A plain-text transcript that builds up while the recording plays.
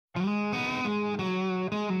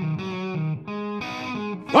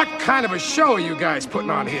What kind of a show are you guys putting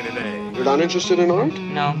on here today? You're not interested in art?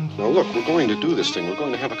 No. Now look, we're going to do this thing. We're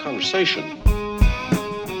going to have a conversation.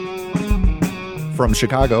 From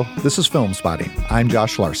Chicago, this is Film Spotting. I'm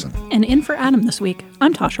Josh Larson. And in for Adam this week,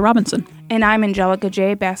 I'm Tasha Robinson. And I'm Angelica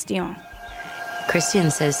J. Bastién. Christian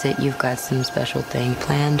says that you've got some special thing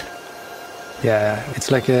planned. Yeah, it's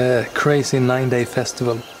like a crazy 9-day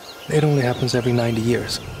festival. It only happens every 90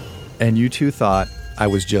 years. And you two thought I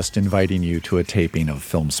was just inviting you to a taping of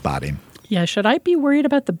Film Spotting. Yeah, should I be worried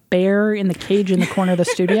about the bear in the cage in the corner of the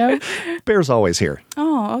studio? Bear's always here.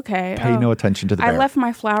 Oh, okay. Pay no attention to the bear. I left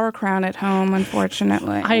my flower crown at home,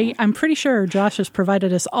 unfortunately. I'm pretty sure Josh has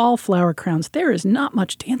provided us all flower crowns. There is not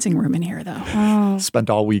much dancing room in here, though. Oh. Spent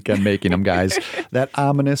all weekend making them, guys. That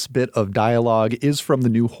ominous bit of dialogue is from the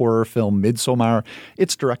new horror film MidsommAR.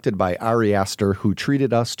 It's directed by Ari Aster, who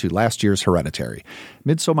treated us to last year's Hereditary.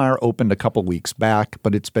 MidsommAR opened a couple weeks back,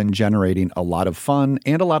 but it's been generating a lot of fun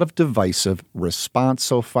and a lot of divisive response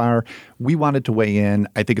so far. We wanted to weigh in.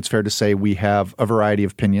 I think it's fair to say we have a variety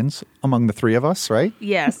of opinions among the three of us, right?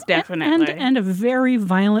 Yes, definitely. And a very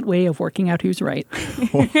violent way of working out who's right.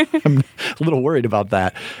 I'm a little worried about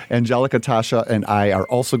that. Angelica, Tasha, and I are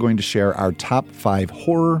also going to share our top 5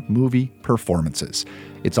 horror movie performances.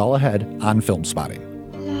 It's all ahead on Film Spotting.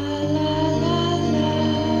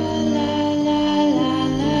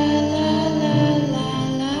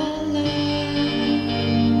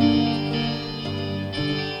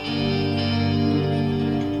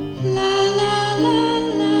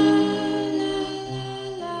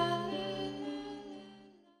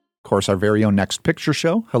 Of course, our very own Next Picture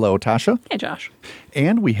Show. Hello, Tasha. Hey, Josh.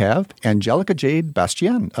 And we have Angelica Jade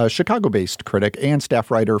Bastién, a Chicago-based critic and staff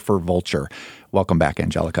writer for Vulture. Welcome back,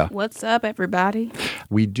 Angelica. What's up, everybody?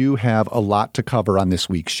 We do have a lot to cover on this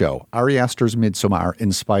week's show. Ari Aster's MidsommAR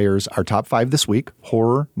inspires our top 5 this week,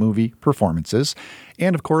 horror movie performances.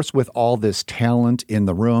 And of course, with all this talent in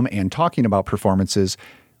the room and talking about performances,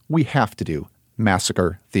 we have to do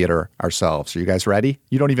Massacre Theater ourselves. Are you guys ready?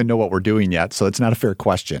 You don't even know what we're doing yet, so it's not a fair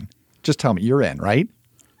question. Just tell me, you're in, right?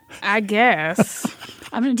 I guess.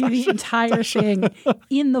 I'm going to do the entire thing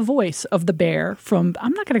in the voice of the bear from,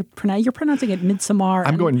 I'm not going to pronounce, you're pronouncing it MidsommAR.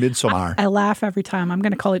 I'm going MidsommAR. I laugh every time. I'm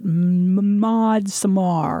going to call it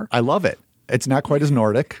ModSommAR. I love it. It's not quite as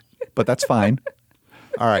Nordic, but that's fine.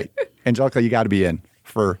 All right. Angelica, you got to be in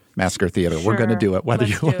for Massacre Theater. Sure. We're going to do it, whether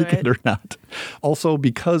Let's you like it or not. Also,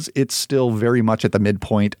 because it's still very much at the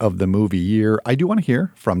midpoint of the movie year, I do want to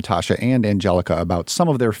hear from Tasha and Angelica about some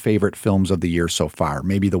of their favorite films of the year so far,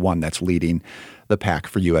 maybe the one that's leading the pack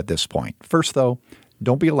for you at this point. First, though,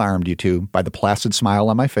 don't be alarmed, you two, by the placid smile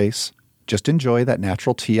on my face. Just enjoy that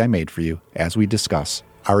natural tea I made for you as we discuss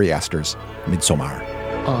Ari Aster's MidsommAR.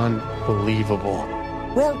 Unbelievable.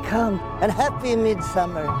 Welcome and happy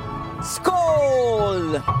midsummer.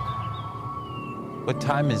 Skål! What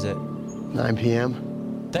time is it? 9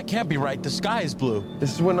 p.m. That can't be right. The sky is blue.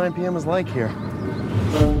 This is what 9 p.m. is like here.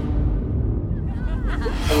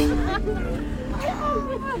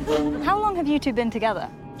 How long have you two been together?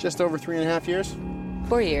 Just over 3.5 years.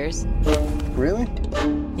 4 years. Really?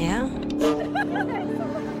 Yeah?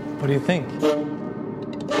 What do you think?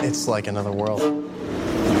 It's like another world.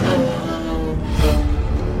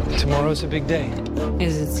 Tomorrow's a big day.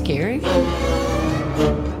 Is it scary?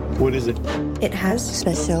 What is it? It has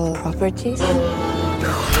special properties.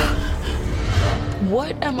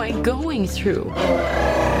 What am I going through?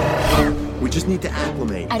 We just need to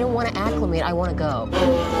acclimate. I don't want to acclimate. I want to go.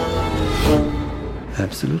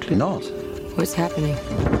 Absolutely not. What's happening?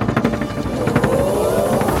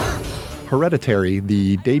 Hereditary,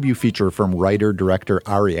 the debut feature from writer-director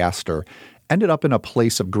Ari Aster, ended up in a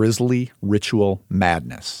place of grisly ritual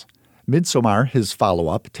madness. MidsommAR, his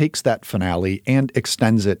follow-up, takes that finale and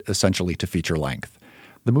extends it essentially to feature length.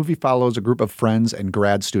 The movie follows a group of friends and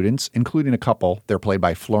grad students, including a couple, they're played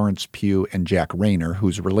by Florence Pugh and Jack Rayner,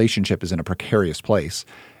 whose relationship is in a precarious place,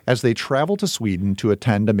 as they travel to Sweden to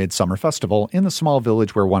attend a midsummer festival in the small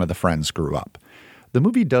village where one of the friends grew up. The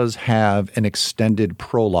movie does have an extended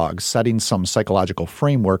prologue setting some psychological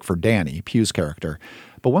framework for Danny, Pugh's character,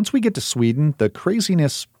 but once we get to Sweden, the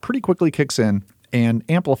craziness pretty quickly kicks in and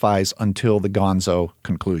amplifies until the gonzo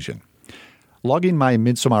conclusion. Logging my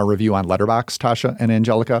MidsommAR review on Letterboxd, Tasha and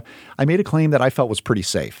Angelica, I made a claim that I felt was pretty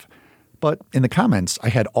safe. But in the comments, I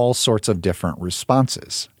had all sorts of different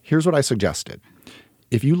responses. Here's what I suggested.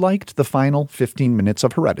 If you liked the final 15 minutes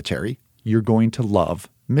of Hereditary, you're going to love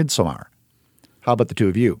MidsommAR. How about the two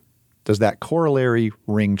of you? Does that corollary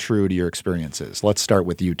ring true to your experiences? Let's start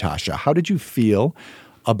with you, Tasha. How did you feel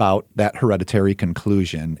about that Hereditary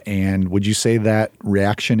conclusion? And would you say that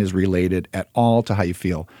reaction is related at all to how you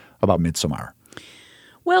feel about MidsommAR?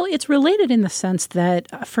 Well, it's related in the sense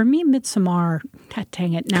that for me, MidsommAR,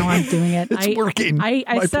 dang it, now I'm doing it. It's working.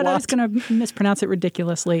 I said I was going to mispronounce it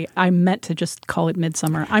ridiculously. I meant to just call it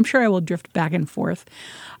Midsommar. I'm sure I will drift back and forth.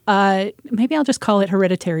 Maybe I'll just call it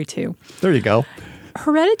Hereditary 2. There you go.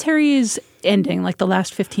 Hereditary's ending, like the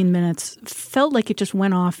last 15 minutes, felt like it just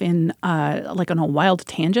went off in like on a wild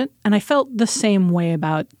tangent. And I felt the same way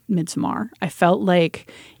about MidsommAR. I felt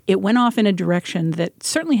like it went off in a direction that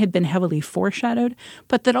certainly had been heavily foreshadowed,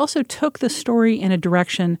 but that also took the story in a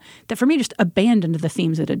direction that for me just abandoned the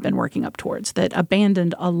themes it had been working up towards, that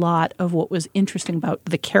abandoned a lot of what was interesting about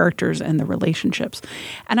the characters and the relationships.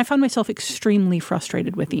 And I found myself extremely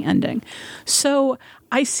frustrated with the ending. So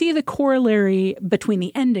I see the corollary between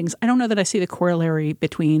the endings. I don't know that I see the corollary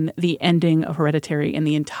between the ending of Hereditary and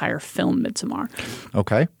the entire film Midsommar.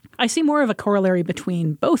 Okay. I see more of a corollary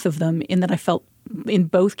between both of them in that I felt in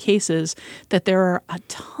both cases that there are a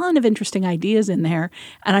ton of interesting ideas in there,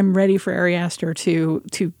 and I'm ready for Ari Aster to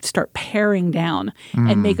start paring down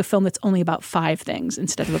and make a film that's only about 5 things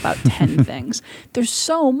instead of about 10 things. There's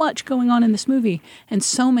so much going on in this movie, and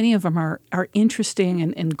so many of them are interesting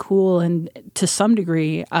and cool and to some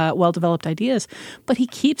degree well-developed ideas, but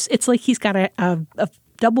it's like he's got a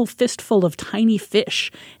double fistful of tiny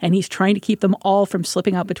fish, and he's trying to keep them all from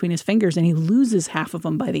slipping out between his fingers, and he loses half of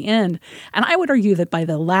them by the end. And I would argue that by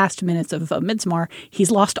the last minutes of Midsommar,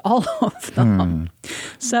 he's lost all of them.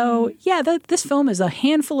 So, yeah, this film is a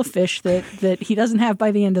handful of fish that he doesn't have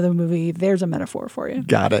by the end of the movie. There's a metaphor for you.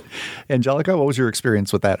 Got it. Angelica, what was your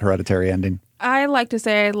experience with that Hereditary ending? I like to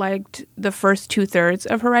say I liked the first 2/3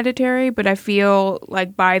 of Hereditary, but I feel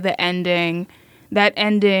like by the ending, that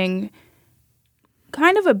ending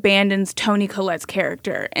kind of abandons Toni Collette's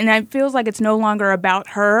character. And it feels like it's no longer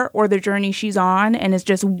about her or the journey she's on, and is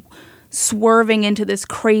just swerving into this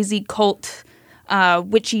crazy cult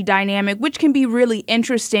witchy dynamic, which can be really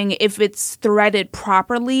interesting if it's threaded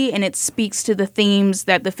properly and it speaks to the themes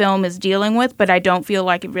that the film is dealing with, but I don't feel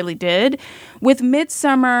like it really did. With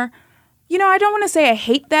Midsommar, I don't want to say I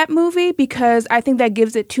hate that movie because I think that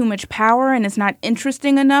gives it too much power and it's not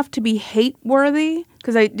interesting enough to be hate-worthy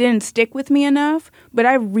because it didn't stick with me enough. But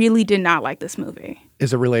I really did not like this movie.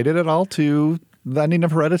 Is it related at all to the ending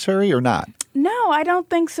of Hereditary or not? No, I don't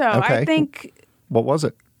think so. Okay. I think... What was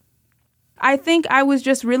it? I think I was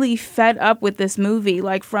just really fed up with this movie.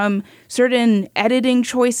 Like, from certain editing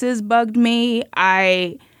choices bugged me.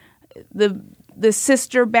 The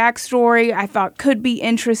sister backstory I thought could be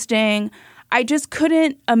interesting. I just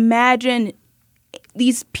couldn't imagine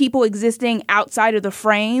these people existing outside of the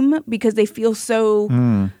frame because they feel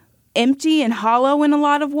so empty and hollow in a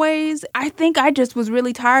lot of ways. I think I just was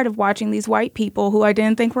really tired of watching these white people who I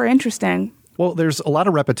didn't think were interesting. Well, there's a lot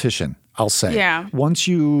of repetition, I'll say. Yeah. Once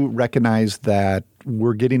you recognize that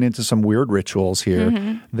we're getting into some weird rituals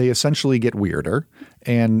here, they essentially get weirder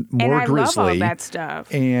and more grisly. Love all that stuff.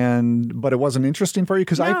 But it wasn't interesting for you?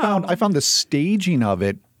 Because I found the staging of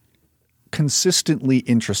it consistently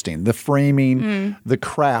interesting. The framing, the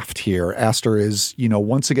craft here. Aster is,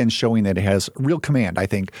 once again showing that it has real command, I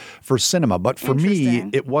think, for cinema. But for me,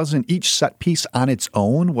 it wasn't each set piece on its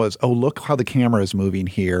own was, look how the camera is moving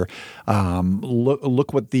here.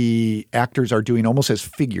 Look what the actors are doing almost as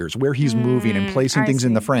figures, where he's moving and placing things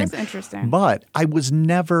in the frame. That's interesting. But I was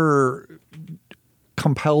never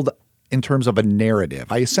compelled in terms of a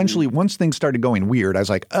narrative. I essentially, once things started going weird, I was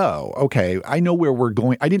like, oh, okay, I know where we're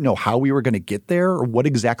going. I didn't know how we were going to get there or what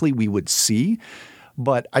exactly we would see,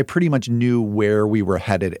 but I pretty much knew where we were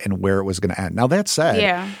headed and where it was going to end. Now, that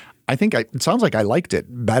said, I think it sounds like I liked it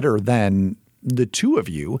better than the two of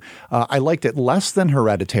you. I liked it less than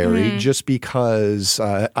Hereditary just because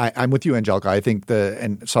I'm with you, Angelica. I think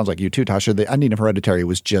and it sounds like you too, Tasha, the ending of Hereditary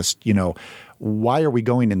was just, why are we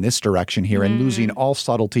going in this direction here and losing all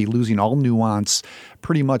subtlety, losing all nuance,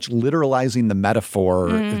 pretty much literalizing the metaphor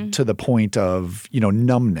to the point of,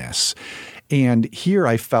 numbness. And here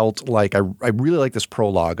I felt like I really like this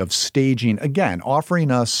prologue of staging, again,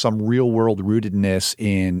 offering us some real-world rootedness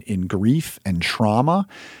in grief and trauma,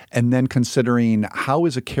 and then considering how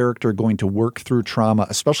is a character going to work through trauma,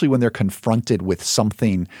 especially when they're confronted with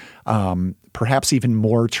something perhaps even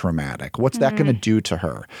more traumatic. What's that going to do to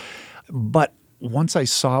her? But once I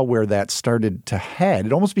saw where that started to head,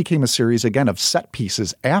 it almost became a series, again, of set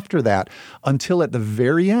pieces after that until at the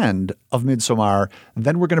very end of MidsommAR,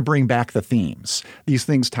 then we're going to bring back the themes. These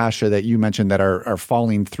things, Tasha, that you mentioned that are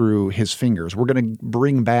falling through his fingers. We're going to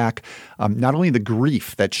bring back not only the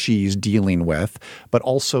grief that she's dealing with, but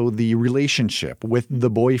also the relationship with the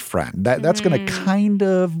boyfriend. That's going to kind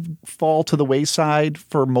of fall to the wayside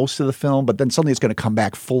for most of the film, but then suddenly it's going to come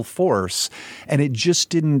back full force. And it just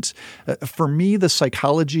didn't, for me, me, the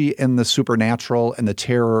psychology and the supernatural and the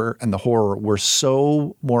terror and the horror were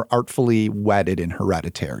so more artfully wedded in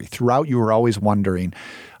Hereditary. Throughout, you were always wondering,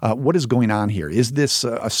 what is going on here? Is this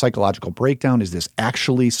a psychological breakdown? Is this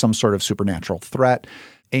actually some sort of supernatural threat?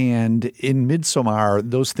 And in MidsommAR,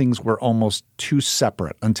 those things were almost too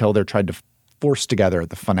separate until they're tried to force together at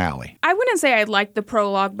the finale. I wouldn't say I liked the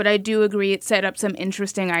prologue, but I do agree it set up some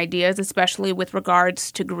interesting ideas, especially with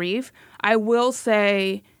regards to grief. I will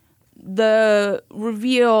say the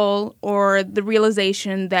reveal or the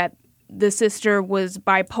realization that the sister was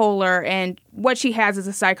bipolar and what she has is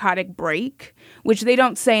a psychotic break, which they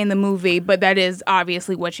don't say in the movie, but that is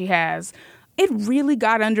obviously what she has. It really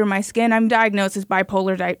got under my skin. I'm diagnosed as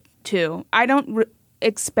bipolar type 2. I don't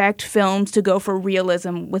expect films to go for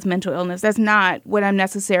realism with mental illness. That's not what I'm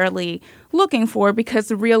necessarily looking for, because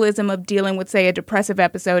the realism of dealing with, say, a depressive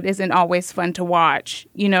episode isn't always fun to watch.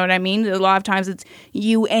 You know what I mean? A lot of times it's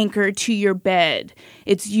you anchored to your bed.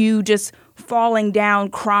 It's you just falling down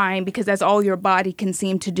crying because that's all your body can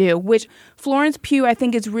seem to do, which Florence Pugh, I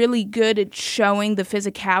think, is really good at showing the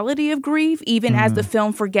physicality of grief, even as the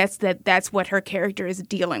film forgets that that's what her character is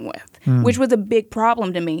dealing with, which was a big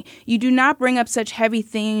problem to me. You do not bring up such heavy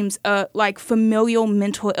themes like familial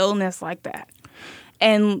mental illness like that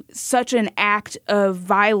and such an act of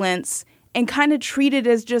violence and kind of treat it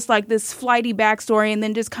as just like this flighty backstory and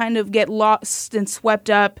then just kind of get lost and swept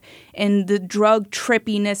up in the drug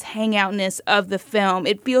trippiness, hangoutness of the film.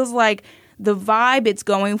 It feels like the vibe it's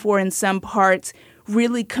going for in some parts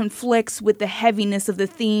really conflicts with the heaviness of the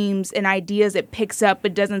themes and ideas it picks up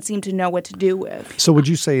but doesn't seem to know what to do with. So would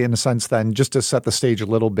you say, in a sense then, just to set the stage a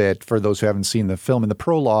little bit for those who haven't seen the film, in the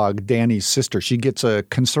prologue, Danny's sister, she gets a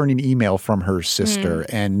concerning email from her sister,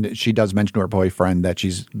 and she does mention to her boyfriend that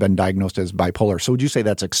she's been diagnosed as bipolar. So would you say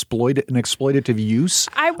that's an exploitative use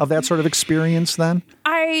of that sort of experience then?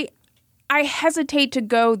 I hesitate to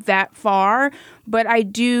go that far, but I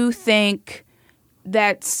do think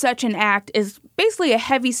that such an act is basically a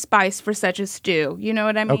heavy spice for such a stew. You know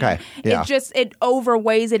what I mean? Okay. Yeah. It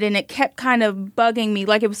overweighs it, and it kept kind of bugging me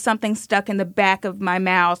like it was something stuck in the back of my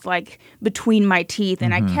mouth, like between my teeth.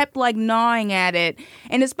 And I kept like gnawing at it.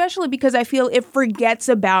 And especially because I feel it forgets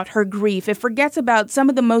about her grief. It forgets about some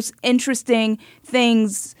of the most interesting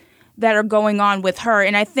things that are going on with her.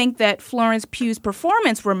 And I think that Florence Pugh's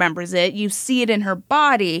performance remembers it. You see it in her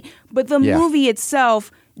body. But the movie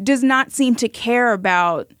itself does not seem to care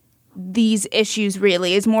about these issues,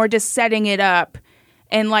 really. It's more just setting it up.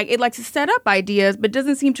 And like it likes to set up ideas, but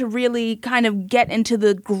doesn't seem to really kind of get into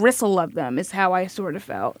the gristle of them, is how I sort of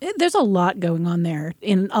felt. There's a lot going on there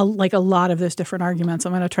in a lot of those different arguments.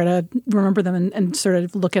 I'm going to try to remember them and sort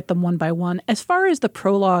of look at them one by one. As far as the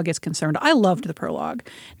prologue is concerned, I loved the prologue,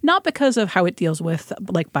 not because of how it deals with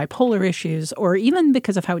like bipolar issues or even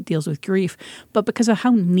because of how it deals with grief, but because of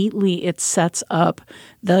how neatly it sets up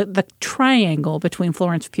the triangle between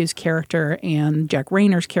Florence Pugh's character and Jack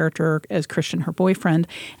Rayner's character as Christian, her boyfriend,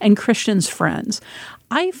 and Christian's friends.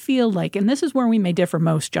 I feel like, and this is where we may differ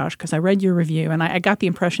most, Josh, because I read your review and I got the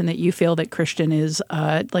impression that you feel that Christian is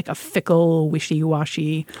like a fickle,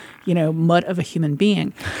 wishy-washy, mutt of a human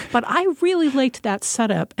being. But I really liked that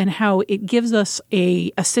setup and how it gives us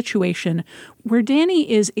a situation where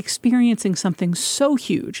Danny is experiencing something so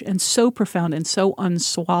huge and so profound and so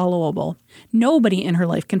unswallowable. Nobody in her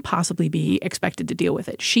life can possibly be expected to deal with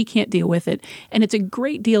it. She can't deal with it. And it's a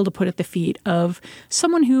great deal to put at the feet of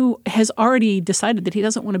someone who has already decided that he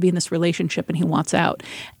doesn't want to be in this relationship and he wants out.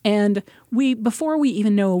 And before we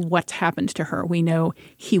even know what's happened to her, we know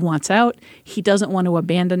he wants out. He doesn't want to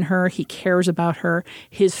abandon her. He cares about her.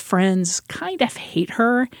 His friends kind of hate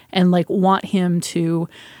her and like want him to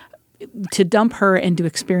dump her and to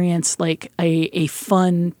experience like a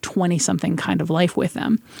fun 20-something kind of life with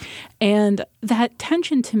them. And that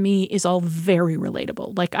tension to me is all very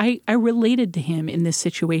relatable. Like I related to him in this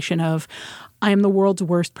situation of, I am the world's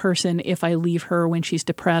worst person if I leave her when she's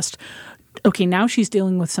depressed. Okay, now she's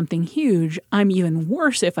dealing with something huge. I'm even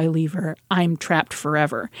worse if I leave her. I'm trapped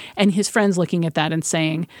forever. And his friends looking at that and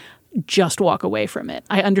saying, just walk away from it.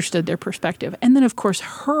 I understood their perspective. And then, of course,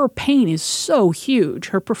 her pain is so huge.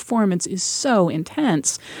 Her performance is so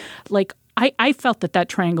intense. Like, I felt that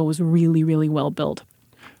triangle was really, really well built.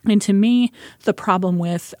 And to me, the problem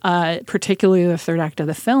with particularly the third act of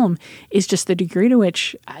the film is just the degree to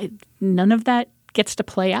which none of that gets to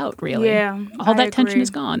play out, really. Yeah, all that tension is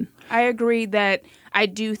gone. I agree that I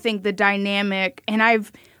do think the dynamic, and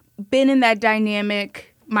I've been in that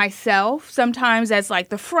dynamic myself, sometimes as like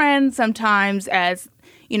the friend, sometimes as,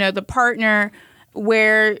 the partner.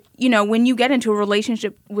 where, you know, when you get into a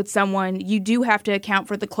relationship with someone, you do have to account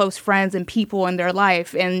for the close friends and people in their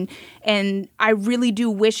life. And I really do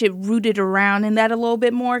wish it rooted around in that a little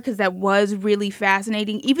bit more, because that was really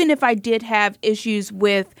fascinating. Even if I did have issues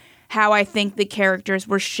with how I think the characters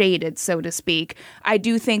were shaded, so to speak, I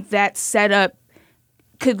do think that setup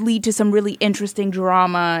could lead to some really interesting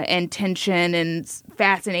drama and tension and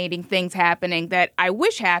fascinating things happening that I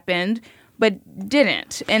wish happened, but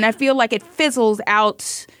didn't. And I feel like it fizzles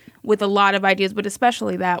out with a lot of ideas, but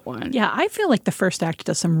especially that one. Yeah, I feel like the first act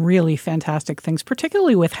does some really fantastic things,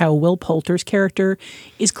 particularly with how Will Poulter's character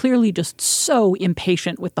is clearly just so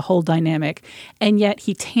impatient with the whole dynamic, and yet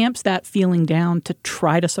he tamps that feeling down to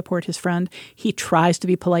try to support his friend. He tries to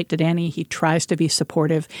be polite to Danny. He tries to be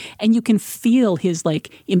supportive, and you can feel his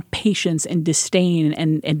like impatience and disdain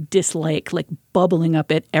and dislike like bubbling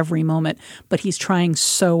up at every moment, but he's trying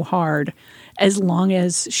so hard as long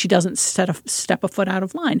as she doesn't step a foot out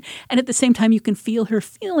of line. And at the same time, you can feel her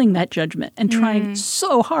feeling that judgment and trying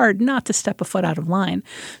so hard not to step a foot out of line.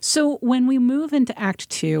 So when we move into Act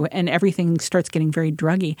 2 and everything starts getting very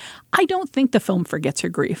druggy, I don't think the film forgets her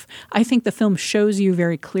grief. I think the film shows you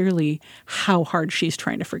very clearly how hard she's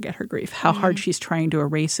trying to forget her grief, how hard she's trying to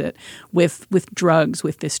erase it with drugs,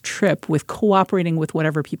 with this trip, with cooperating with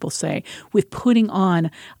whatever people say, with putting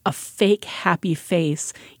on a fake happy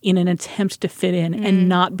face in an attempt to fit in and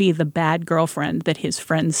not be the bad girlfriend that his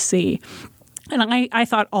friends see. And I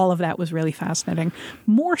thought all of that was really fascinating.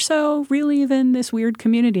 More so, really, than this weird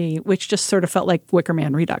community, which just sort of felt like Wicker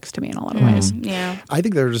Man Redux to me in a lot of ways. Yeah. I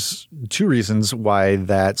think there's two reasons why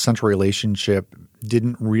that central relationship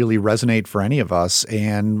didn't really resonate for any of us.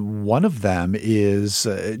 And one of them is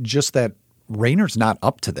just that Raynor's not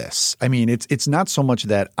up to this. I mean, it's not so much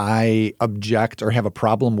that I object or have a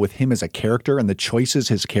problem with him as a character and the choices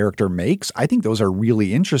his character makes. I think those are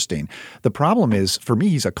really interesting. The problem is, for me,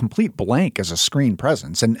 he's a complete blank as a screen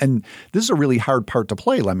presence. And this is a really hard part to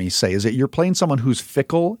play, let me say, is that you're playing someone who's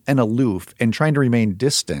fickle and aloof and trying to remain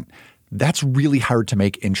distant. That's really hard to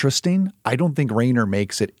make interesting. I don't think Raynor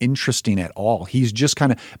makes it interesting at all. He's just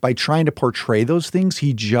kind of, by trying to portray those things,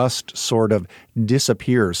 he just sort of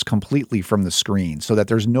disappears completely from the screen so that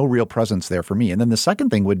there's no real presence there for me. And then the second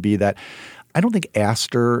thing would be that I don't think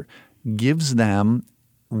Aster gives them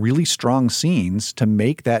really strong scenes to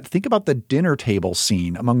make that. Think about the dinner table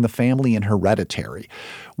scene among the family in Hereditary,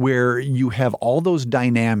 where you have all those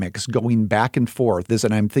dynamics going back and forth.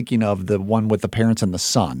 And I'm thinking of the one with the parents and the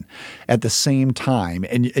son at the same time.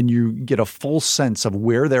 And you get a full sense of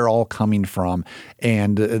where they're all coming from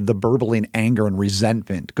and the burbling anger and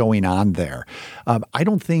resentment going on there. I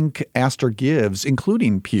don't think Aster gives,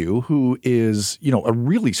 including Pugh, who is, you know, a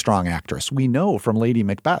really strong actress. We know from Lady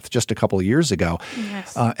Macbeth just a couple of years ago.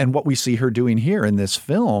 Yes. And what we see her doing here in this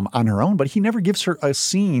film on her own, but he never gives her a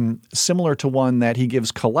scene similar to one that he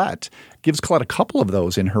gives Colette. Gives Colette a couple of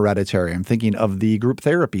those in Hereditary. I'm thinking of the group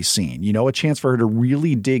therapy scene, you know, a chance for her to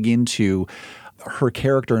really dig into her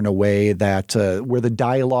character in a way that where the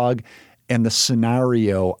dialogue and the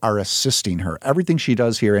scenario are assisting her. Everything she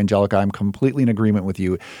does here, Angelica, I'm completely in agreement with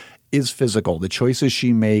you, is physical. The choices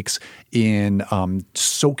she makes in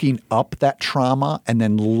soaking up that trauma and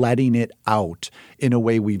then letting it out in a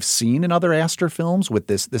way we've seen in other Aster films with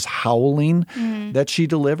this howling that she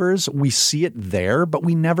delivers. We see it there, but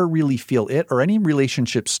we never really feel it or any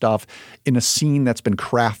relationship stuff in a scene that's been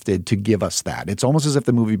crafted to give us that. It's almost as if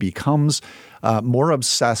the movie becomes more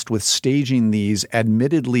obsessed with staging these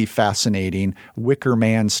admittedly fascinating Wicker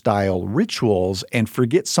Man-style rituals and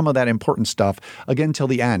forget some of that important stuff, again, till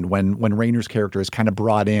the end when Raynor's character is kind of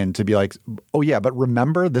brought in to be like, oh, yeah, but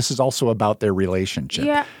remember, this is also about their relationship.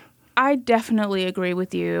 Yeah, I definitely agree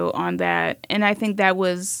with you on that. And I think that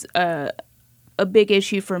was a big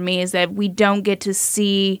issue for me, is that we don't get to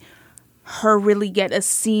see her really get a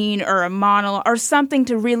scene or a monologue or something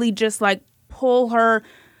to really just like pull her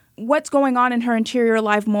what's going on in her interior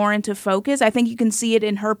life more into focus. I think you can see it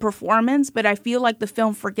in her performance, but I feel like the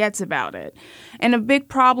film forgets about it. And a big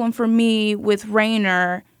problem for me with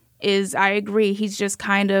Raynor is, I agree, he's just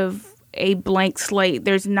kind of a blank slate.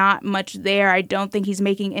 There's not much there. I don't think he's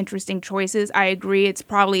making interesting choices. I agree, it's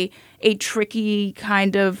probably a tricky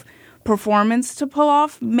kind of performance to pull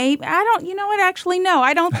off. Maybe I don't, you know what, actually no,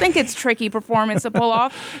 I don't think it's tricky performance to pull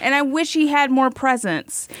off, and I wish he had more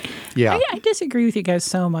presence. Yeah. I disagree with you guys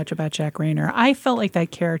so much about Jack Raynor. I felt like that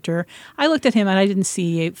character, I looked at him and I didn't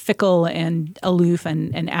see fickle and aloof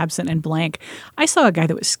and absent and blank. I saw a guy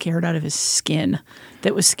that was scared out of his skin,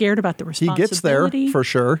 that was scared about the responsibility. He gets there for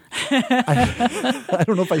sure. I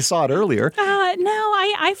don't know if I saw it earlier. No,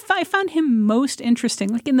 I found him most interesting,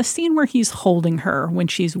 like in the scene where he's holding her when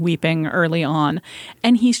she's weeping. developing early on,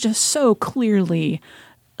 and he's just so clearly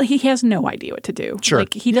he has no idea what to do. Sure.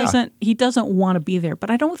 Like he doesn't want to be there. But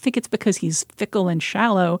I don't think it's because he's fickle and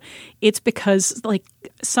shallow. It's because like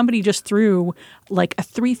somebody just threw like a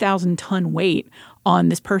 3,000-ton weight on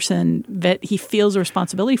this person that he feels a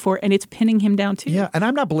responsibility for, and it's pinning him down too. Yeah, and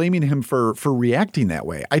I'm not blaming him for reacting that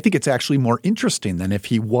way. I think it's actually more interesting than if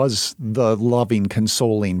he was the loving,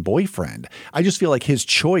 consoling boyfriend. I just feel like his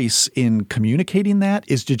choice in communicating that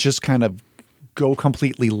is to just kind of go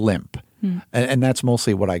completely limp. And that's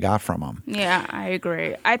mostly what I got from him. Yeah, I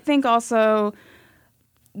agree. I think also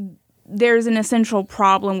there's an essential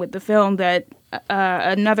problem with the film that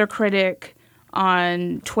another critic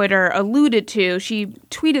on Twitter alluded to. She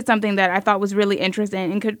tweeted something that I thought was really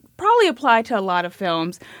interesting and could probably apply to a lot of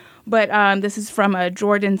films. But this is from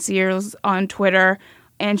Jordan Sears on Twitter.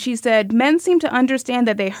 And she said, men seem to understand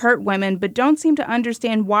that they hurt women, but don't seem to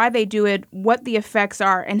understand why they do it, what the effects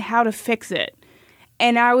are, and how to fix it.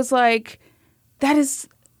 And I was like, that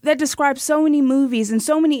describes so many movies and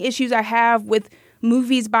so many issues I have with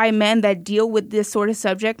movies by men that deal with this sort of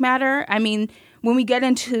subject matter. I mean, when we get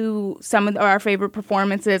into some of our favorite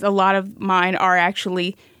performances, a lot of mine are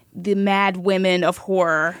actually the mad women of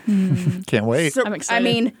horror. Can't wait. So, I'm excited.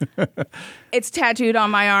 I mean, it's tattooed on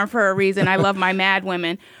my arm for a reason. I love my mad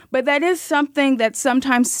women. But that is something that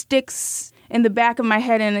sometimes sticks in the back of my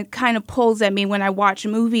head, and it kind of pulls at me when I watch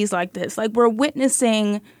movies like this. Like, we're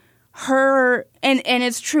witnessing her, and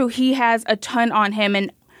it's true, he has a ton on him,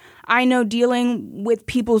 and I know dealing with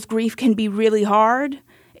people's grief can be really hard.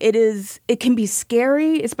 It can be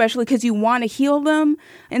scary, especially because you want to heal them.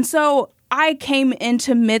 And so I came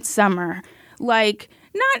into Midsommar, like,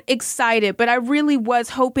 not excited, but I really was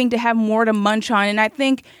hoping to have more to munch on, and I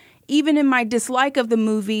think even in my dislike of the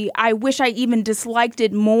movie, I wish I even disliked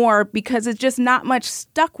it more because it's just not much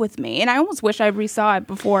stuck with me. And I almost wish I resaw it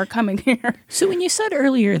before coming here. So when you said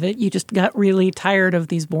earlier that you just got really tired of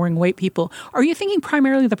these boring white people, are you thinking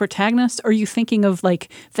primarily the protagonist? Or are you thinking of like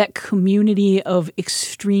that community of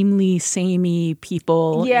extremely samey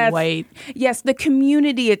people in white? Yes, the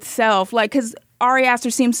community itself. Like, because Ari Aster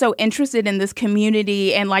seems so interested in this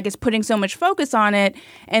community and like is putting so much focus on it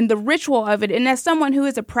and the ritual of it. And as someone who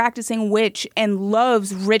is a practicing witch and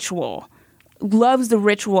loves ritual, loves the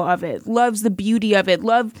ritual of it, loves the beauty of it,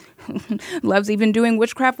 loves even doing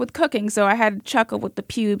witchcraft with cooking. So I had to chuckle with the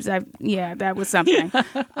pubes. That was something.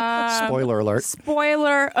 Spoiler alert.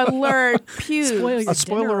 Spoiler alert, pubes. A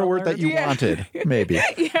spoiler alert that you wanted, maybe.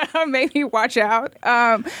 Yeah, maybe watch out.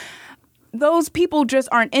 Those people just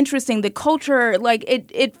aren't interesting. The culture, like,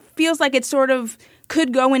 it feels like it sort of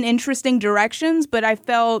could go in interesting directions, but I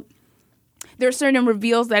felt there are certain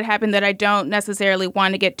reveals that happen that I don't necessarily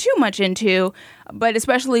want to get too much into, but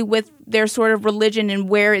especially with their sort of religion and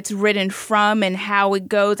where it's written from and how it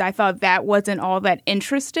goes, I thought that wasn't all that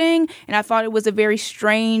interesting, and I thought it was a very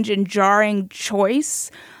strange and jarring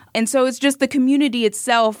choice. And so it's just the community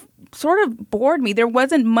itself sort of bored me. There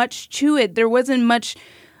wasn't much to it. There wasn't much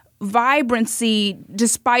vibrancy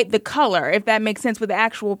despite the color, if that makes sense, with the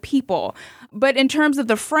actual people. But in terms of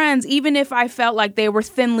the friends, even if I felt like they were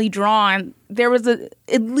thinly drawn, there was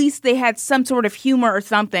at least they had some sort of humor or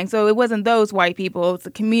something. So it wasn't those white people. It was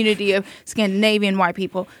a community of Scandinavian white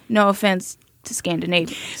people. No offense to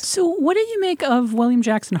Scandinavians. So what did you make of William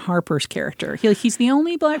Jackson Harper's character? He's the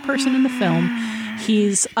only black person in the film.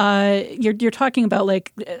 He's you're talking about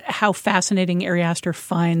like how fascinating Ari Aster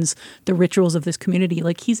finds the rituals of this community.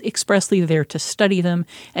 Like he's expressly there to study them,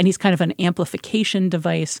 and he's kind of an amplification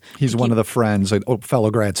device. He's one of the friends, a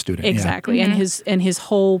fellow grad student. Exactly, yeah. And his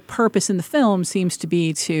whole purpose in the film seems to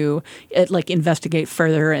be to like investigate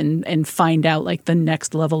further and find out like the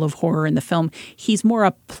next level of horror in the film. He's more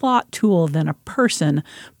a plot tool than a person,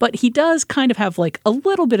 but he does kind of have like a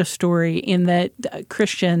little bit of story in that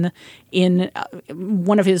Christian in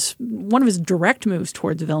one of his direct moves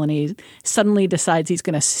towards villainy suddenly decides he's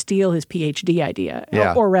going to steal his PhD idea,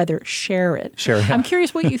 or rather share it. I'm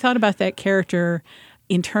curious what you thought about that character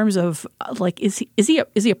in terms of like is he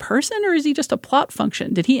a person or is he just a plot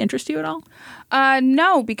function? Did he interest you at all?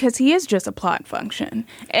 No, because he is just a plot function,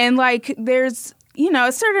 and like there's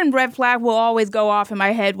a certain red flag will always go off in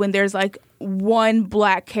my head when there's like one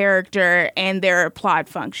black character and they're a plot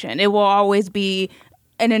function. It will always be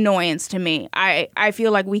an annoyance to me. I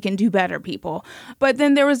feel like we can do better, people. But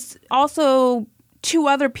then there was also two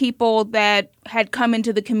other people that had come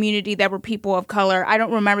into the community that were people of color. I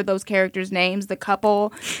don't remember those characters' names. The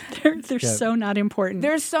couple. They're so not important.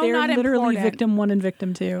 They're not literally important. victim 1 and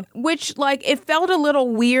victim 2. Which, like, it felt a little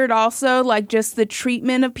weird also, like, just the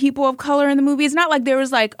treatment of people of color in the movie. It's not like there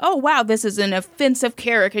was like, oh, wow, this is an offensive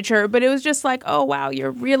caricature. But it was just like, oh, wow,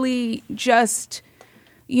 you're really just,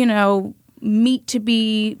 meat to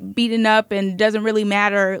be beaten up and doesn't really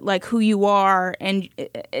matter like who you are, and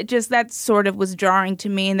it just that sort of was jarring to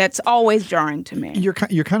me, and that's always jarring to me. You're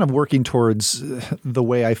kind of working towards the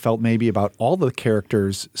way I felt maybe about all the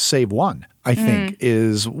characters save one, I think,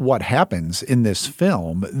 is what happens in this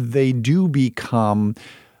film. They do become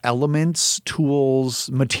elements, tools,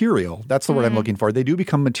 material. That's the word I'm looking for. They do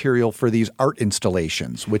become material for these art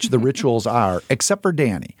installations, which the rituals are, except for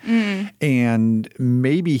Danny. And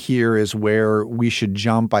maybe here is where we should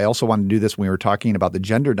jump. I also wanted to do this when we were talking about the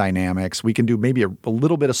gender dynamics. We can do maybe a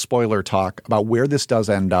little bit of spoiler talk about where this does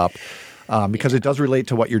end up, because it does relate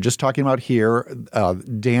to what you're just talking about here.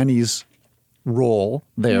 Danny's role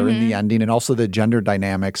there in the ending, and also the gender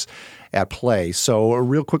dynamics at play. So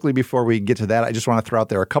real quickly before we get to that, I just want to throw out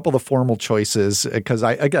there a couple of the formal choices, because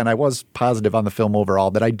I was positive on the film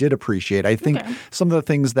overall that I did appreciate. I think some of the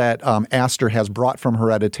things that Aster has brought from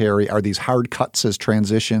Hereditary are these hard cuts as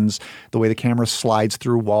transitions, the way the camera slides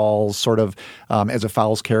through walls sort of as it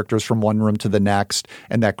follows characters from one room to the next,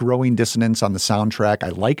 and that growing dissonance on the soundtrack. I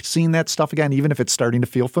liked seeing that stuff again, even if it's starting to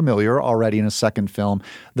feel familiar already in a second film.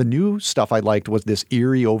 The new stuff I liked was this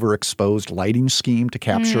eerie, overexposed lighting scheme to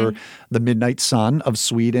capture the midnight sun of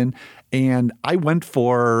Sweden. And I went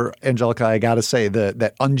for, Angelica, I got to say,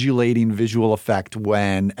 that undulating visual effect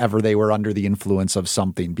whenever they were under the influence of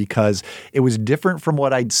something, because it was different from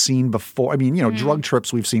what I'd seen before. I mean, drug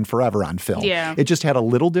trips we've seen forever on film. Yeah. It just had a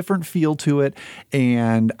little different feel to it.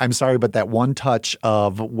 And I'm sorry, but that one touch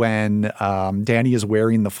of when Danny is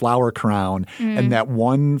wearing the flower crown and that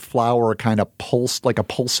one flower kind of pulsed like a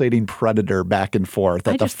pulsating predator back and forth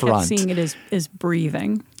at the front. I just kept seeing it as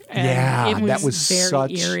breathing. And that was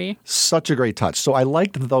such a great touch. So I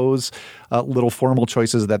liked those little formal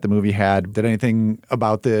choices that the movie had. Did anything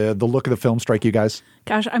about the look of the film strike you guys?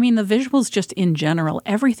 Gosh, I mean, the visuals just in general,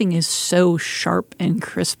 everything is so sharp and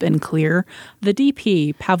crisp and clear. The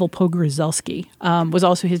DP, Pavel Pogorzelski, was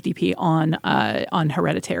also his DP on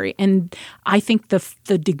Hereditary. And I think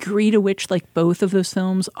the degree to which like both of those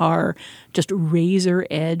films are just razor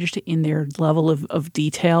edged in their level of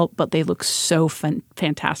detail, but they look so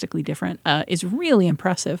fantastically different, is really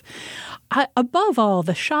impressive. Above all,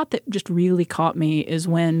 the shot that just really caught me is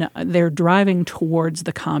when they're driving towards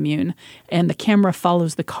the commune and the camera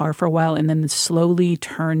follows the car for a while and then slowly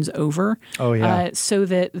turns over so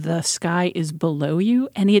that the sky is below you.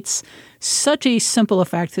 And it's such a simple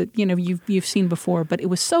effect that, you've seen before, but it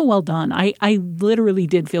was so well done. I literally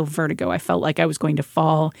did feel vertigo. I felt like I was going to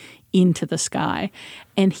fall into the sky.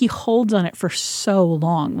 And he holds on it for so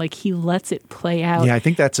long. Like, he lets it play out. Yeah, I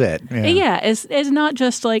think that's it. Yeah, as not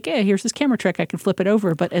just like, hey, here's this camera trick, I can flip it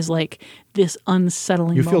over, but as like this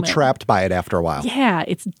unsettling moment. You feel trapped by it after a while. Yeah,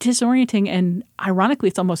 it's disorienting, and ironically,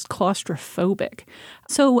 it's almost claustrophobic.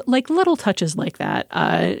 So like little touches like that,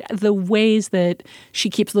 the ways that she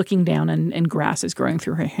keeps looking down and grass is growing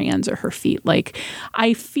through her hands or her feet. Like,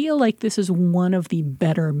 I feel like this is one of the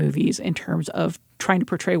better movies in terms of trying to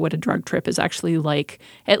portray what a drug trip is actually like,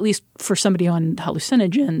 at least for somebody on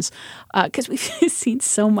hallucinogens, because we've seen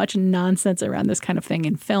so much nonsense around this kind of thing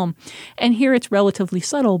in film. And here it's relatively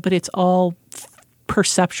subtle, but it's all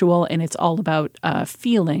perceptual, and it's all about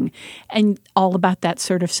feeling, and all about that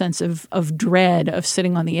sort of sense of dread, of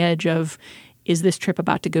sitting on the edge of, is this trip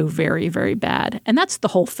about to go very, very bad? And that's the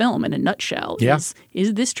whole film in a nutshell. Yeah.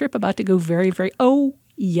 Is this trip about to go very, very,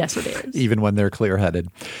 yes, it is. Even when they're clear-headed.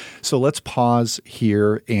 So let's pause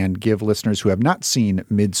here and give listeners who have not seen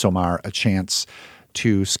MidsommAR a chance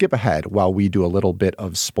to skip ahead while we do a little bit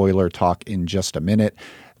of spoiler talk in just a minute.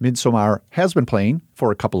 MidsommAR has been playing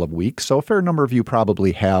for a couple of weeks, so a fair number of you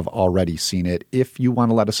probably have already seen it. If you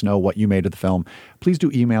want to let us know what you made of the film, please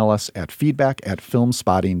do email us at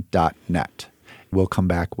feedback@filmspotting.net. We'll come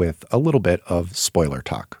back with a little bit of spoiler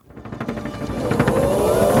talk.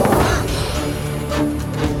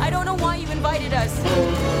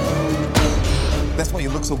 That's why you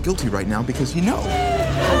look so guilty right now, because you know.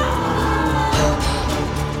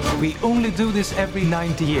 We only do this every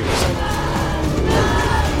 90 years.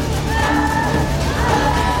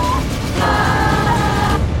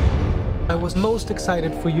 I was most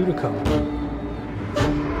excited for you to come.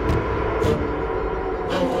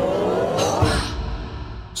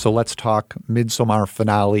 So let's talk MidsommAR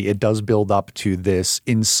finale. It does build up to this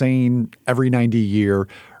insane every 90-year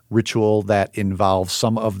ritual that involves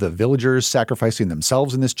some of the villagers sacrificing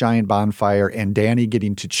themselves in this giant bonfire and Danny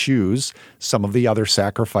getting to choose some of the other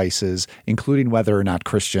sacrifices, including whether or not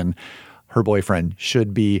Christian, her boyfriend,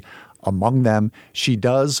 should be among them. She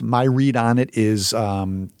does. My read on it is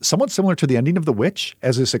somewhat similar to the ending of The Witch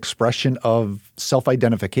as this expression of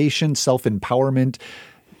self-identification, self-empowerment,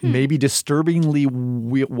 maybe disturbingly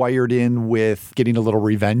wired in with getting a little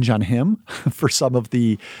revenge on him for some of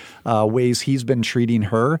the ways he's been treating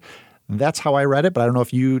her. That's how I read it, but I don't know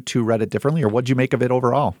if you two read it differently, or what'd you make of it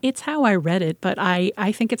overall? It's how I read it, but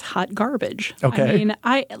I think it's hot garbage. Okay. I mean,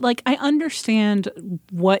 I understand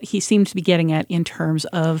what he seems to be getting at in terms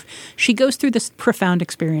of she goes through this profound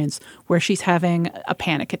experience where she's having a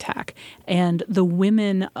panic attack, and the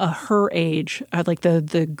women her age, like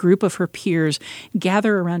the group of her peers,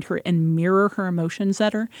 gather around her and mirror her emotions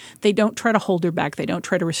at her. They don't try to hold her back. They don't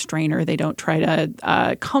try to restrain her. They don't try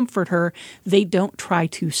to comfort her. They don't try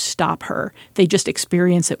to stop her. They just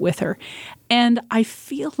experience it with her. And I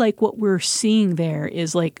feel like what we're seeing there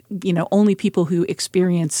is like, only people who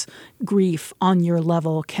experience grief on your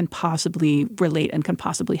level can possibly relate and can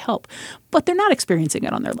possibly help. But they're not experiencing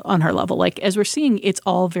it on her level. Like, as we're seeing, it's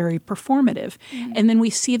all very performative. Mm-hmm. And then we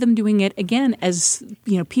see them doing it again as,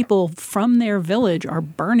 people from their village are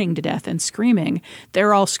burning to death and screaming.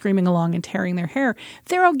 They're all screaming along and tearing their hair.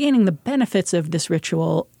 They're all gaining the benefits of this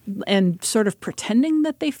ritual and sort of pretending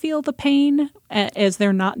that they feel the pain as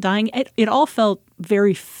they're not dying. It all felt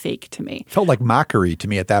very fake to me. Felt like mockery to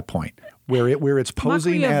me at that point, where it's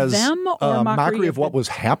posing mockery as of them or mockery of what was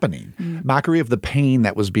happening, mockery of the pain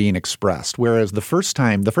that was being expressed. Whereas the first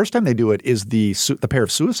time they do it is the pair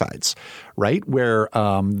of suicides, right? Where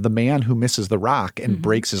the man who misses the rock and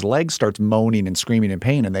breaks his leg starts moaning and screaming in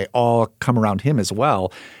pain, and they all come around him as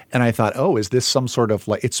well. And I thought, is this some sort of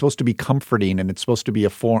it's supposed to be comforting and it's supposed to be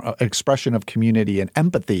an expression of community and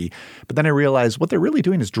empathy. But then I realized what they're really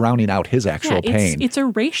doing is drowning out his actual pain. It's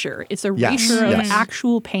erasure. It's erasure of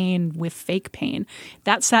actual pain with fake pain.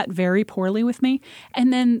 That sat very poorly with me.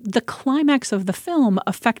 And then the climax of the film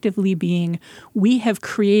effectively being, we have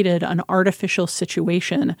created an artificial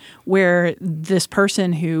situation where this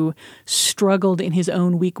person who struggled in his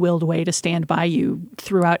own weak-willed way to stand by you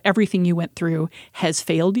throughout everything you went through has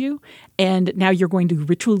failed you, and now you're going to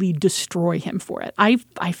ritually destroy him for it. I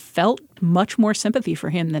felt much more sympathy for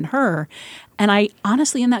him than her, and I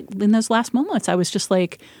honestly in those last moments I was just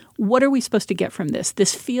like, what are we supposed to get from this?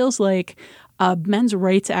 This feels like a men's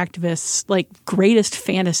rights activists' greatest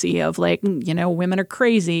fantasy of women are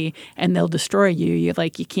crazy and they'll destroy you. You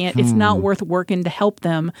can't. It's not worth working to help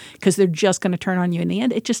them because they're just going to turn on you in the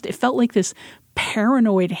end. It felt like this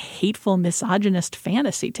paranoid, hateful, misogynist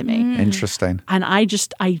fantasy to me. Interesting. And I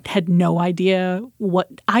had no idea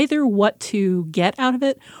what to get out of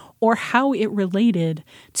it or how it related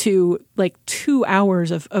to 2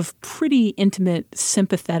 hours of pretty intimate,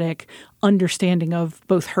 sympathetic understanding of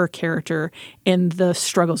both her character and the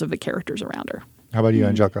struggles of the characters around her. How about you,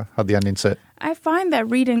 Angelica? How'd the ending sit? I find that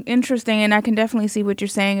reading interesting, and I can definitely see what you're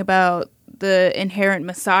saying about the inherent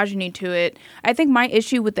misogyny to it. I think my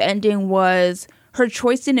issue with the ending was her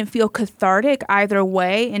choice didn't feel cathartic either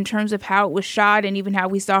way in terms of how it was shot and even how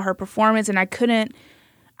we saw her performance, and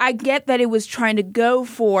I get that it was trying to go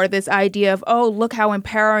for this idea of, look how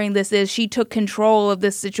empowering this is. She took control of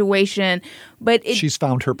this situation. But she's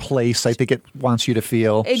found her place. I think it wants you to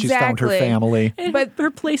feel. Exactly. She's found her family. But her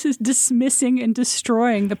place is dismissing and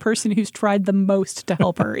destroying the person who's tried the most to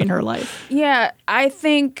help her in her life. Yeah, I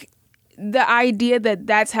think the idea that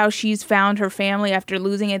that's how she's found her family after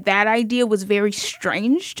losing it, that idea was very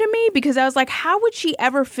strange to me because I was like, how would she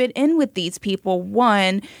ever fit in with these people?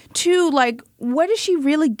 One. Two, what is she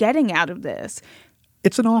really getting out of this?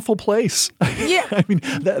 It's an awful place. Yeah. I mean,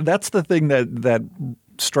 that's the thing that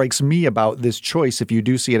strikes me about this choice, if you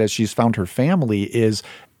do see it as she's found her family, is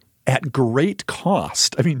at great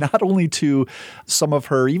cost. I mean, not only to some of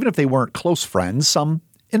her, even if they weren't close friends, some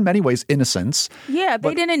in many ways innocents. Yeah,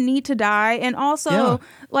 they didn't need to die. And also,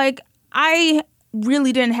 I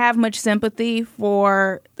really didn't have much sympathy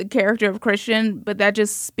for the character of Christian, but that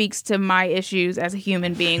just speaks to my issues as a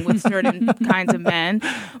human being with certain kinds of men.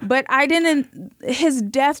 But his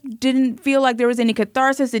death didn't feel like there was any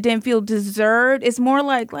catharsis. It didn't feel deserved. It's more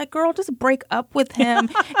like girl, just break up with him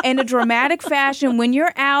in a dramatic fashion when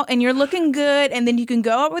you're out and you're looking good, and then you can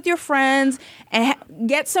go out with your friends and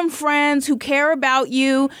get some friends who care about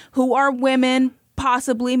you, who are women.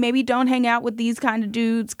 Possibly, maybe don't hang out with these kind of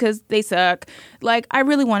dudes because they suck. I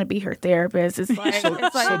really want to be her therapist. It's like, so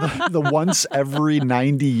the once every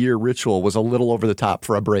 90-year ritual was a little over the top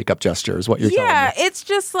for a breakup gesture, is what you're telling me. Yeah, it's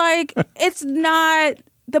just it's not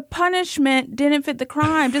the punishment didn't fit the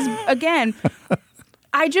crime. Just again,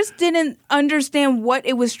 I just didn't understand what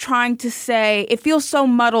it was trying to say. It feels so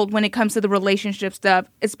muddled when it comes to the relationship stuff,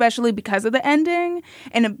 especially because of the ending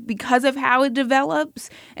and because of how it develops,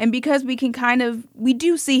 and because we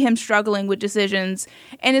do see him struggling with decisions,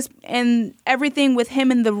 and everything with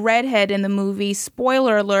him and the redhead in the movie.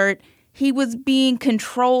 Spoiler alert: he was being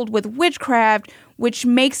controlled with witchcraft, which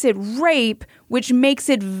makes it rape, which makes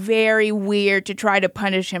it very weird to try to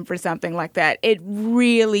punish him for something like that.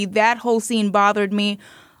 That whole scene bothered me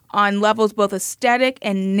on levels both aesthetic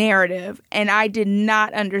and narrative, and I did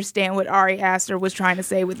not understand what Ari Aster was trying to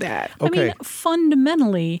say with that. Okay. I mean,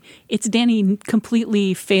 fundamentally, it's Danny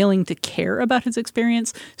completely failing to care about his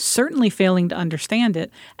experience, certainly failing to understand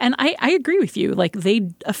it. And I agree with you. Like, they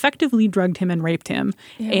effectively drugged him and raped him,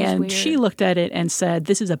 and she looked at it and said,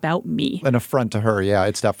 "This is about me." An affront to her. Yeah,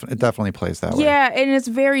 it definitely plays that way. Yeah, and it's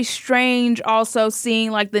very strange also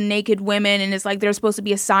seeing like the naked women, and it's like they're supposed to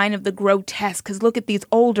be a sign of the grotesque because look at these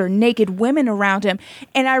older naked women around him.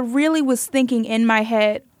 And I really was thinking in my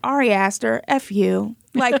head, Ari Aster, F you.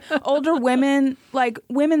 Like, older women, like,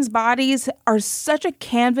 women's bodies are such a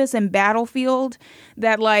canvas and battlefield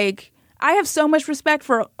that, like, I have so much respect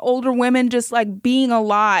for older women just, like, being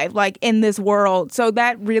alive, like, in this world. So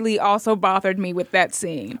that really also bothered me with that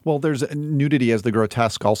scene. Well, there's nudity as the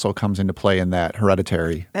grotesque also comes into play in that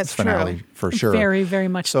Hereditary finale, true. for sure. Very, very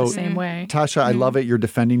much the same way. Tasha, I love it. You're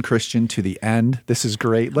defending Christian to the end. This is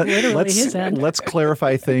great. Let's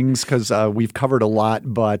clarify things because we've covered a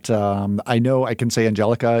lot, but I know I can say,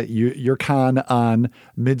 Angelica, you're con on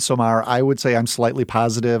Midsommar. I would say I'm slightly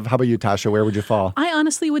positive. How about you, Tasha? Where would you fall? I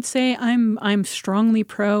honestly would say I'm strongly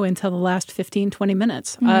pro until the last 15, 20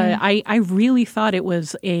 minutes. I really thought it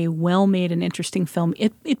was a well-made and interesting film.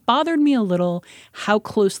 It bothered me a little how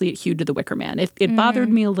closely it hewed to The Wicker Man. It bothered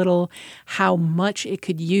me a little how much it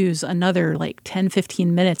could use another like 10,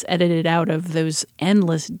 15 minutes edited out of those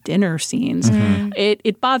endless dinner scenes.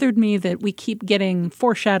 It bothered me that we keep getting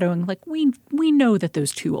foreshadowing, like we know that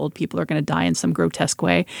those two old people are going to die in some grotesque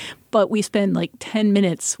way, but we spend like 10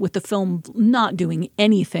 minutes with the film not doing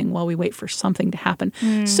anything while we wait for something to happen.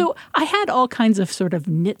 So I had all kinds of sort of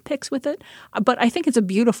nitpicks with it, but I think it's a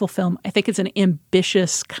beautiful film. I think it's an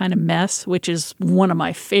ambitious kind of mess, which is one of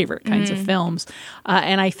my favorite kinds of films.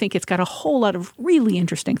 And I think it's got a whole lot of really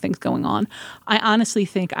interesting things going on. I honestly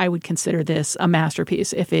think I would consider this a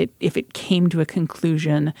masterpiece if it came to a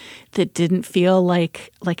conclusion that didn't feel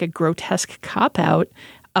like a grotesque cop-out,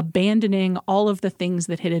 abandoning all of the things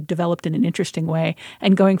that had developed in an interesting way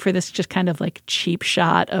and going for this just kind of like cheap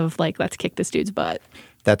shot of like, let's kick this dude's butt.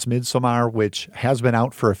 That's Midsommar, which has been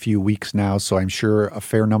out for a few weeks now, so I'm sure a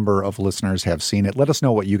fair number of listeners have seen it. Let us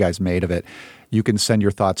know what you guys made of it. You can send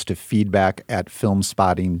your thoughts to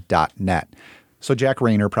feedback@filmspotting.net. So Jack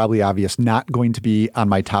Rayner, probably obvious, not going to be on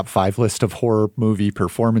my top 5 list of horror movie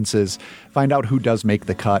performances. Find out who does make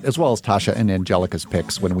the cut, as well as Tasha and Angelica's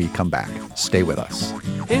picks when we come back. Stay with us.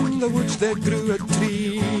 In the woods there grew a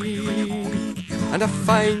tree, and a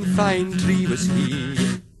fine, fine tree was he.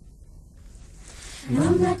 And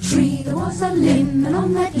on that tree there was a limb, and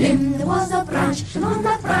on that limb there was a branch, and on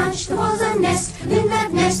that branch there was a nest, and in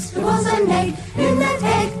that nest there was an egg, in that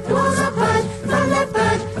egg there was a bird, from that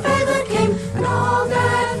bird a feather came, and all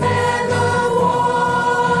that feather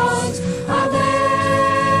was a bed.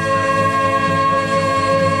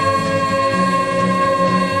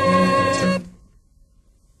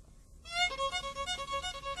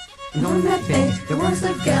 And on that bed there was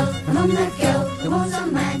a girl, and on that girl there was a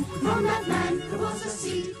man, and on that man there was a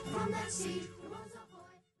seed, from that seed there was a boy.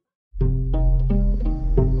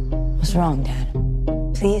 What's wrong, Dad?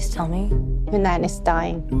 Please tell me. Your Nan is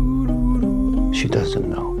dying. She doesn't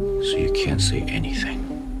know, so you can't say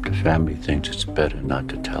anything. The family thinks it's better not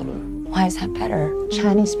to tell her. Why is that better?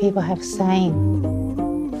 Chinese people have saying,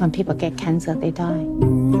 when people get cancer, they die.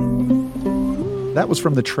 That was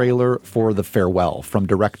from the trailer for The Farewell from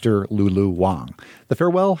director Lulu Wang. The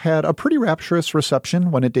Farewell had a pretty rapturous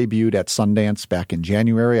reception when it debuted at Sundance back in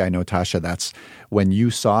January. I know, Tasha, that's when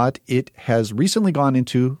you saw it. It has recently gone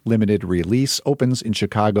into limited release, opens in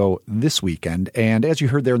Chicago this weekend. And as you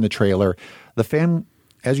heard there in the trailer, the family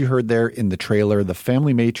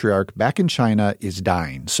matriarch back in China is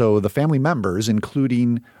dying. So the family members,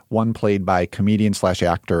 including one played by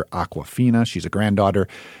comedian/actor Awkwafina, she's a granddaughter,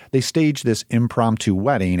 they staged this impromptu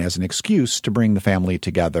wedding as an excuse to bring the family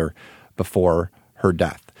together before her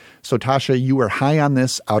death. So, Tasha, you were high on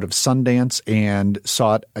this out of Sundance and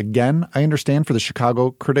saw it again, I understand, for the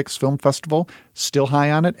Chicago Critics Film Festival. Still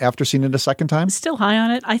high on it after seeing it a second time? Still high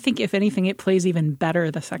on it. I think, if anything, it plays even better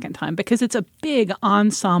the second time because it's a big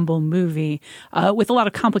ensemble movie with a lot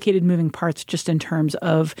of complicated moving parts just in terms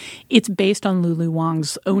of it's based on Lulu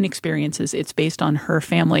Wang's own experiences. It's based on her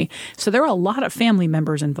family. So there are a lot of family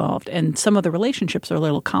members involved, and some of the relationships are a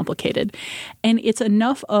little complicated. And it's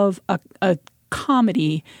enough of a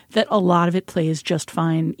comedy that a lot of it plays just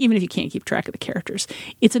fine, even if you can't keep track of the characters.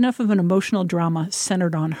 It's enough of an emotional drama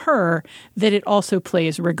centered on her that it also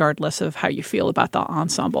plays regardless of how you feel about the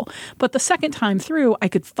ensemble. But the second time through, I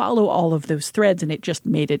could follow all of those threads, and it just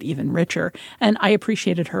made it even richer. And I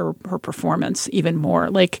appreciated her performance even more.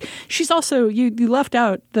 Like, she's also, you left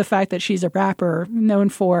out the fact that she's a rapper known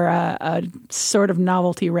for a sort of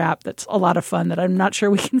novelty rap that's a lot of fun that I'm not sure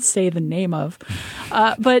we can say the name of.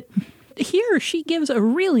 But here, she gives a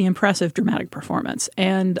really impressive dramatic performance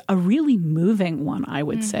and a really moving one, I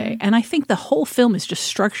would say. And I think the whole film is just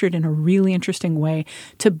structured in a really interesting way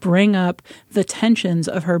to bring up the tensions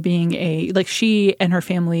of her being she and her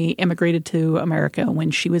family immigrated to America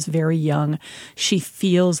when she was very young. She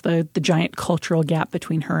feels the giant cultural gap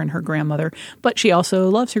between her and her grandmother, but she also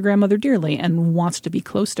loves her grandmother dearly and wants to be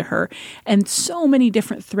close to her. And so many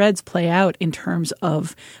different threads play out in terms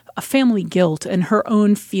of a family guilt and her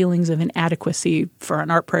own feelings of inadequacy for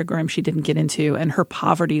an art program she didn't get into, and her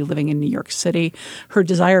poverty living in New York City, her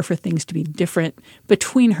desire for things to be different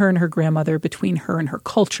between her and her grandmother, between her and her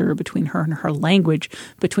culture, between her and her language,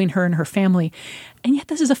 between her and her family. And yet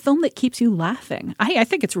this is a film that keeps you laughing. I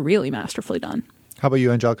think it's really masterfully done. How about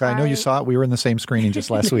you, Angelica? I know you saw it. We were in the same screening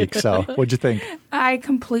just last week. So what'd you think? I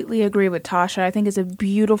completely agree with Tasha. I think it's a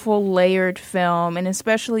beautiful, layered film, and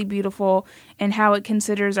especially beautiful in how it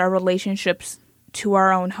considers our relationships to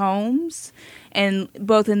our own homes, and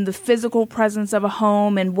both in the physical presence of a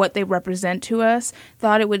home and what they represent to us.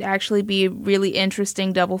 Thought it would actually be a really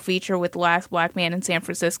interesting double feature with Last Black Man in San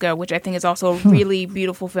Francisco, which I think is also a really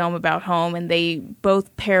beautiful film about home, and they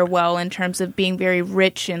both pair well in terms of being very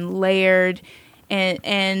rich and layered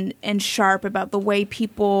and sharp about the way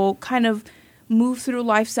people kind of move through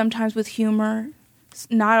life, sometimes with humor,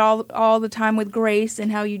 not all the time with grace,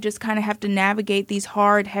 and how you just kind of have to navigate these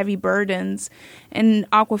hard, heavy burdens. And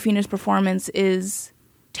Awkwafina's performance is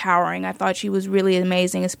towering. I thought she was really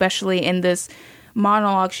amazing, especially in this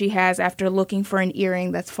monologue she has after looking for an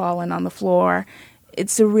earring that's fallen on the floor.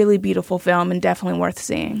 It's a really beautiful film and definitely worth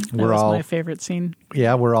seeing. That was my favorite scene.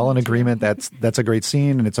 Yeah, we're all in agreement. That's a great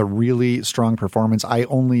scene, and it's a really strong performance. I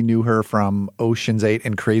only knew her from Ocean's 8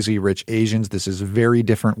 and Crazy Rich Asians. This is very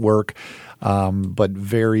different work, but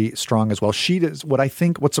very strong as well. She does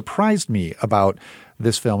what surprised me about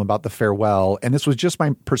this film, about The Farewell, and this was just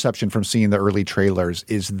my perception from seeing the early trailers,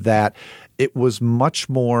 is that it was much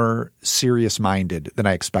more serious-minded than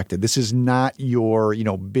I expected. This is not your,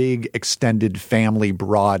 big, extended family,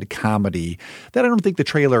 broad comedy that I don't think the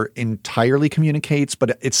trailer entirely communicates,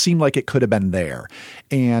 but it seemed like it could have been there.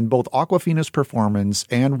 And both Awkwafina's performance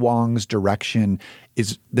and Wong's direction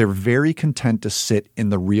they're very content to sit in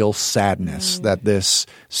the real sadness that this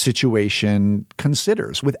situation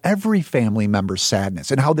considers, with every family member's sadness,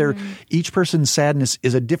 and how each person's sadness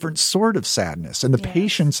is a different sort of sadness. And the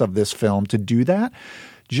patience of this film to do that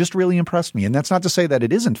just really impressed me. And that's not to say that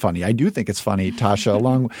it isn't funny. I do think it's funny,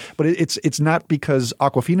 Tasha, but it's not because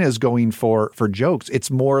Awkwafina is going for jokes. It's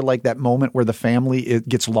more like that moment where the family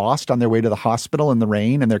gets lost on their way to the hospital in the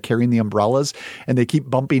rain, and they're carrying the umbrellas, and they keep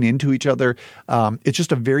bumping into each other. It's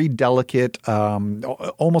just a very delicate,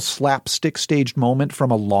 almost slapstick staged moment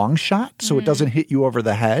from a long shot, so it doesn't hit you over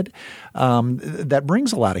the head. That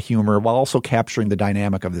brings a lot of humor while also capturing the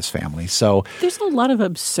dynamic of this family. So there's a lot of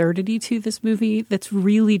absurdity to this movie that's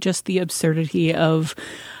really just the absurdity of,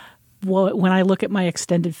 well, when I look at my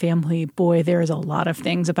extended family, boy, there is a lot of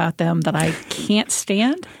things about them that I can't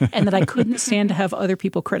stand and that I couldn't stand to have other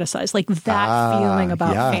people criticize. Like that feeling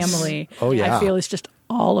about family, I feel is just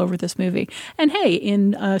all over this movie. And hey,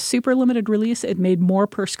 in a super limited release, it made more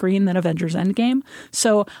per screen than Avengers Endgame.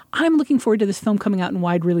 So I'm looking forward to this film coming out in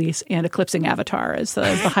wide release and eclipsing Avatar as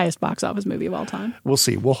the highest box office movie of all time. We'll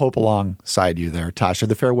see. We'll hope alongside you there, Tasha.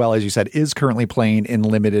 The Farewell, as you said, is currently playing in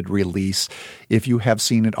limited release. If you have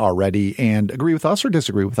seen it already and agree with us or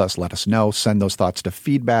disagree with us, let us know. Send those thoughts to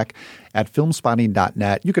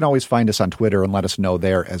feedback@filmspotting.net. You can always find us on Twitter and let us know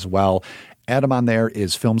there as well. Adam on there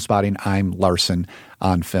is Film Spotting. I'm Larson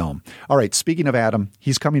on Film. All right, speaking of Adam,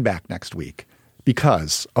 he's coming back next week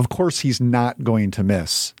because, of course, he's not going to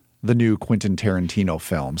miss the new Quentin Tarantino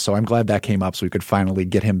film. So I'm glad that came up so we could finally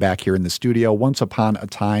get him back here in the studio. Once Upon a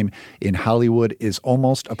Time in Hollywood is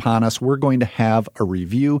almost upon us. We're going to have a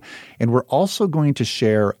review, and we're also going to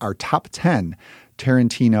share our top 10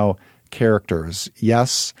 Tarantino characters.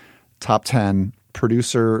 Yes, top 10.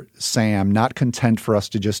 Producer Sam, not content for us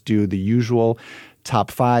to just do the usual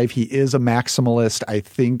top 5. He is a maximalist. I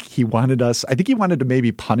think he wanted to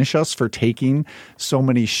maybe punish us for taking so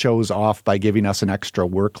many shows off by giving us an extra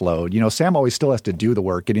workload. You know, Sam always still has to do the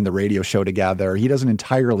work, getting the radio show together. He doesn't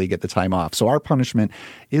entirely get the time off. So our punishment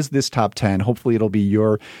is this top 10. Hopefully it'll be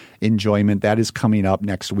your enjoyment. That is coming up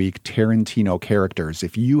next week. Tarantino characters.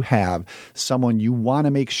 If you have someone you want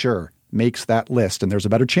to make sure makes that list, and there's a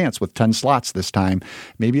better chance with 10 slots this time.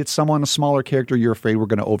 Maybe it's someone, a smaller character you're afraid we're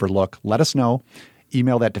going to overlook. Let us know.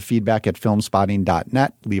 Email that to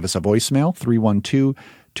feedback@filmspotting.net. Leave us a voicemail,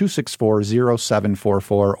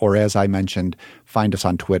 312-264-0744. Or as I mentioned, find us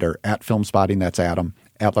on Twitter @filmspotting. That's Adam.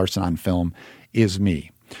 @LarsonOnFilm is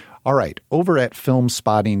me. All right, over at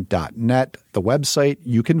filmspotting.net, the website,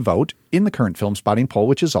 you can vote in the current Film Spotting poll,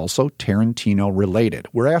 which is also Tarantino related.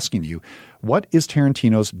 We're asking you, what is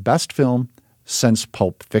Tarantino's best film since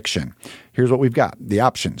Pulp Fiction? Here's what we've got. The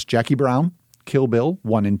options: Jackie Brown, Kill Bill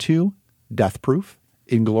 1 and 2, Death Proof,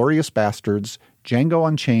 Inglourious Bastards, Django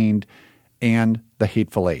Unchained, and The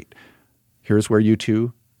Hateful Eight. Here's where you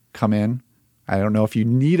two come in. I don't know if you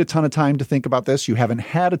need a ton of time to think about this. You haven't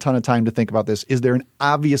had a ton of time to think about this. Is there an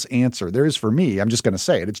obvious answer? There is for me. I'm just going to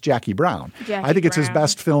say it. It's Jackie Brown. I think it's his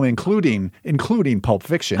best film, including Pulp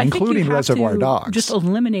Fiction, including Reservoir Dogs. Just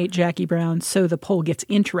eliminate Jackie Brown so the poll gets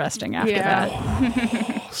interesting after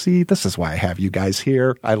that. See, this is why I have you guys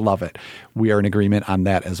here. I love it. We are in agreement on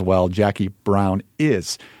that as well. Jackie Brown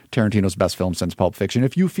is Tarantino's best film since Pulp Fiction.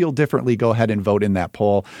 If you feel differently, go ahead and vote in that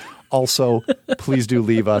poll. Also, please do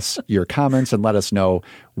leave us your comments and let us know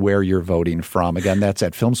where you're voting from. Again, that's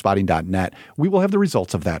at filmspotting.net. We will have the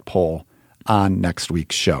results of that poll on next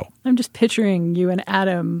week's show. I'm just picturing you and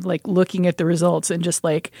Adam like looking at the results and just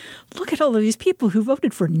like, look at all of these people who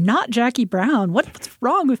voted for not Jackie Brown. What's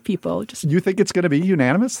wrong with people? You think it's going to be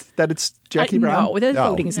unanimous that it's Jackie Brown? No, the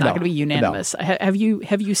voting is not going to be unanimous. No. Have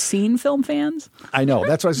you seen Film Fans? I know.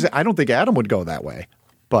 That's what I was saying. I don't think Adam would go that way,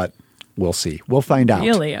 but we'll see. We'll find out.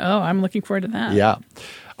 Really? Oh, I'm looking forward to that. Yeah.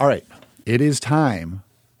 All right. It is time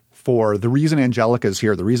for the reason Angelica is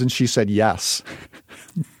here, the reason she said yes.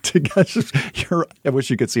 I wish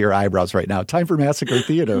you could see her eyebrows right now. Time for Massacre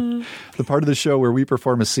Theater, the part of the show where we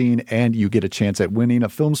perform a scene and you get a chance at winning a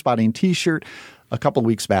Film Spotting t-shirt. A couple of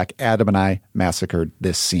weeks back, Adam and I massacred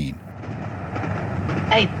this scene.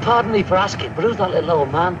 Hey, pardon me for asking, but who's that little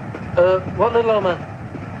old man? What little old man?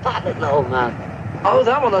 That little old man. Oh,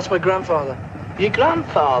 that one, that's my grandfather. Your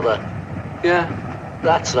grandfather? Yeah.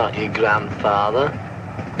 That's not your grandfather.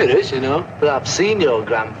 It is, you know. But I've seen your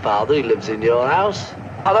grandfather. He lives in your house.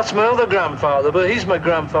 Oh, that's my other grandfather, but he's my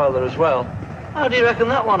grandfather as well. How do you reckon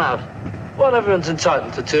that one out? Well, everyone's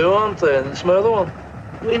entitled to two, aren't they? And it's my other one.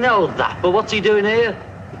 We know that, but what's he doing here?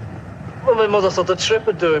 Well, my mother thought the trip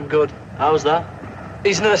would do him good. How's that?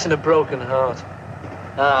 He's nursing a broken heart.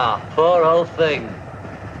 Ah, poor old thing.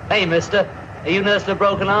 Hey, mister, are you nursing a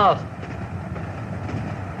broken heart?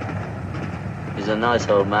 He's a nice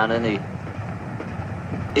old man, isn't he?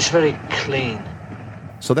 He's very clean.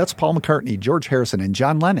 So that's Paul McCartney, George Harrison, and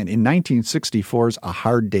John Lennon in 1964's A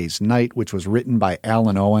Hard Day's Night, which was written by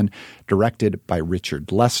Alan Owen, directed by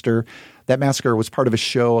Richard Lester. That massacre was part of a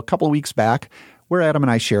show a couple of weeks back where Adam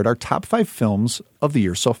and I shared our top 5 films of the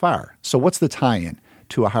year so far. So what's the tie-in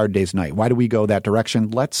to A Hard Day's Night? Why do we go that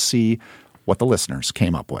direction? Let's see what the listeners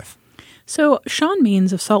came up with. So Sean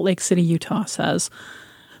Means of Salt Lake City, Utah says,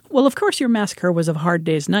 well, of course your massacre was of Hard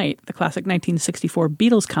Day's Night, the classic 1964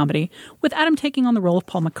 Beatles comedy, with Adam taking on the role of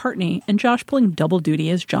Paul McCartney and Josh pulling double duty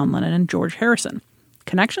as John Lennon and George Harrison.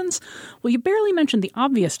 Connections? Well, you barely mentioned the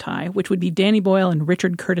obvious tie, which would be Danny Boyle and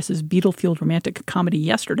Richard Curtis's Beatle-fueled romantic comedy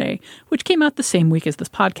Yesterday, which came out the same week as this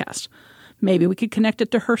podcast. Maybe we could connect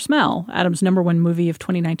it to Her Smell, Adam's #1 movie of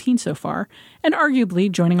 2019 so far, and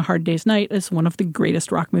arguably joining A Hard Day's Night as one of the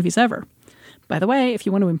greatest rock movies ever. By the way, if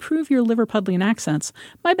you want to improve your Liverpudlian accents,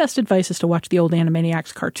 my best advice is to watch the old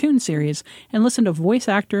Animaniacs cartoon series and listen to voice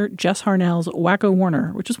actor Jess Harnell's Wacko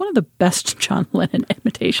Warner, which is one of the best John Lennon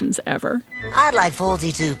imitations ever. I'd like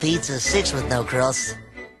 42 pizzas, 6 with no crust.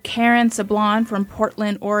 Karen Sablon from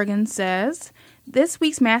Portland, Oregon says, this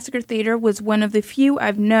week's Massacre Theater was one of the few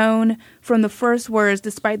I've known from the first words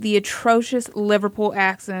despite the atrocious Liverpool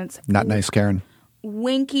accents. Not nice, Karen.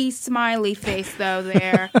 Winky smiley face, though,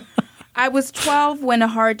 there. I was 12 when A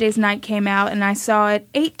Hard Day's Night came out, and I saw it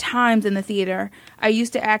 8 times in the theater. I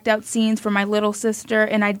used to act out scenes for my little sister,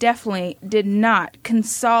 and I definitely did not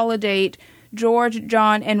consolidate George,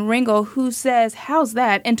 John, and Ringo, who says, how's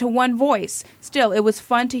that, into one voice. Still, it was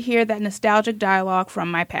fun to hear that nostalgic dialogue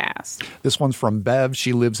from my past. This one's from Bev.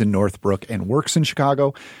 She lives in Northbrook and works in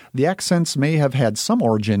Chicago. The accents may have had some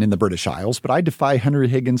origin in the British Isles, but I defy Henry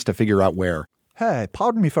Higgins to figure out where. Hey,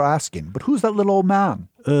 pardon me for asking, but who's that little old man?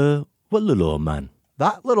 What little old man?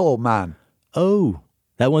 That little old man. Oh,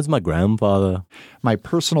 that one's my grandfather. My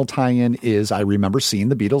personal tie-in is I remember seeing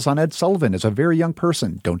the Beatles on Ed Sullivan as a very young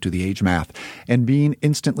person, don't do the age math, and being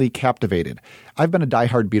instantly captivated. I've been a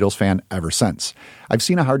diehard Beatles fan ever since. I've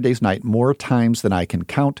seen A Hard Day's Night more times than I can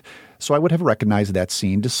count, so I would have recognized that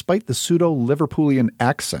scene despite the pseudo-Liverpoolian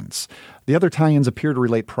accents. The other tie-ins appear to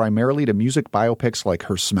relate primarily to music biopics like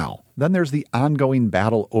Her Smell. Then there's the ongoing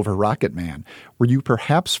battle over Rocket Man. Were you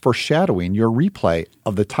perhaps foreshadowing your replay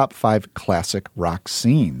of the top 5 classic rock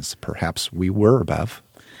scenes? Perhaps we were, Bev.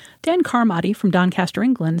 Dan Carmody from Doncaster,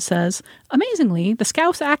 England says, amazingly, the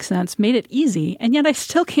Scouse accents made it easy, and yet I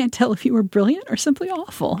still can't tell if you were brilliant or simply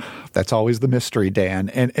awful. That's always the mystery, Dan.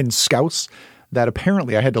 And Scouse, that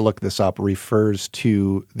apparently, I had to look this up, refers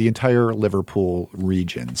to the entire Liverpool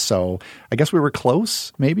region. So I guess we were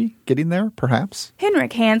close, maybe, getting there, perhaps.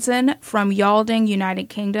 Henrik Hansen from Yalding, United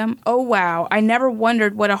Kingdom. Oh, wow. I never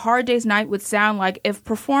wondered what A Hard Day's Night would sound like if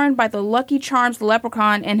performed by the Lucky Charms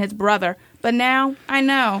leprechaun and his brother. But now I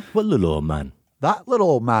know. What little old man? That little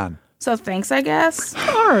old man. So thanks, I guess.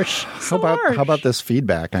 Harsh. How about this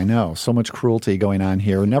feedback? I know, so much cruelty going on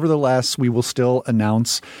here. Nevertheless, we will still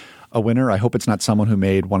announce a winner. I hope it's not someone who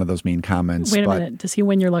made one of those mean comments. Wait a minute. Does he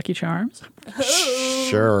win your Lucky Charms?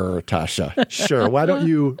 Sure, Tasha. Sure. Why don't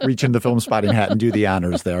you reach into the film spotting hat and do the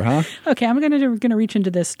honors there, huh? Okay, I'm going to reach into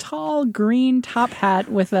this tall green top hat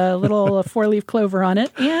with a little 4-leaf clover on it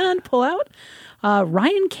and pull out.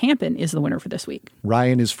 Ryan Campen is the winner for this week.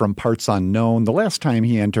 Ryan is from parts unknown. The last time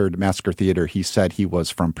he entered Massacre Theater, he said he was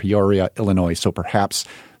from Peoria, Illinois, so perhaps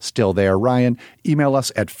still there. Ryan, email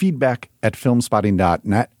us at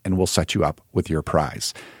feedback@filmspotting.net and we'll set you up with your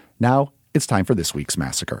prize. Now, it's time for this week's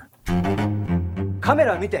Massacre. カメ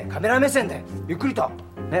ラ見て、カメラ目線で、ゆっくりと、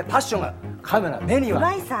ね、パッションが、カメラ目には、パ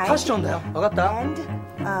ッションだよ、わかった？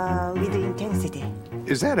 And with intensity.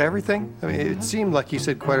 Is that everything? I mean, it seemed like you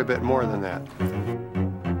said quite a bit more than that.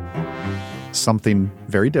 Something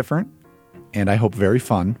very different, and I hope very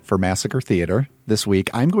fun for Massacre Theater this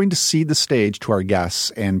week. I'm going to cede the stage to our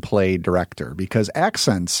guests and play director because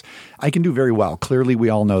accents I can do very well. Clearly, we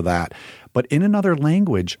all know that. But in another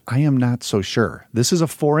language, I am not so sure. This is a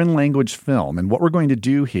foreign language film, and what we're going to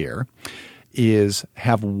do here is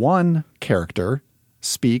have one character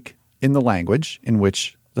speak in the language in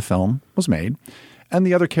which the film was made, and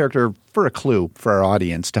the other character, for a clue for our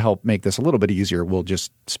audience to help make this a little bit easier, will just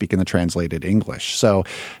speak in the translated English. So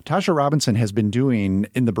Tasha Robinson has been doing,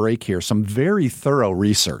 in the break here, some very thorough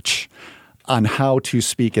research on how to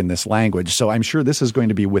speak in this language. So I'm sure this is going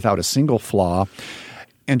to be without a single flaw.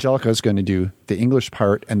 Angelica is going to do the English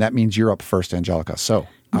part, and that means you're up first, Angelica. So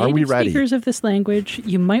are we ready? Native speakers of this language,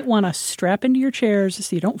 you might want to strap into your chairs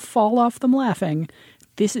so you don't fall off them laughing.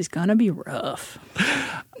 This is going to be rough.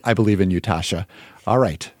 I believe in you, Tasha. All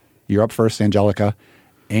right. You're up first, Angelica.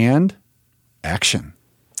 And action.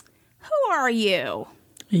 Who are you?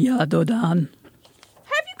 Ja, doden.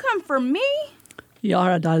 Have you come for me?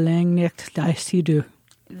 Ja, darling, nicht I see du.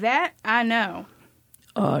 That I know.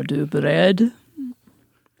 Are du beredd?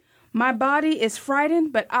 My body is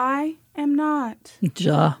frightened, but I am not.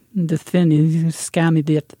 Ja, det finnes skam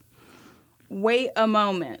dit. Wait a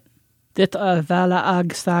moment. Dit vela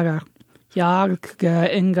ag saga. Jag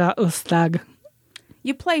inga ustag.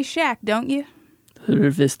 You play Shaq, don't you?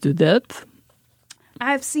 Visst du det?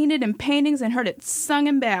 I've seen it in paintings and heard it sung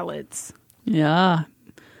in ballads. Ja,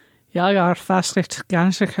 jag har faktiskt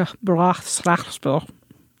ganska bra slagspel.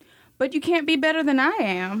 But you can't be better than I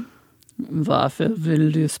am. Varför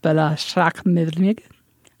vill du spela schack med mig?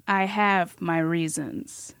 I have my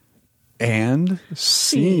reasons. And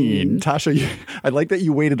scene. Tasha, I like that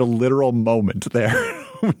you waited a literal moment there.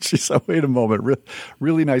 She said, wait a moment.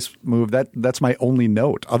 Really nice move. That's my only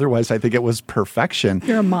note. Otherwise, I think it was perfection.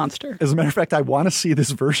 You're a monster. As a matter of fact, I want to see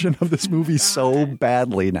this version of this movie so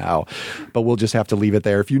badly now. But we'll just have to leave it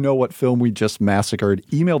there. If you know what film we just massacred,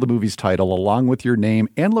 email the movie's title along with your name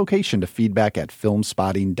and location to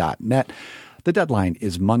feedback@filmspotting.net. The deadline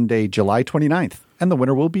is Monday, July 29th, and the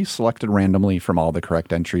winner will be selected randomly from all the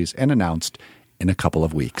correct entries and announced in a couple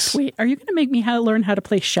of weeks. Wait, are you going to make me learn how to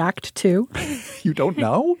play Shacked too? You don't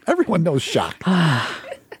know? Everyone knows Shack.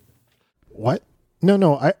 What?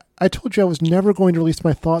 No. I told you I was never going to release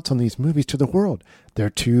my thoughts on these movies to the world.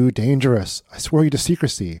 They're too dangerous. I swear you to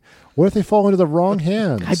secrecy. What if they fall into the wrong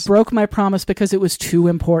hands? I broke my promise because it was too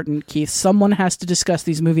important, Keith. Someone has to discuss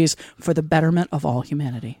these movies for the betterment of all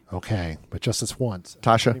humanity. Okay, but just this once.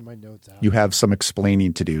 Tasha, you have some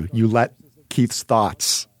explaining to do. You let Keith's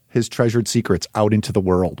thoughts, his treasured secrets, out into the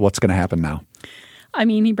world. What's going to happen now? I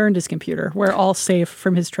mean, he burned his computer. We're all safe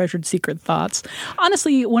from his treasured secret thoughts.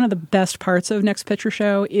 Honestly, one of the best parts of Next Picture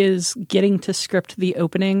Show is getting to script the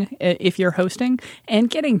opening if you're hosting and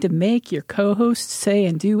getting to make your co-host say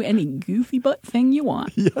and do any goofy butt thing you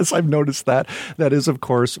want. Yes, I've noticed that. That is, of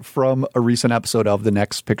course, from a recent episode of the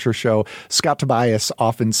Next Picture Show. Scott Tobias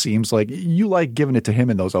often seems like you like giving it to him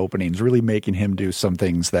in those openings, really making him do some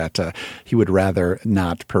things that he would rather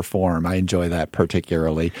not perform. I enjoy that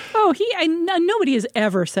particularly. Oh, nobody has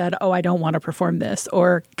ever said, oh, I don't want to perform this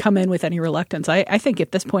or come in with any reluctance. I think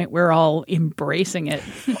at this point we're all embracing it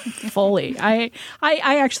fully. I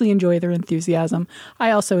actually enjoy their enthusiasm.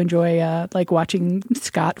 I also enjoy like watching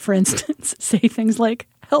Scott, for instance, say things like,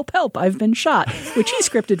 help, help, I've been shot, which he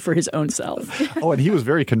scripted for his own self. Oh, and he was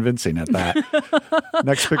very convincing at that.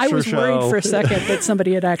 Next Picture Show. I was worried for a second that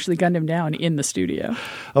somebody had actually gunned him down in the studio.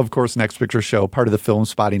 Of course, Next Picture Show, part of the Film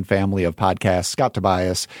Spotting family of podcasts, Scott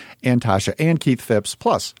Tobias and Tasha and Keith Phipps,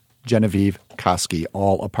 plus Genevieve Koski,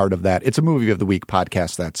 all a part of that. It's a Movie of the Week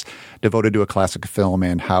podcast that's devoted to a classic film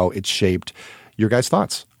and how it shaped your guys'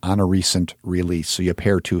 thoughts on a recent release. So you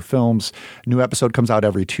pair two films. New episode comes out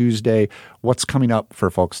every Tuesday. What's coming up for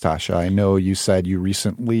folks, Tasha? I know you said you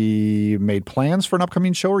recently made plans for an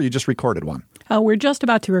upcoming show, or you just recorded one? We're just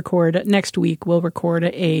about to record. Next week, we'll record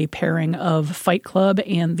a pairing of Fight Club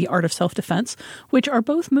and The Art of Self-Defense, which are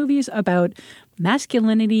both movies about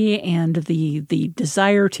masculinity and the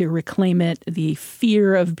desire to reclaim it, the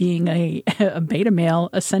fear of being a beta male,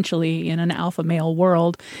 essentially, in an alpha male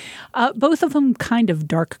world. Both of them kind of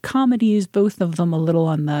dark comedies, both of them a little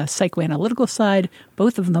on the psychoanalytical side,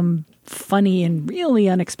 both of them funny in really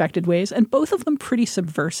unexpected ways, and both of them pretty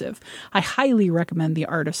subversive. I highly recommend The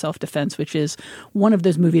Art of Self-Defense, which is one of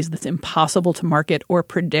those movies that's impossible to market or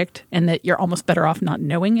predict and that you're almost better off not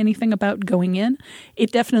knowing anything about going in.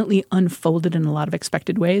 It definitely unfolded in a lot of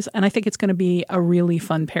expected ways, and I think it's going to be a really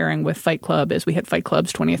fun pairing with Fight Club as we hit Fight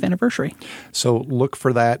Club's 20th anniversary. So look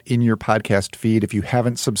for that in your podcast feed. If you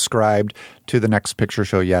haven't subscribed to the Next Picture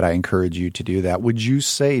Show yet, I encourage you to do that. Would you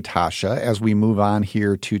say, Tasha, as we move on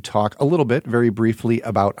here to talk a little bit, very briefly,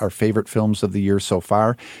 about our favorite films of the year so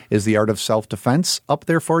far, is The Art of Self-Defense up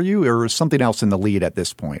there for you, or is something else in the lead at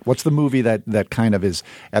this point? What's the movie that kind of is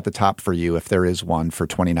at the top for you, if there is one, for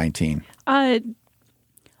 2019?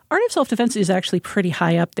 Art of Self-Defense is actually pretty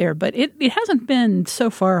high up there, but it hasn't been so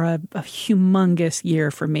far a humongous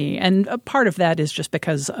year for me. And a part of that is just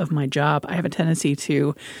because of my job. I have a tendency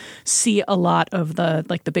to see a lot of the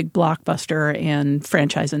big blockbuster and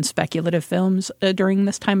franchise and speculative films during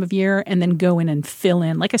this time of year, and then go in and fill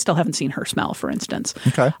in. Like I still haven't seen Her Smell, for instance.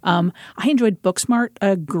 Okay. I enjoyed Booksmart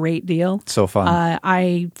a great deal. So fun.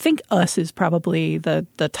 I think Us is probably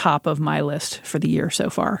the top of my list for the year so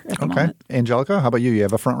far at the moment. Angelica, how about you? You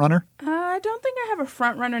have a front runner? I don't think I have a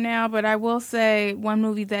front runner now, but I will say one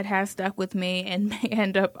movie that has stuck with me and may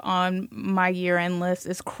end up on my year-end list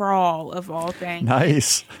is Crawl, of all things.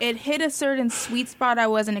 Nice. It hit a certain sweet spot I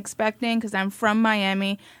wasn't expecting because I'm from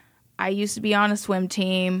Miami. I used to be on a swim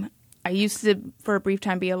team. I used to, for a brief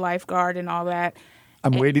time, be a lifeguard and all that.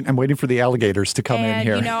 I'm waiting for the alligators to come in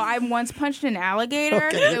here. And, I once punched an alligator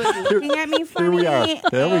that was looking at me funny. Here we are.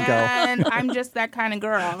 There we go. And I'm just that kind of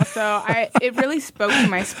girl. So it really spoke to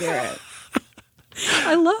my spirit.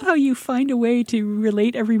 I love how you find a way to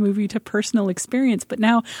relate every movie to personal experience, but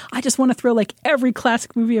now I just want to throw every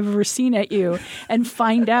classic movie I've ever seen at you and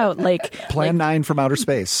find out Plan 9 from Outer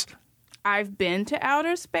Space. I've been to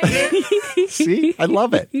outer space. See? I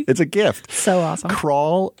love it. It's a gift. So awesome.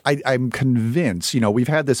 Crawl, I'm convinced, we've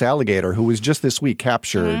had this alligator who was just this week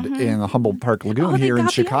captured in the Humboldt Park Lagoon here in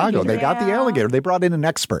Chicago. They got the alligator. They brought in an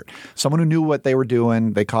expert, someone who knew what they were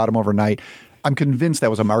doing. They caught him overnight. I'm convinced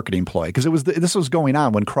that was a marketing ploy because this was going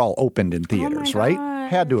on when Crawl opened in theaters, right?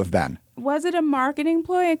 Had to have been. Was it a marketing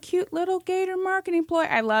ploy? A cute little gator marketing ploy?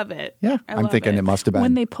 I love it. Yeah, I'm thinking it must have been.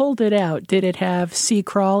 When they pulled it out, did it have "See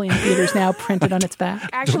Crawl" in theaters now printed on its back?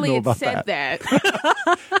 Actually, it said that.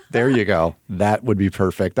 There you go. That would be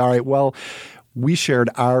perfect. All right, well, we shared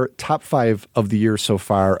our top 5 of the year so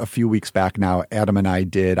far a few weeks back now. Adam and I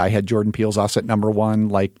did. I had Jordan Peele's Us at number 1,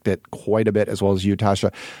 liked it quite a bit, as well as you,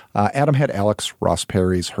 Tasha. Adam had Alex Ross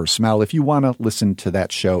Perry's Her Smell. If you want to listen to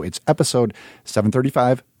that show, it's episode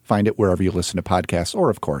 735. Find it wherever you listen to podcasts or,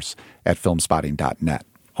 of course, at filmspotting.net.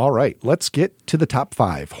 All right, let's get to the top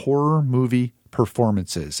 5 horror movie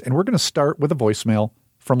performances. And we're going to start with a voicemail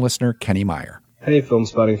from listener Kenny Meyer. Hey, Film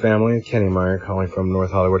Spotting family. Kenny Meyer calling from North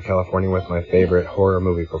Hollywood, California with my favorite horror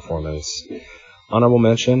movie performance. Honorable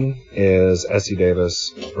mention is Essie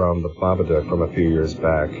Davis from The Babadook from a few years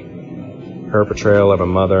back. Her portrayal of a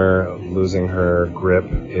mother losing her grip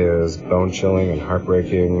is bone-chilling and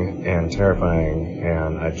heartbreaking and terrifying,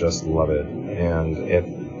 and I just love it. And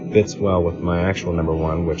it fits well with my actual number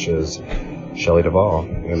one, which is Shelley Duvall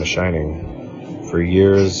in The Shining. For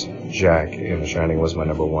years, Jack in The Shining was my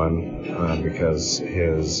number one because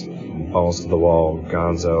his balls-to-the-wall,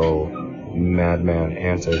 gonzo, madman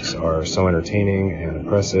antics are so entertaining and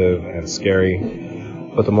oppressive and scary.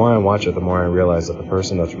 But the more I watch it, the more I realize that the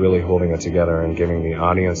person that's really holding it together and giving the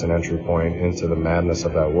audience an entry point into the madness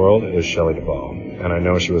of that world is Shelley Duvall. And I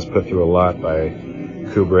know she was put through a lot by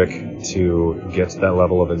Kubrick to get to that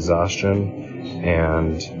level of exhaustion,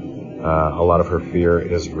 and a lot of her fear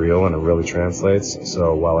is real and it really translates.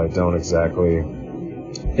 So while I don't exactly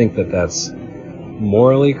think that that's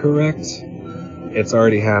morally correct, it's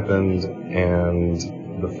already happened, and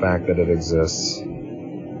the fact that it exists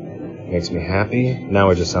makes me happy. Now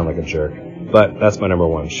I just sound like a jerk. But that's my number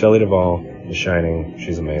one. Shelley Duvall, The Shining.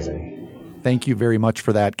 She's amazing. Thank you very much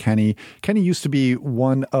for that, Kenny. Kenny used to be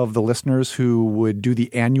one of the listeners who would do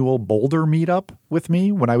the annual Boulder meetup with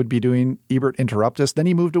me when I would be doing Ebert Interruptus. Then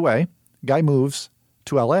he moved away. Guy moves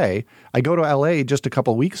to L.A. I go to L.A. just a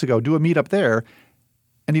couple of weeks ago, do a meetup there,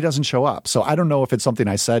 and he doesn't show up. So I don't know if it's something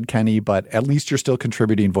I said, Kenny, but at least you're still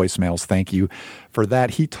contributing voicemails. Thank you for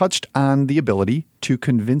that. He touched on the ability to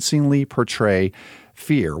convincingly portray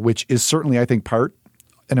fear, which is certainly, I think,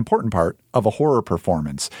 an important part of a horror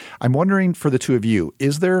performance. I'm wondering for the two of you,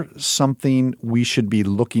 is there something we should be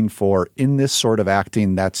looking for in this sort of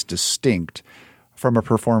acting that's distinct from a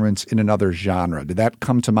performance in another genre? Did that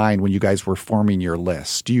come to mind when you guys were forming your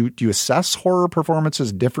list? Do you assess horror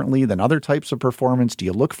performances differently than other types of performance? Do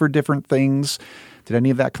you look for different things? Did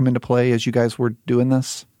any of that come into play as you guys were doing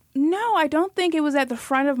this? No, I don't think it was at the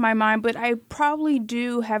front of my mind, but I probably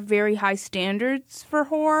do have very high standards for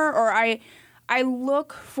horror, or I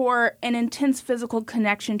look for an intense physical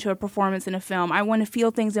connection to a performance in a film. I want to feel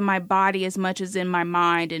things in my body as much as in my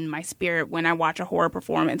mind and my spirit when I watch a horror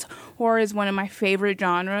performance. Horror is one of my favorite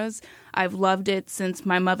genres. I've loved it since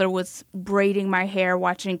my mother was braiding my hair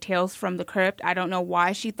watching Tales from the Crypt. I don't know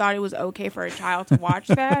why she thought it was okay for a child to watch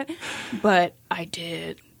that, but I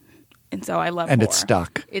did. And so I love horror. And it's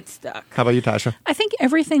stuck. It's stuck. How about you, Tasha? I think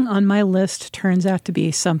everything on my list turns out to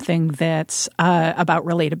be something that's about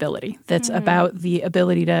relatability. That's about the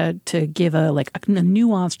ability to give a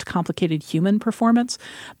nuanced, complicated human performance.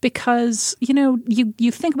 Because,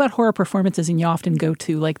 you think about horror performances and you often go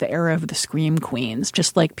to like the era of the Scream Queens,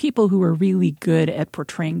 just like people who are really good at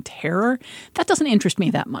portraying terror. That doesn't interest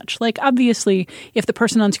me that much. Like, obviously, if the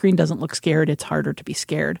person on screen doesn't look scared, it's harder to be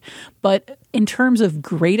scared. But in terms of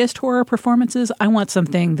greatest horror performances, I want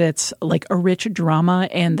something that's like a rich drama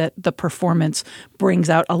and that the performance brings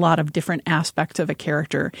out a lot of different aspects of a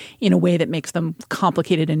character in a way that makes them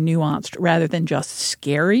complicated and nuanced rather than just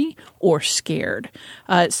scary or scared.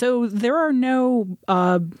 So there are no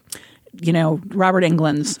Robert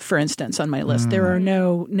Englund's, for instance, on my list. There are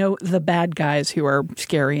no the bad guys who are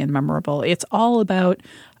scary and memorable. It's all about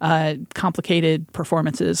complicated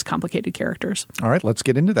performances, complicated characters. All right, let's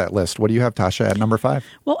get into that list. What do you have, Tasha, at number 5?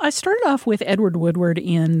 Well, I started off with Edward Woodward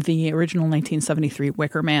in the original 1973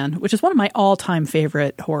 Wicker Man, which is one of my all-time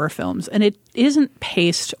favorite horror films. And it isn't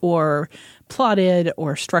paced or plotted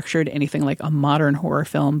or structured anything like a modern horror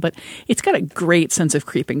film, but it's got a great sense of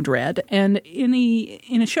creeping dread. And in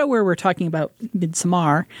a show where we're talking about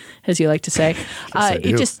MidsommAR, as you like to say,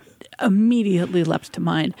 it just immediately leapt to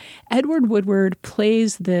mind. Edward Woodward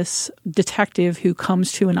plays this detective who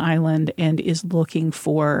comes to an island and is looking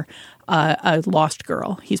for a lost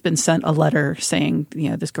girl. He's been sent a letter saying,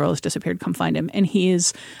 this girl has disappeared, come find him. And he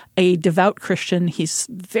is a devout Christian. He's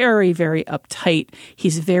very, very uptight.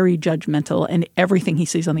 He's very judgmental, and everything he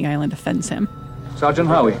sees on the island offends him. Sergeant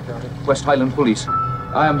Howie, West Highland Police.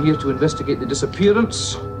 I am here to investigate the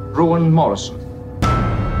disappearance of Rowan Morrison.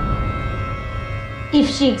 If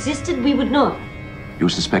she existed, we would know. You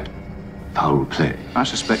suspect foul play? I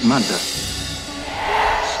suspect murder.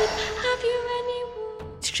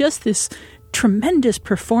 It's just this tremendous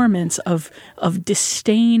performance of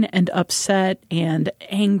disdain and upset and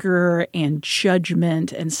anger and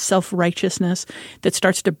judgment and self-righteousness that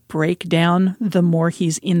starts to break down the more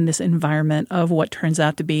he's in this environment of what turns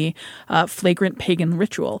out to be flagrant pagan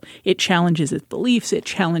ritual. It challenges his beliefs, it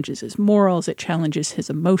challenges his morals, it challenges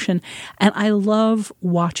his emotion. And I love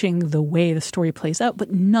watching the way the story plays out,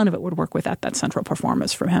 but none of it would work without that central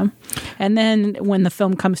performance from him. And then when the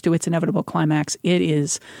film comes to its inevitable climax, it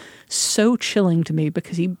is so chilling to me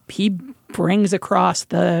because he brings across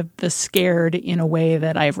the scared in a way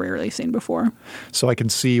that I've rarely seen before. So I can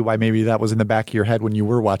see why maybe that was in the back of your head when you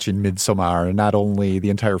were watching MidsommAR, and not only the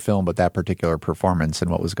entire film, but that particular performance and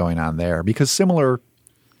what was going on there. Because similar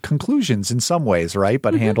conclusions in some ways, right?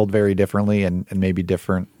 But handled very differently and maybe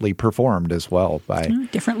differently performed as well.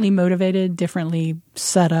 Differently motivated, differently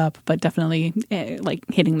set up, but definitely like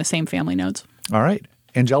hitting the same family notes. All right.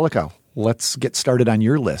 Angelica, let's get started on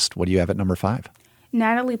your list. What do you have at number 5?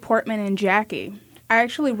 Natalie Portman and Jackie. I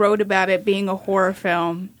actually wrote about it being a horror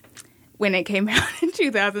film when it came out in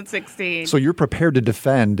 2016. So you're prepared to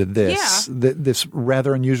defend this this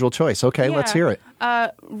rather unusual choice. Okay, let's hear it.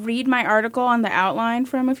 Read my article on the outline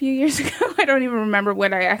from a few years ago. I don't even remember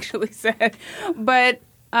what I actually said. But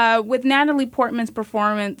with Natalie Portman's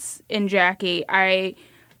performance in Jackie,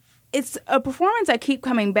 it's a performance I keep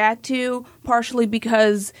coming back to, partially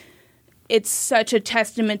because it's such a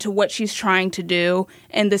testament to what she's trying to do.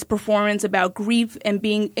 And this performance about grief and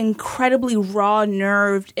being incredibly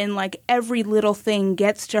raw-nerved and like every little thing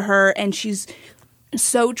gets to her. And she's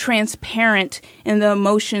so transparent in the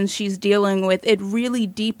emotions she's dealing with. It really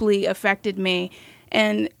deeply affected me.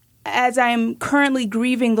 And as I'm currently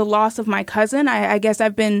grieving the loss of my cousin, I guess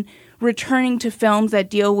I've been returning to films that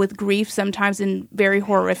deal with grief, sometimes in very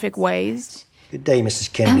horrific ways. Good day,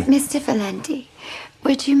 Mrs. Kennedy. Mr. Valenti,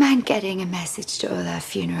 would you mind getting a message to all our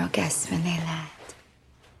funeral guests when they land?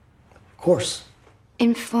 Of course.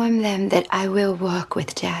 Inform them that I will walk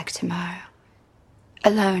with Jack tomorrow.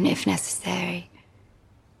 Alone if necessary.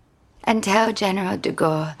 And tell General de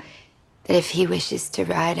Gaulle that if he wishes to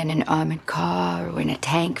ride in an armored car or in a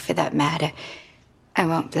tank for that matter, I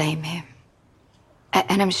won't blame him.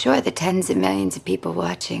 And I'm sure the tens of millions of people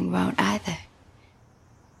watching won't either.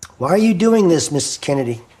 Why are you doing this, Mrs.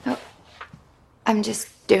 Kennedy? Oh, I'm just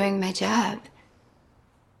doing my job.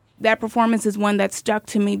 That performance is one that stuck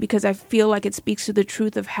to me because I feel like it speaks to the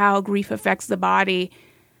truth of how grief affects the body,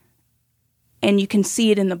 and you can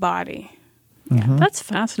see it in the body. Yeah, that's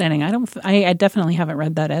fascinating. I definitely haven't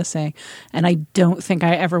read that essay, and I don't think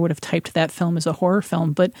I ever would have typed that film as a horror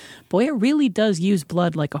film. But boy, it really does use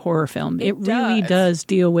blood like a horror film. It really does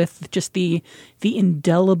deal with just the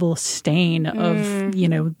indelible stain of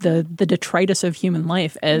the detritus of human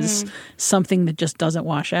life as something that just doesn't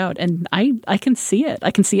wash out. And I can see it.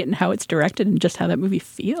 I can see it in how it's directed and just how that movie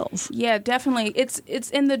feels. Yeah, definitely. It's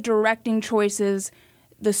in the directing choices,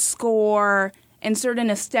 the score, and certain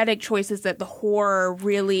aesthetic choices that the horror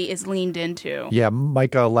really is leaned into. Yeah,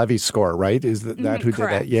 Micah Levy's score, right? Is that who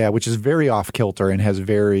correct. did that? Yeah, which is very off-kilter and has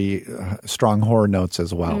very strong horror notes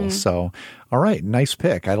as well. So, all right, nice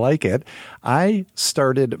pick. I like it. I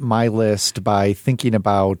started my list by thinking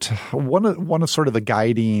about one of sort of the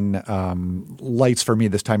guiding lights for me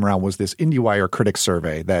this time around was this IndieWire Critics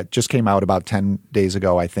Survey that just came out about 10 days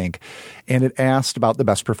ago, I think. And it asked about the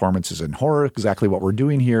best performances in horror, exactly what we're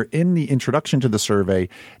doing here. In the introduction to the survey,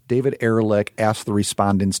 David Ehrlich asked the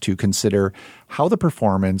respondents to consider how the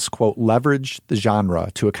performance, quote, leveraged the genre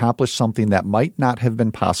to accomplish something that might not have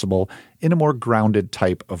been possible in a more grounded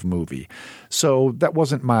type of movie. So that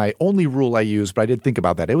wasn't my only rule I used, but I did think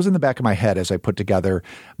about that. It was in the back of my head as I put together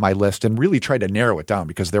my list and really tried to narrow it down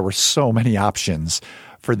because there were so many options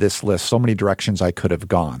for this list, so many directions I could have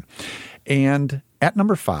gone. And at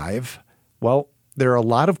number 5, well, there are a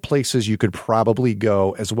lot of places you could probably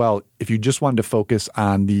go as well if you just wanted to focus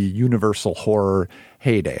on the universal horror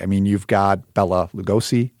heyday. I mean, you've got Bela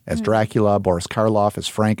Lugosi as Dracula, Boris Karloff as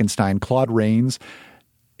Frankenstein, Claude Rains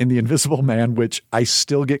in The Invisible Man, which I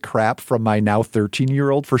still get crap from my now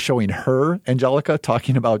 13-year-old for showing her, Angelica,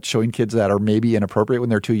 talking about showing kids that are maybe inappropriate when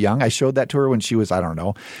they're too young. I showed that to her when she was, I don't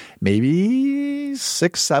know, maybe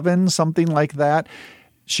 6, 7, something like that.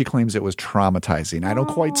 She claims it was traumatizing. I don't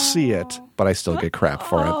quite see it, but I still get crap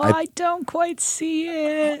for it. I don't quite see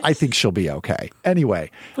it. I think she'll be okay.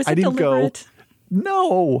 Anyway, Was I it didn't deliberate? go.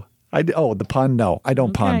 No. The pun? No, I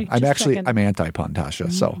don't pun. I'm checking. I'm anti-pun, Tasha.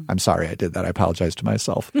 So I'm sorry I did that. I apologize to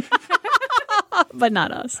myself. But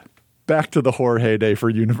not us. Back to the horror heyday for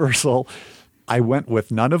Universal. I went with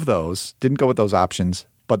none of those. Didn't go with those options.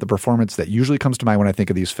 but the performance that usually comes to mind when I think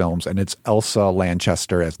of these films, and it's Elsa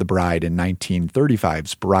Lanchester as the bride in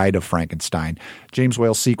 1935's Bride of Frankenstein, James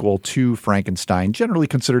Whale's sequel to Frankenstein, generally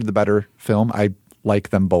considered the better film. I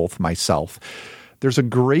like them both myself. There's a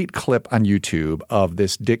great clip on YouTube of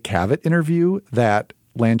this Dick Cavett interview that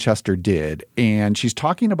Lanchester did, and she's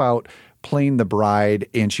talking about playing the bride,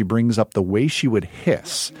 and she brings up the way she would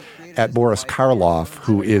hiss at Boris Karloff,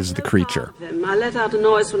 who is the creature. I let out a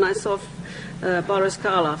noise when I saw Boris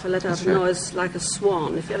Karloff. I let out a noise like a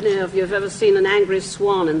swan. If any of you have ever seen an angry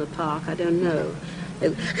swan in the park, I don't know.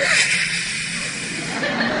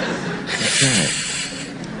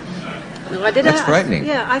 No, I did. That's frightening.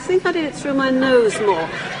 Yeah, I think I did it through my nose more.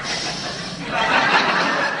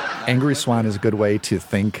 Angry Swan is a good way to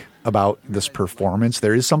think about this performance.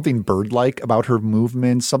 There is something bird-like about her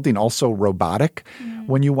movements, something also robotic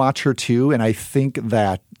when you watch her too. And I think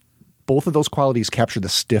that both of those qualities capture the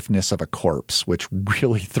stiffness of a corpse, which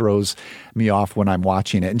really throws me off when I'm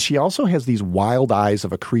watching it. And she also has these wild eyes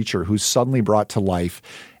of a creature who's suddenly brought to life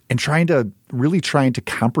and trying to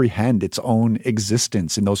comprehend its own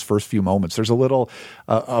existence in those first few moments. There's a little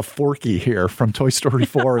Forky here from Toy Story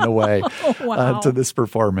 4 in a way to this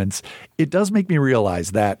performance. It does make me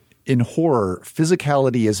realize that in horror,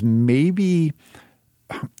 physicality is maybe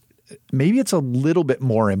it's a little bit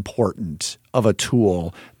more important of a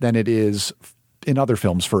tool than it is in other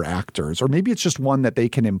films for actors, or maybe it's just one that they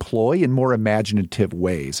can employ in more imaginative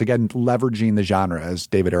ways. Again, leveraging the genre, as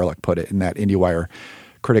David Ehrlich put it in that IndieWire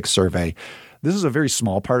Critics Survey. This is a very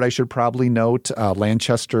small part, I should probably note.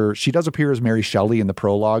 Lanchester, she does appear as Mary Shelley in the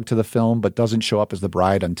prologue to the film, but doesn't show up as the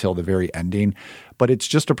bride until the very ending. But it's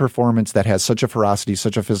just a performance that has such a ferocity,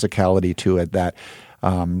 such a physicality to it that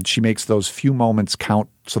she makes those few moments count.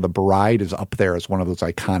 So the bride is up there as one of those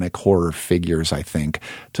iconic horror figures, I think,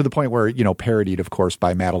 to the point where, parodied, of course,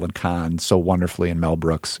 by Madeline Kahn so wonderfully in Mel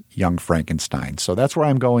Brooks' Young Frankenstein. So that's where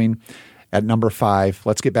I'm going at number 5.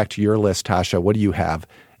 Let's get back to your list, Tasha. What do you have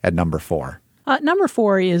at number 4? Number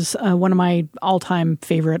 4 is one of my all-time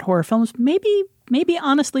favorite horror films. Maybe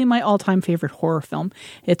honestly my all-time favorite horror film.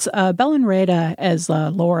 It's Belen Reda as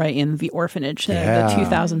Laura in The Orphanage, the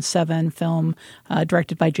 2007 film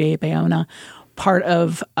directed by Jade Bayona, part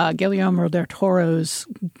of Guillermo del Toro's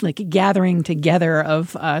gathering together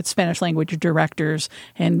of Spanish language directors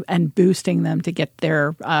and boosting them to get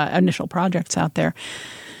their initial projects out there.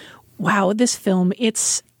 Wow, this film,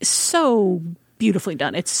 it's so beautifully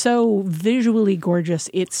done. It's so visually gorgeous.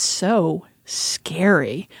 It's so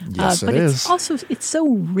scary. Yes, but it is. It's also it's so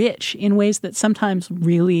rich in ways that sometimes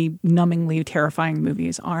really numbingly terrifying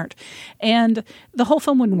movies aren't. And the whole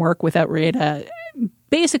film wouldn't work without Reda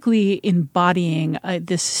basically embodying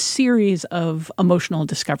this series of emotional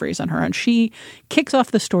discoveries on her own. She kicks off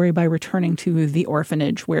the story by returning to the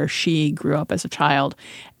orphanage where she grew up as a child.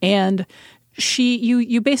 And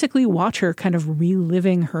you basically watch her kind of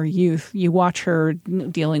reliving her youth. You watch her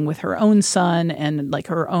dealing with her own son and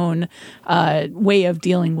her own way of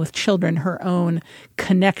dealing with children, her own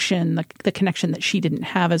connection, the connection that she didn't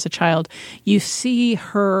have as a child. You see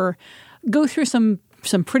her go through some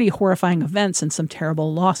pretty horrifying events and some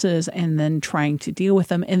terrible losses and then trying to deal with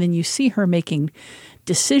them. And then you see her making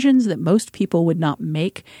decisions that most people would not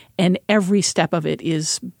make. And every step of it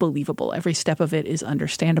is believable. Every step of it is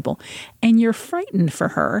understandable. And you're frightened for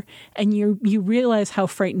her. And you realize how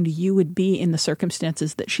frightened you would be in the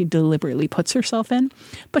circumstances that she deliberately puts herself in.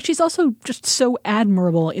 But she's also just so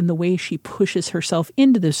admirable in the way she pushes herself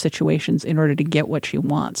into those situations in order to get what she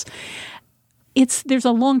wants. There's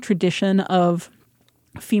a long tradition of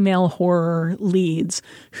female horror leads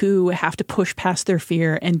who have to push past their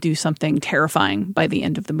fear and do something terrifying by the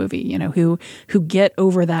end of the movie, who get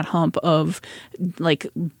over that hump of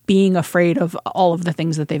being afraid of all of the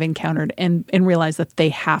things that they've encountered and realize that they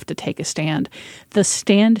have to take a stand. The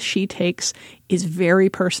stand she takes is very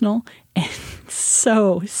personal and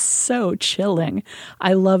so chilling.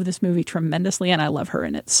 I love this movie tremendously and I love her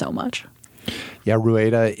in it so much. Yeah,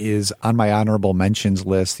 Rueda is on my honorable mentions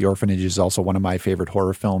list. The Orphanage is also one of my favorite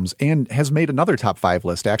horror films and has made another top 5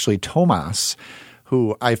 list. Actually, Tomas,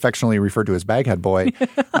 who I affectionately refer to as Baghead Boy,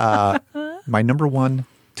 my number 1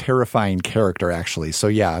 terrifying character, actually. So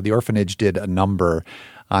yeah, The Orphanage did a number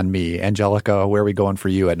on me. Angelica, where are we going for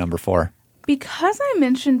you at number 4? Because I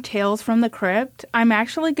mentioned Tales from the Crypt, I'm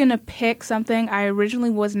actually going to pick something I originally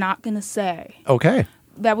was not going to say. Okay.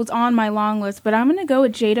 That was on my long list, but I'm going to go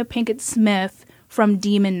with Jada Pinkett Smith from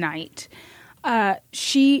Demon Knight.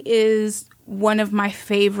 She is one of my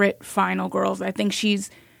favorite final girls. I think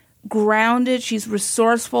she's grounded, she's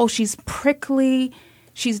resourceful, she's prickly,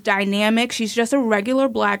 she's dynamic. She's just a regular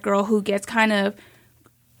black girl who gets kind of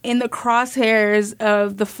in the crosshairs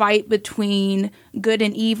of the fight between good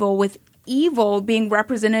and evil, with evil being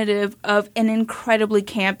representative of an incredibly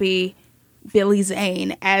campy Billy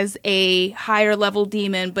Zane as a higher level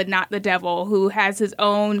demon, but not the devil, who has his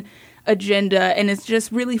own agenda. And it's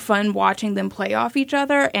just really fun watching them play off each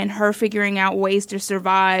other and her figuring out ways to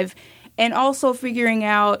survive and also figuring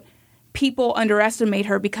out people underestimate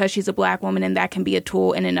her because she's a black woman, and that can be a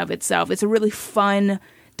tool in and of itself. It's a really fun,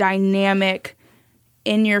 dynamic,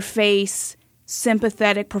 in-your-face,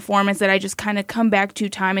 sympathetic performance that I just kind of come back to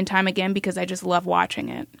time and time again because I just love watching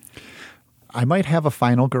it. I might have a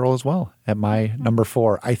final girl as well at my number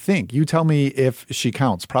 4. I think. You tell me if she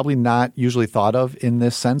counts. Probably not usually thought of in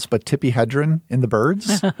this sense, but Tippi Hedren in The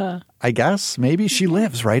Birds, I guess. Maybe. She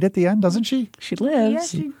lives right at the end, doesn't she? She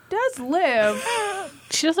lives. Yeah, she does live.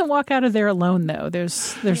 She doesn't walk out of there alone, though.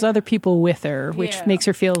 There's other people with her, which makes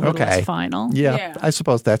her feel a little less final. Yeah, I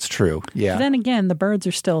suppose that's true. Yeah. But then again, the birds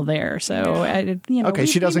are still there, so okay,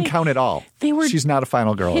 she doesn't count at all. She's not a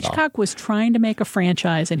final girl at all. Hitchcock was trying to make a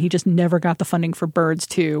franchise, and he just never got the funding for Birds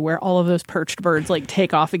 2, where all of those perched birds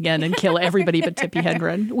take off again and kill everybody but Tippi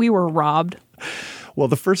Hedren. We were robbed. Well,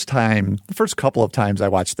 the first couple of times I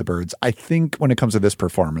watched The Birds, I think when it comes to this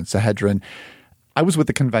performance, the Hedren, I was with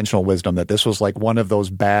the conventional wisdom that this was like one of those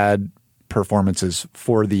bad performances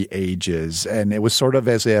for the ages. And it was sort of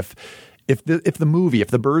as if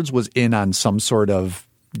The Birds was in on some sort of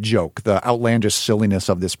joke, the outlandish silliness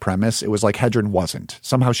of this premise, it was like Hedren wasn't.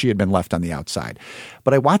 Somehow she had been left on the outside.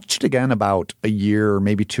 But I watched it again about a year or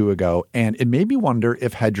maybe 2 ago, and it made me wonder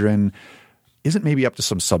if Hedren isn't maybe up to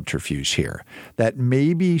some subterfuge here, that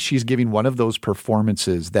maybe she's giving one of those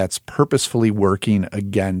performances that's purposefully working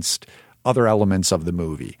against other elements of the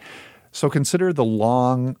movie. So consider the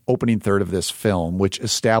long opening third of this film, which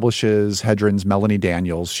establishes Hedren's Melanie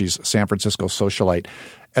Daniels, she's a San Francisco socialite,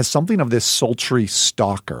 as something of this sultry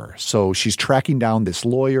stalker. So she's tracking down this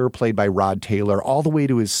lawyer played by Rod Taylor all the way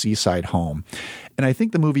to his seaside home. And I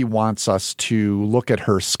think the movie wants us to look at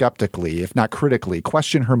her skeptically, if not critically,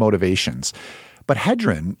 question her motivations. But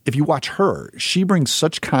Hedren, if you watch her, she brings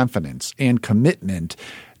such confidence and commitment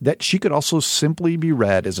that she could also simply be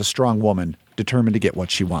read as a strong woman determined to get what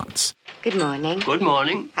she wants. Good morning. Good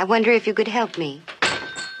morning. I wonder if you could help me.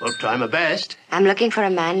 I'll try my best. I'm looking for a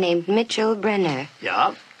man named Mitchell Brenner.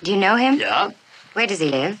 Yeah? Do you know him? Yeah. Where does he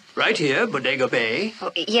live? Right here, Bodega Bay.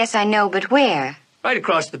 Oh, yes, I know, but where? Right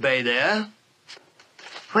across the bay there.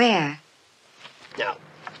 Where? Now,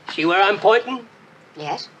 see where I'm pointing?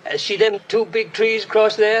 Yes. See them 2 big trees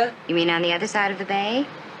across there? You mean on the other side of the bay?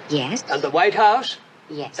 Yes. And the White House?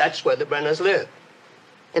 Yes. That's where the Brenners live.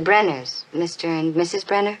 The Brenners? Mr. and Mrs.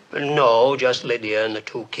 Brenner? No, just Lydia and the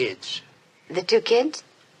 2 kids. The 2 kids?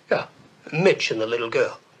 Yeah, Mitch and the little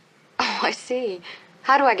girl. Oh, I see.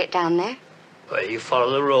 How do I get down there? Well, you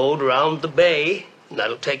follow the road around the bay, and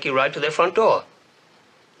that'll take you right to their front door.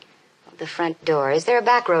 The front door. Is there a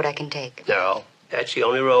back road I can take? No, that's the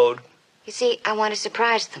only road. You see, I want to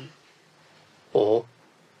surprise them. Oh?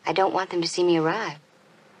 I don't want them to see me arrive.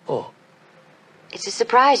 Oh. It's a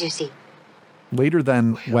surprise, you see. Later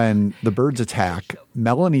then, when the birds attack,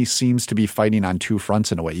 Melanie seems to be fighting on 2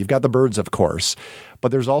 fronts in a way. You've got the birds, of course,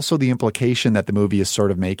 but there's also the implication that the movie is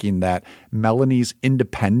sort of making that Melanie's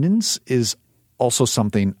independence is also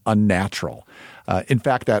something unnatural. In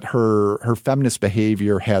fact, that her feminist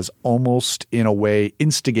behavior has almost, in a way,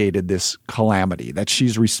 instigated this calamity, that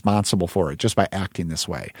she's responsible for it just by acting this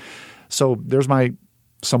way. So there's my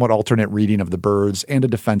somewhat alternate reading of The Birds and a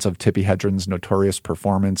defense of Tippi Hedren's notorious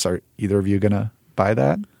performance. Are either of you going to buy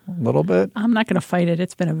that a little bit? I'm not going to fight it.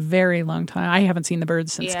 It's been a very long time. I haven't seen The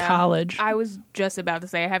Birds since college. I was just about to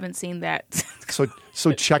say I haven't seen that.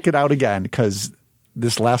 So check it out again, because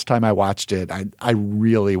this last time I watched it, I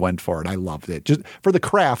really went for it. I loved it. Just for the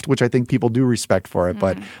craft, which I think people do respect for it,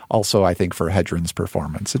 but also I think for Hedren's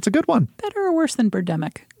performance. It's a good one. Better or worse than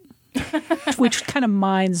Birdemic? Which kind of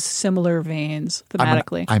mines similar veins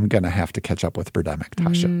thematically. I'm going to have to catch up with Birdemic,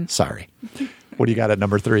 Tasha. Sorry. What do you got at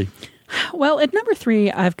number 3? Well, at number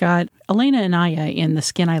 3, I've got Elena Anaya in The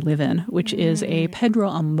Skin I Live In, which is a Pedro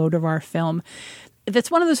Almodovar film.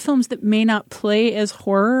 That's one of those films that may not play as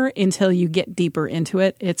horror until you get deeper into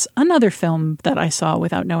it. It's another film that I saw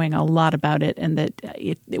without knowing a lot about it, and that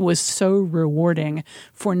it was so rewarding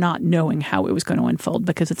for not knowing how it was going to unfold,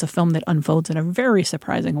 because it's a film that unfolds in a very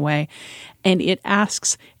surprising way. And it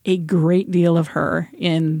asks a great deal of her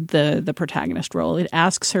in the protagonist role. It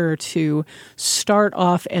asks her to start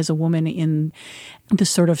off as a woman in this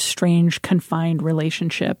sort of strange, confined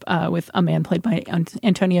relationship with a man played by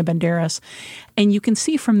Antonio Banderas. And you can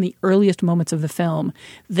see from the earliest moments of the film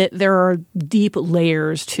that there are deep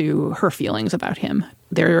layers to her feelings about him.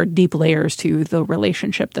 there are deep layers to the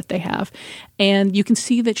relationship that they have. And you can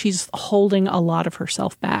see that she's holding a lot of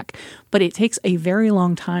herself back. But it takes a very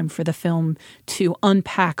long time for the film to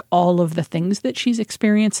unpack all of the things that she's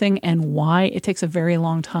experiencing and why. It takes a very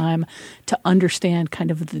long time to understand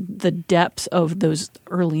kind of the depths of those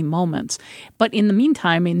early moments. But in the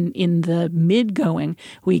meantime, in the mid-going,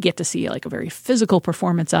 we get to see like a very physical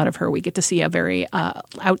performance out of her. We get to see a very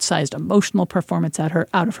outsized emotional performance out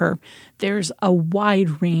of her. There's a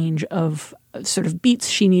wide range of sort of beats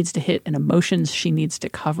she needs to hit and emotions she needs to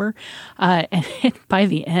cover. And by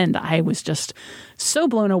the end, I was just so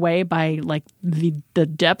blown away by like the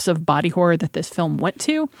depths of body horror that this film went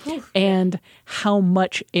to and how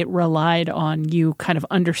much it relied on you kind of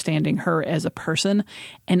understanding her as a person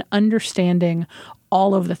and understanding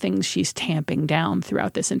all of the things she's tamping down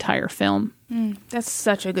throughout this entire film. That's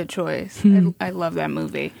such a good choice. I love that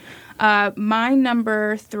movie. My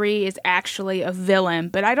number 3 is actually a villain,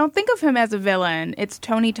 but I don't think of him as a villain. It's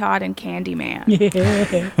Tony Todd in Candyman.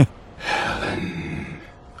 Yeah. Helen,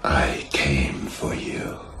 I came for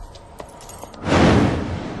you.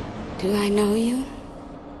 Do I know you?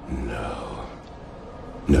 No.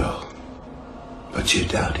 But you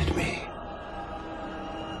doubted me.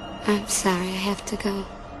 I'm sorry, I have to go.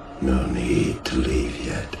 No need to leave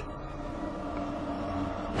yet.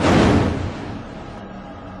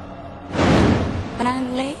 But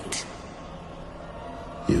I'm late.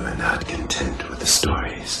 You are not content with the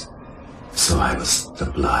stories, so I was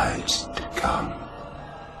obliged to come.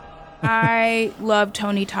 I love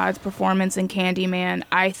Tony Todd's performance in Candyman.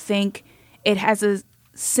 I think it has a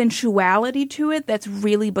sensuality to it that's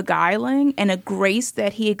really beguiling and a grace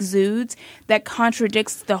that he exudes that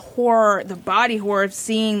contradicts the horror, the body horror of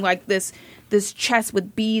seeing like this chest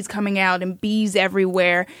with bees coming out and bees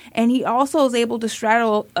everywhere. And he also is able to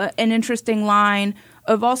straddle an interesting line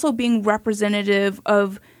of also being representative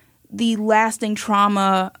of the lasting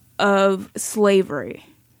trauma of slavery.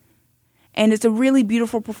 And it's a really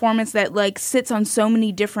beautiful performance that like sits on so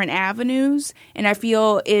many different avenues and I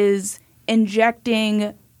feel is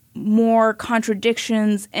injecting more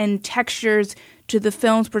contradictions and textures to the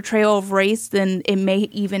film's portrayal of race than it may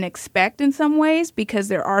even expect in some ways, because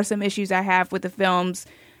there are some issues I have with the film's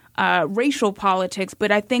racial politics.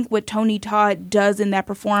 But I think what Tony Todd does in that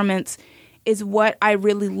performance is what I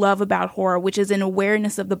really love about horror, which is an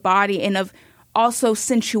awareness of the body and of also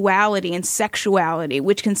sensuality and sexuality,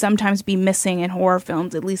 which can sometimes be missing in horror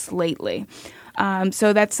films, at least lately.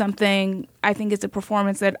 So that's something I think is a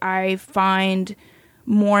performance that I find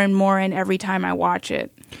more and more in every time I watch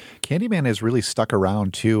it. Candyman has really stuck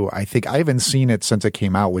around too. I think I haven't seen it since it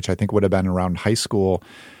came out, which I think would have been around high school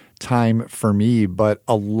time for me. But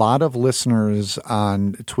a lot of listeners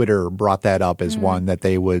on Twitter brought that up as one that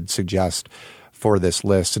they would suggest for this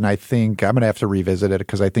list. And I think I'm going to have to revisit it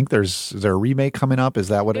because I think is there a remake coming up? Is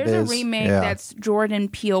that what it is? There's a remake that's Jordan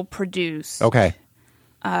Peele produced. Okay.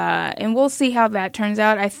 And we'll see how that turns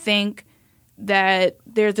out. I think that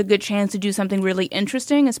there's a good chance to do something really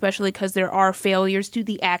interesting, especially because there are failures to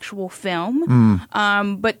the actual film.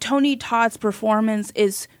 But Tony Todd's performance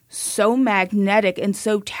is so magnetic and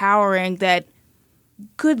so towering that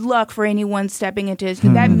good luck for anyone stepping into his.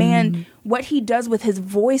 That man, what he does with his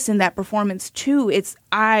voice in that performance too,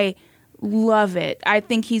 I love it. I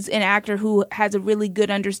think he's an actor who has a really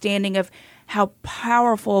good understanding of how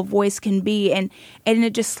powerful a voice can be, and it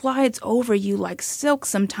just slides over you like silk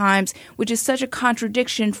sometimes, which is such a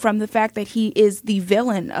contradiction from the fact that he is the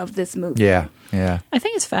villain of this movie. Yeah. I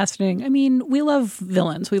think it's fascinating. I mean, we love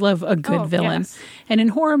villains. We love a good villain. Yes. And in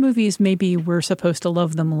horror movies, maybe we're supposed to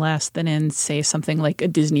love them less than in, say, something like a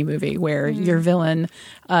Disney movie where your villain,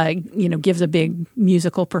 gives a big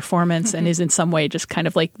musical performance and is in some way just kind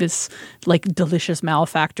of like this like delicious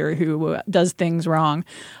malefactor who does things wrong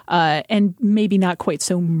and maybe not quite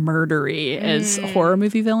so murdery as horror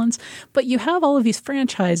movie villains. But you have all of these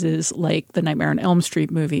franchises like the Nightmare on Elm Street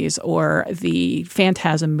movies or the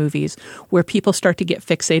Phantasm movies where people start to get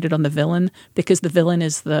fixated on the villain because the villain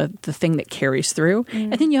is the thing that carries through.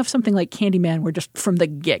 And then you have something like Candyman where just from the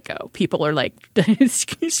get-go, people are like,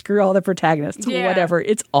 screw all the protagonists, whatever.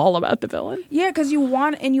 It's all about the villain. Yeah, because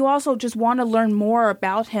you also just want to learn more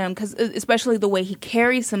about him, because especially the way he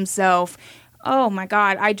carries himself. Oh my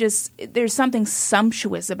God, there's something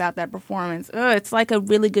sumptuous about that performance. It's like a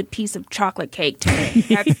really good piece of chocolate cake to me.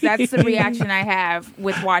 That's the reaction I have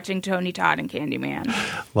with watching Tony Todd and Candyman.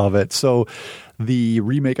 Love it. So The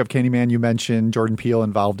remake of Candyman you mentioned, Jordan Peele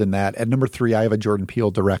involved in that. At number 3, I have a Jordan Peele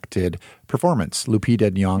directed performance, Lupita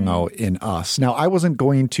Nyong'o in Us. Now, I wasn't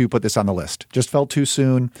going to put this on the list. Just felt too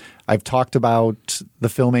soon. I've talked about the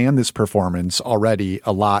film and this performance already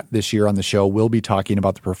a lot this year on the show. We'll be talking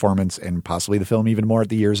about the performance and possibly the film even more at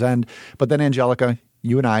the year's end. But then, Angelica,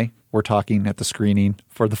 you and I were talking at the screening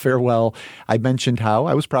for The Farewell. I mentioned how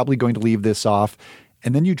I was probably going to leave this off.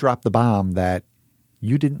 And then you dropped the bomb that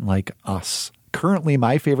you didn't like Us. Currently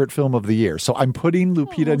my favorite film of the year. So I'm putting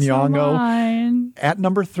Lupita Nyong'o at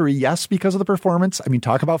number 3. Yes, because of the performance. I mean,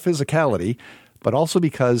 talk about physicality, but also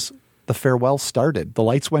because The Farewell started. The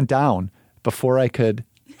lights went down before I could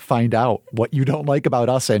find out what you don't like about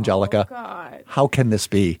Us, Angelica. Oh, God. How can this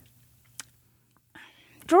be?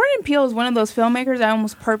 Jordan Peele is one of those filmmakers I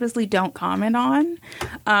almost purposely don't comment on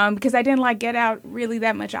because I didn't like Get Out really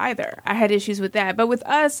that much either. I had issues with that. But with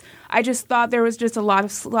Us, I just thought there was just a lot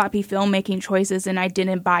of sloppy filmmaking choices and I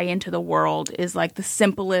didn't buy into the world is like the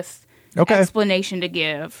simplest explanation to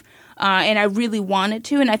give. And I really wanted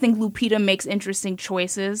to. And I think Lupita makes interesting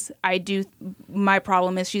choices. My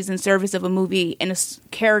problem is she's in service of a movie and a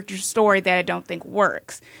character story that I don't think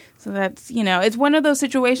works. So that's, it's one of those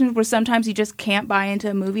situations where sometimes you just can't buy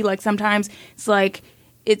into a movie. Like sometimes it's like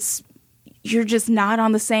you're just not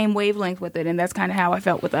on the same wavelength with it. And that's kind of how I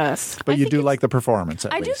felt with Us. But you do like the performance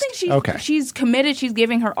at least. I do think she's committed. She's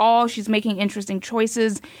giving her all. She's making interesting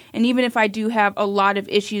choices. And even if I do have a lot of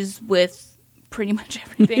issues with pretty much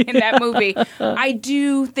everything in that movie, I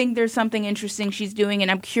do think there's something interesting she's doing.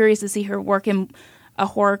 And I'm curious to see her work in a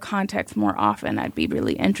horror context more often. I'd be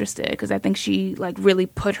really interested because I think she really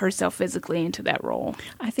put herself physically into that role.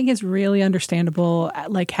 I think it's really understandable,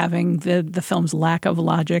 having the film's lack of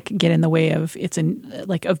logic get in the way of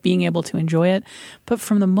of being able to enjoy it. But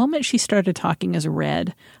from the moment she started talking as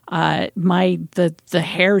Red, the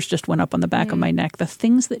hairs just went up on the back of my neck. The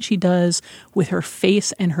things that she does with her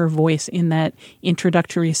face and her voice in that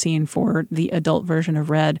introductory scene for the adult version of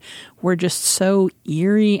Red were just so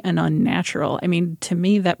eerie and unnatural. I mean, to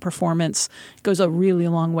me, that performance goes a really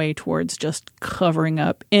long way towards just covering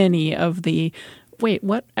up any of the wait,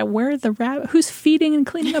 what? Where are the rabbits? Who's feeding and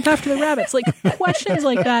cleaning up after the rabbits? Questions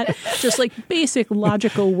like that, just basic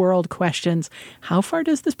logical world questions. How far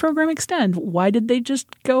does this program extend? Why did they just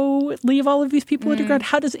go leave all of these people underground?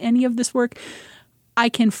 How does any of this work? I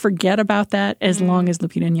can forget about that as long as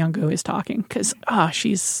Lupita Nyong'o is talking because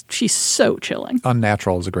she's so chilling.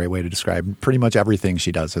 Unnatural is a great way to describe pretty much everything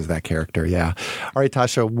she does as that character. Yeah. All right,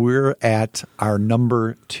 Tasha, we're at our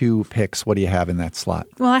number 2 picks. What do you have in that slot?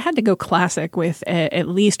 Well, I had to go classic with at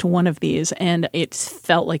least one of these, and it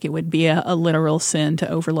felt like it would be a literal sin to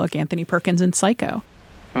overlook Anthony Perkins in Psycho.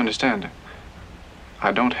 You understand?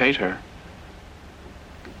 I don't hate her.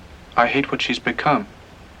 I hate what she's become.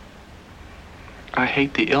 I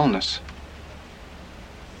hate the illness.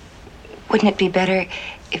 Wouldn't it be better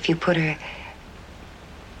if you put her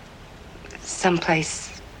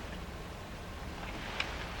someplace?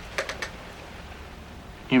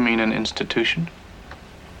 You mean an institution?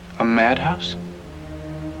 A madhouse?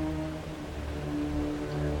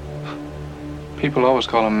 People always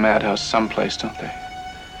call a madhouse someplace, don't they?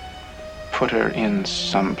 Put her in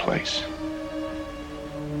someplace.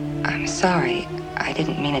 I'm sorry. I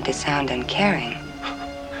didn't mean it to sound uncaring.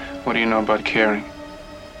 What do you know about caring?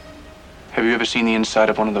 Have you ever seen the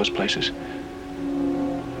inside of one of those places?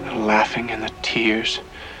 The laughing and the tears,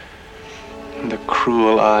 and the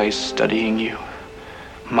cruel eyes studying you.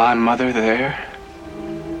 My mother there.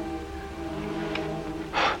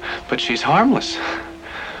 But she's harmless.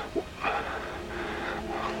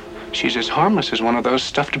 She's as harmless as one of those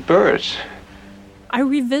stuffed birds. I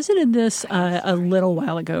revisited this a little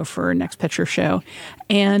while ago for Next Picture Show,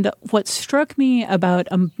 and what struck me about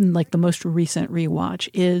the most recent rewatch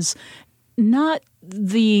is not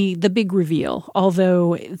the big reveal,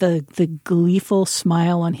 although the gleeful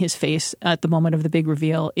smile on his face at the moment of the big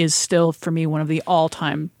reveal is still, for me, one of the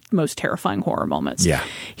all-time most terrifying horror moments. Yeah.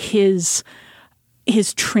 His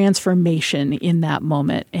transformation in that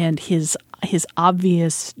moment and his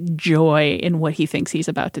obvious joy in what he thinks he's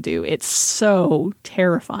about to do. It's so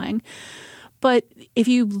terrifying. But if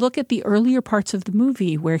you look at the earlier parts of the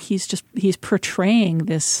movie where he's portraying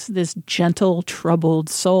this gentle, troubled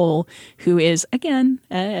soul who is, again,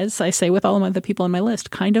 as I say with all of the people on my list,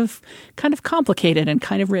 kind of complicated and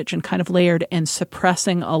kind of rich and kind of layered and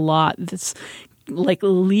suppressing a lot that's like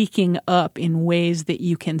leaking up in ways that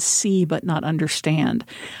you can see but not understand.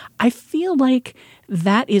 I feel like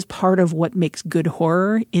that is part of what makes good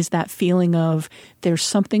horror, is that feeling of there's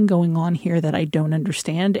something going on here that I don't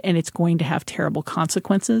understand and it's going to have terrible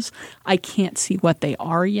consequences. I can't see what they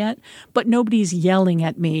are yet, but nobody's yelling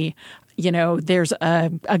at me. You know, there's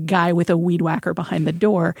a guy with a weed whacker behind the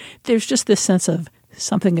door. There's just this sense of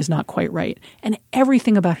something is not quite right. And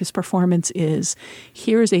everything about his performance is,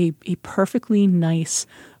 here's a perfectly nice,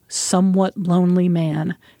 somewhat lonely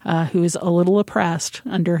man who is a little oppressed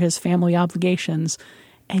under his family obligations,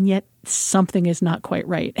 and yet something is not quite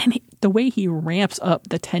right. And the way he ramps up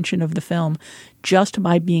the tension of the film just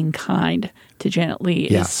by being kind to Janet Leigh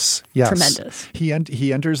is tremendous. He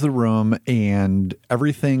enters the room and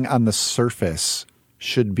everything on the surface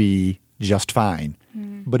should be just fine.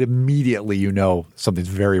 But immediately you know something's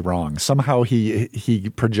very wrong. Somehow he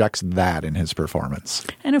projects that in his performance.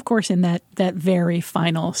 And of course, in that very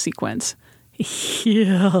final sequence,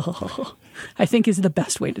 I think is the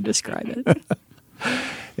best way to describe it.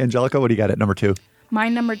 Angelica, what do you got at number 2? My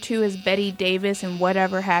number 2 is Bette Davis and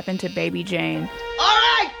Whatever Happened to Baby Jane. All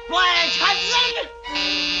right, Blanche Hudson,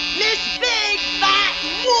 Miss Big Fat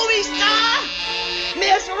Movie Star,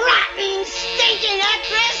 Miss Rotten Stinking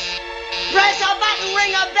Actress. Press a button,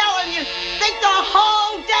 ring a bell, and you think the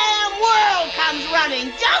whole damn world comes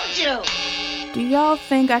running, don't you? Do y'all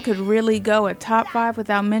think I could really go a top 5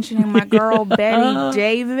 without mentioning my girl Bette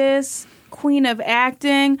Davis, queen of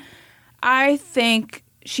acting? I think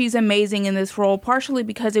she's amazing in this role, partially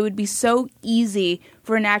because it would be so easy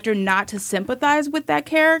for an actor not to sympathize with that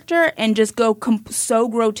character and just go so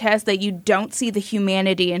grotesque that you don't see the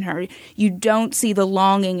humanity in her. You don't see the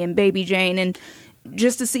longing in Baby Jane, and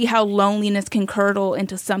just to see how loneliness can curdle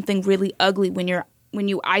into something really ugly when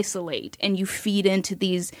you isolate and you feed into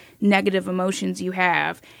these negative emotions you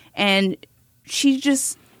have. And she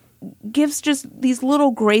just gives just these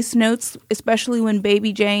little grace notes, especially when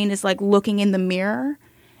Baby Jane is like looking in the mirror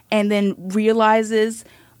and then realizes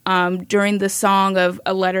during the song of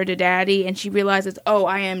A Letter to Daddy, and she realizes, oh,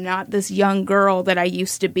 I am not this young girl that I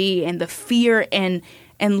used to be. And the fear and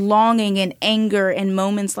longing and anger and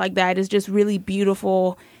moments like that is just really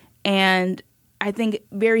beautiful, and I think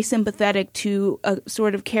very sympathetic to a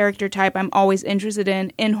sort of character type I'm always interested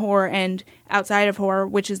in horror and outside of horror,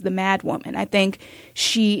 which is the mad woman. I think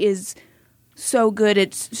she is so good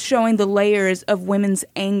at showing the layers of women's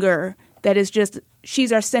anger that is just,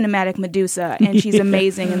 she's our cinematic Medusa, and she's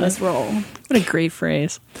amazing in this role. What a great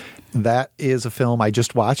phrase. That is a film I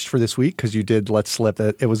just watched for this week because you did let slip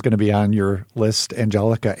that it was going to be on your list,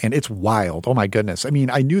 Angelica, and it's wild. Oh, my goodness. I mean,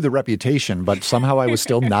 I knew the reputation, but somehow I was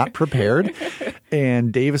still not prepared.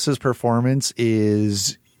 And Davis's performance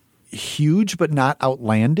is huge but not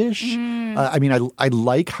outlandish. I mean, I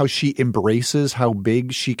like how she embraces how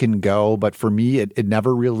big she can go, but for me, it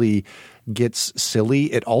never really gets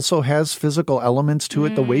silly. It also has physical elements to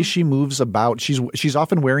it. The way she moves about, she's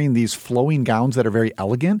often wearing these flowing gowns that are very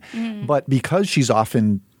elegant, but because she's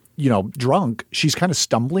often, drunk, she's kind of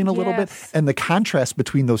stumbling a little bit. And the contrast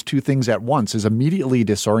between those two things at once is immediately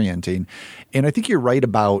disorienting. And I think you're right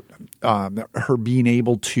about her being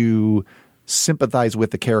able to sympathize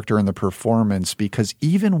with the character and the performance, because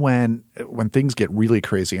even when things get really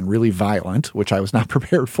crazy and really violent, which I was not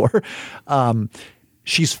prepared for,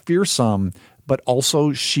 she's fearsome, but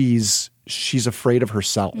also she's afraid of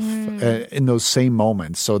herself in those same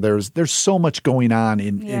moments. So there's so much going on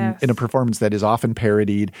in a performance that is often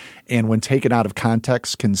parodied, and when taken out of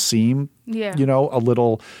context can seem a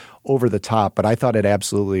little over the top. But I thought it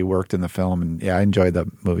absolutely worked in the film, and I enjoyed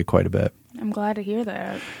the movie quite a bit. I'm glad to hear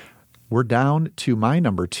that. We're down to my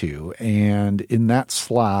number 2, and in that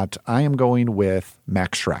slot, I am going with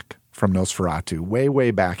Max Schreck from Nosferatu,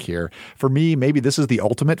 way back here. For me, maybe this is the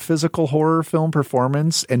ultimate physical horror film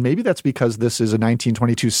performance, and maybe that's because this is a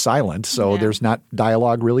 1922 silent, so there's not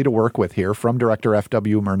dialogue really to work with here, from director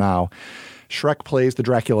F.W. Murnau. Schreck plays the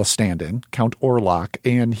Dracula stand-in, Count Orlok,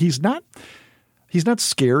 and he's not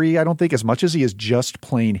scary, I don't think, as much as he is just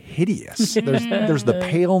plain hideous. There's the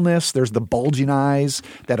paleness, there's the bulging eyes,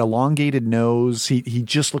 that elongated nose. He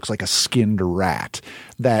just looks like a skinned rat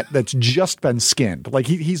that's just been skinned. Like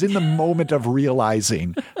he's in the moment of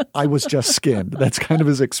realizing I was just skinned. That's kind of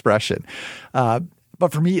his expression.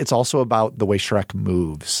 But for me, it's also about the way Schreck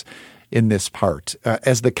moves in this part.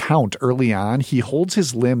 As the Count early on, he holds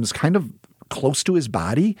his limbs kind of close to his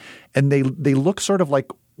body, and they look sort of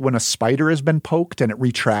like when a spider has been poked and it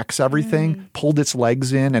retracts everything, pulled its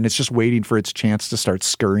legs in, and it's just waiting for its chance to start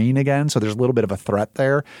scurrying again. So there's a little bit of a threat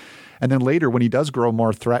there. And then later, when he does grow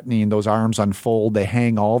more threatening, those arms unfold, they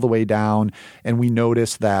hang all the way down, and we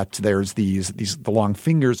notice that there's the long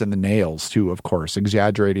fingers and the nails too, of course,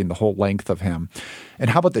 exaggerating the whole length of him. And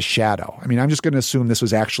how about the shadow? I mean, I'm just going to assume this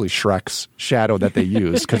was actually Shrek's shadow that they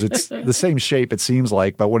used because it's the same shape, it seems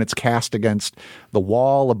like, but when it's cast against the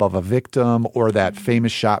wall above a victim or that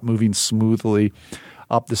famous shot moving smoothly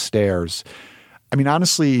up the stairs. I mean,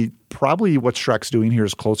 honestly, probably what Shrek's doing here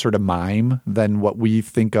is closer to mime than what we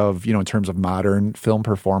think of, in terms of modern film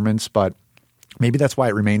performance, but maybe that's why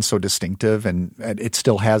it remains so distinctive and it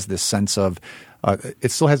still has this sense of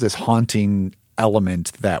it still has this haunting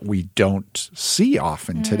element that we don't see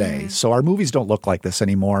often today. So our movies don't look like this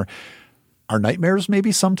anymore. Our nightmares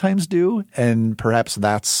maybe sometimes do, and perhaps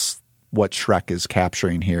that's what Shrek is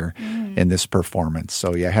capturing here in this performance.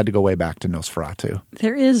 So yeah, I had to go way back to Nosferatu.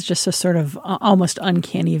 There is just a sort of almost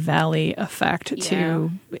uncanny valley effect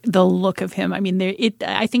to the look of him. I mean,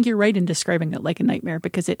 I think you're right in describing it like a nightmare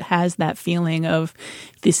because it has that feeling of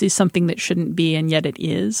this is something that shouldn't be and yet it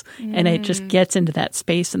is. And it just gets into that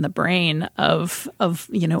space in the brain of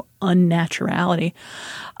unnaturality.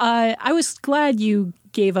 I was glad you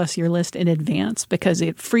gave us your list in advance because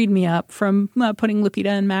it freed me up from putting Lupita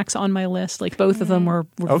and Max on my list. Like both of them were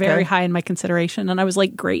very high in my consideration. And I was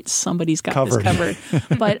like, great, somebody's got this covered.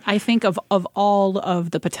 But I think of all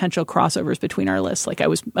of the potential crossovers between our lists, like I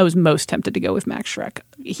was most tempted to go with Max Schreck.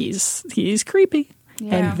 He's creepy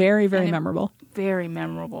and very, very memorable. Very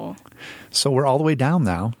memorable. So we're all the way down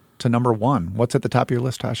now to number 1. What's at the top of your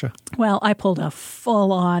list, Tasha? Well, I pulled a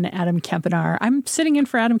full-on Adam Kempenaar. I'm sitting in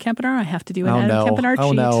for Adam Kempenaar. I have to do an Kempenaar cheat.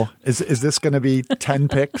 Oh, no. Is this going to be 10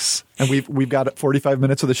 picks? And we've got 45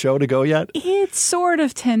 minutes of the show to go yet? It's sort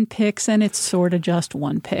of 10 picks, and it's sort of just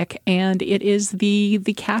one pick. And it is the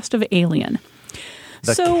cast of Alien.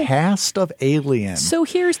 The cast of Alien. So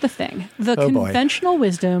here's the thing. The conventional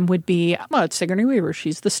wisdom would be, well, it's Sigourney Weaver.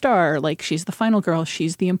 She's the star. Like, she's the final girl.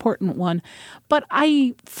 She's the important one. But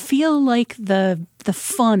I feel like the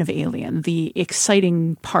fun of Alien, the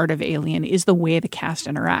exciting part of Alien is the way the cast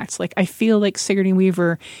interacts. Like, I feel like Sigourney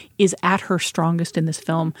Weaver is at her strongest in this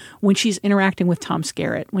film when she's interacting with Tom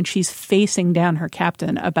Skerritt, when she's facing down her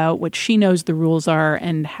captain about what she knows the rules are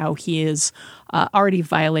and how he is already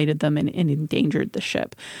violated them and endangered the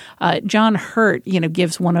ship. John Hurt,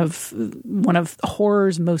 gives one of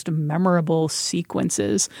horror's most memorable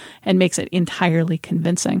sequences and makes it entirely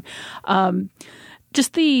convincing.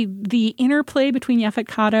 Just the interplay between Yaphet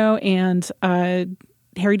Kotto and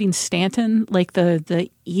Harry Dean Stanton, like the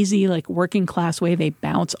easy, like working class way they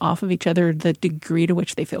bounce off of each other, the degree to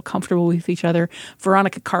which they feel comfortable with each other.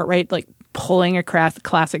 Veronica Cartwright, like pulling a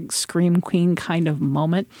classic Scream Queen kind of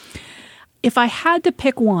moment. If I had to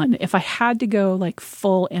pick one, if I had to go like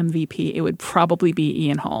full MVP, it would probably be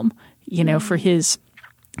Ian Holm, for his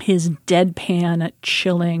deadpan,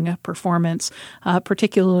 chilling performance,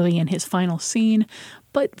 particularly in his final scene.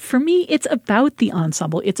 But for me, it's about the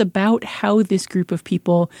ensemble. It's about how this group of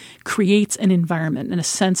people creates an environment and a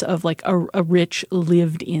sense of like a rich,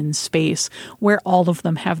 lived-in space where all of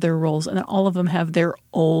them have their roles and all of them have their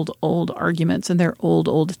old arguments and their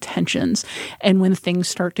old tensions. And when things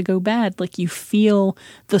start to go bad, like you feel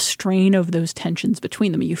the strain of those tensions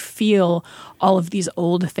between them. You feel all of these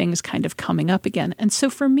old things kind of coming up again. And so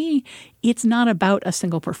for me, it's not about a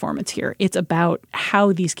single performance here. It's about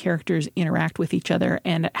how these characters interact with each other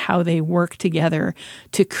and how they work together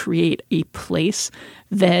to create a place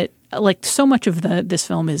that, like, so much of this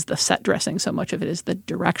film is the set dressing, so much of it is the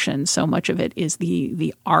direction, so much of it is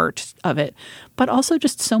the art of it, but also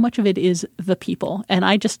just so much of it is the people. And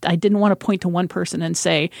I didn't want to point to one person and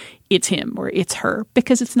say it's him or it's her,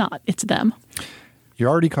 because it's not. It's them. You're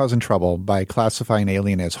already causing trouble by classifying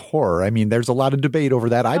Alien as horror. I mean, there's a lot of debate over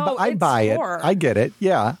that. I buy horror. It. I get it.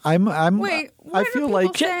 Yeah, Wait, I feel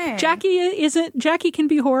like Jackie can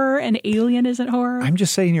be horror and Alien isn't horror. I'm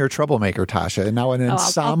just saying you're a troublemaker, Tasha. And now an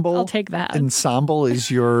ensemble. I'll take that. Ensemble is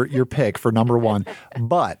your pick for number 1.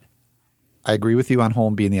 But I agree with you on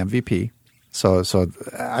Holm being the MVP. So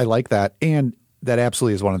I like that. And that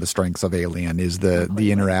absolutely is one of the strengths of Alien is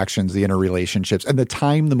the interactions, the interrelationships, and the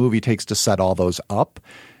time the movie takes to set all those up.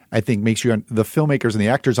 I think makes the filmmakers and the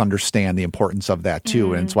actors understand the importance of that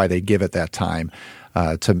too, and it's why they give it that time.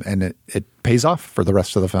 And it pays off for the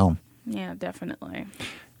rest of the film. Yeah, definitely.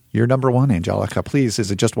 You're number 1, Angelica. Please, is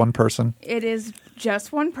it just one person? It is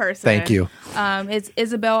just one person. Thank you. It's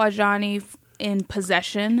Isabelle Adjani in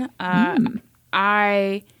Possession.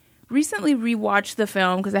 I recently rewatched the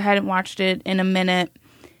film because I hadn't watched it in a minute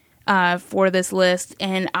for this list,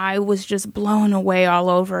 and I was just blown away all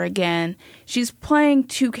over again. She's playing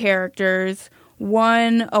 2 characters.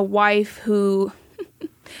 One, a wife who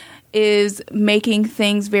is making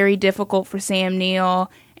things very difficult for Sam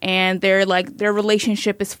Neill, and their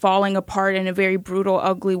relationship is falling apart in a very brutal,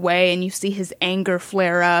 ugly way, and you see his anger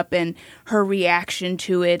flare up and her reaction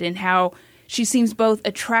to it, and how she seems both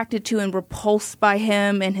attracted to and repulsed by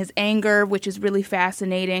him and his anger, which is really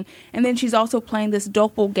fascinating. And then she's also playing this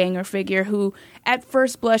doppelganger figure who at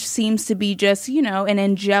first blush seems to be just, an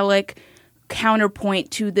angelic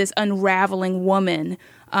counterpoint to this unraveling woman,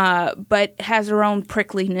 but has her own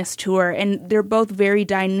prickliness to her. And they're both very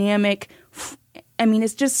dynamic.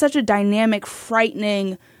 It's just such a dynamic,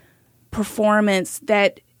 frightening performance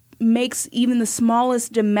that makes even the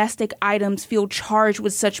smallest domestic items feel charged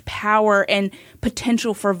with such power and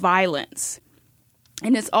potential for violence.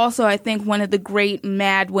 And it's also, I think, one of the great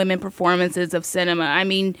mad women performances of cinema.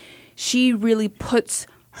 She really puts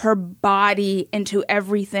her body into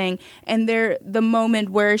everything. And the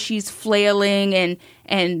moment where she's flailing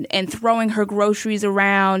and throwing her groceries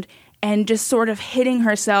around and just sort of hitting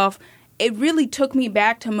herself, it really took me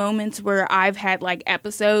back to moments where I've had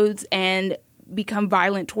episodes and become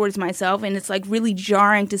violent towards myself, and it's really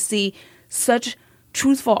jarring to see such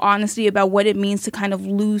truthful honesty about what it means to kind of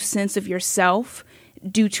lose sense of yourself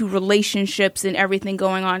due to relationships and everything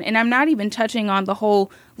going on. And I'm not even touching on the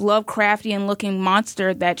whole Lovecraftian looking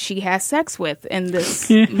monster that she has sex with in this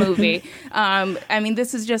movie.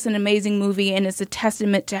 This is just an amazing movie, and it's a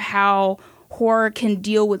testament to how horror can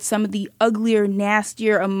deal with some of the uglier,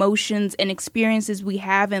 nastier emotions and experiences we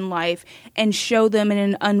have in life and show them in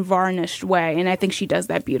an unvarnished way. And I think she does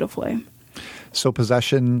that beautifully. So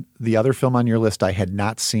Possession, the other film on your list I had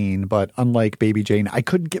not seen, but unlike Baby Jane, I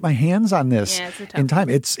couldn't get my hands on this in time.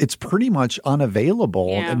 It's pretty much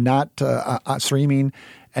unavailable and not streaming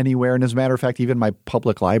anywhere. And as a matter of fact, even my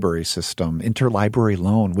public library system, Interlibrary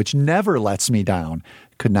Loan, which never lets me down,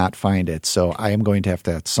 could not find it. So I am going to have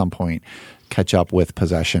to at some point catch up with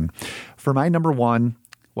Possession. For my number one,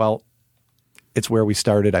 well, it's where we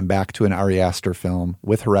started. I'm back to an Ari Aster film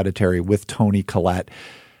with Hereditary, with Toni Collette.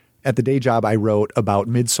 At the day job, I wrote about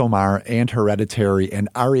MidsommAR and Hereditary and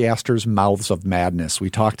Ari Aster's Mouths of Madness.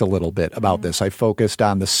 We talked a little bit about this. I focused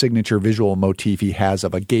on the signature visual motif he has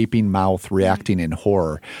of a gaping mouth reacting in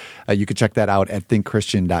horror. You can check that out at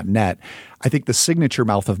thinkchristian.net. I think the signature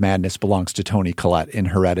Mouth of Madness belongs to Toni Collette in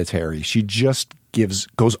Hereditary. She just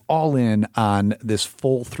goes all in on this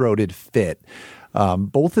full-throated fit,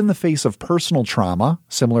 both in the face of personal trauma,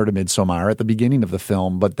 similar to MidsommAR at the beginning of the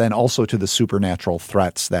film, but then also to the supernatural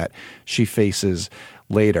threats that she faces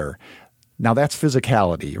later. Now, that's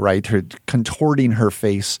physicality, right? Her contorting her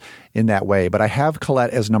face in that way. But I have Collette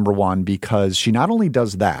as number one because she not only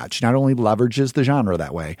does that, she not only leverages the genre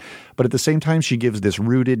that way, but at the same time, she gives this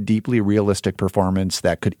rooted, deeply realistic performance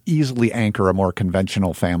that could easily anchor a more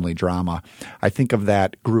conventional family drama. I think of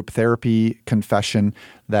that group therapy confession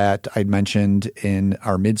that I'd mentioned in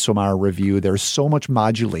our MidsommAR review. There's so much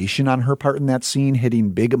modulation on her part in that scene, hitting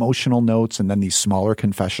big emotional notes and then these smaller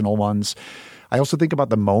confessional ones. I also think about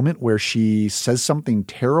the moment where she says something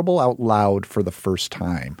terrible out loud for the first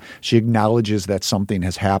time. She acknowledges that something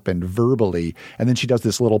has happened verbally, and then she does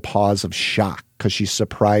this little pause of shock because she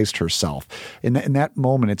surprised herself. In that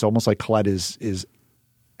moment, it's almost like Collette is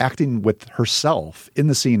acting with herself in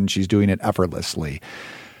the scene, and she's doing it effortlessly.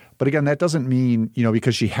 But again, that doesn't mean,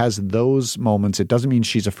 because she has those moments, it doesn't mean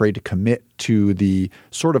she's afraid to commit to the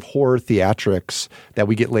sort of horror theatrics that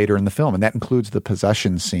we get later in the film, and that includes the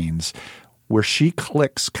possession scenes. Where she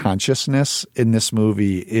clicks consciousness in this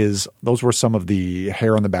movie those were some of the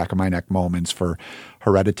hair on the back of my neck moments for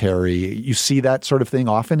Hereditary. You see that sort of thing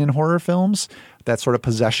often in horror films, that sort of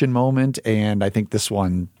possession moment, and I think this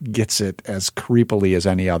one gets it as creepily as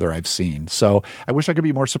any other I've seen. So I wish I could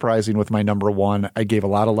be more surprising with my number one. I gave a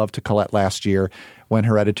lot of love to Collette last year when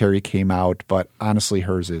Hereditary came out, but honestly,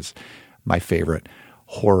 hers is my favorite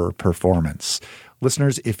horror performance.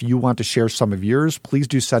 Listeners, if you want to share some of yours, please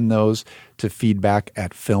do send those to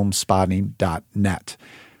feedback@filmspotting.net.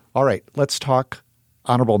 All right, let's talk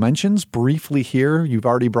honorable mentions briefly here. You've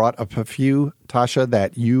already brought up a few, Tasha,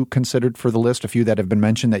 that you considered for the list, a few that have been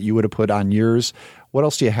mentioned that you would have put on yours. What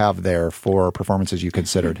else do you have there for performances you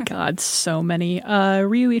considered? God, so many.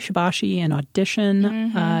 Ryu Ishibashi in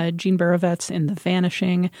Audition, Jean Barovets in The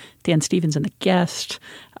Vanishing, Dan Stevens in The Guest,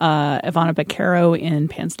 Ivana Beccaro in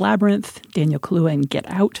Pan's Labyrinth, Daniel Kaluuya in Get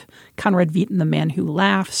Out, Conrad Veidt in The Man Who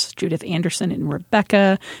Laughs, Judith Anderson in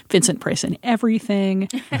Rebecca, Vincent Price in Everything,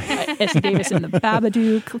 Essie Davis in The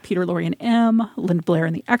Babadook, Peter Lorre in M, Linda Blair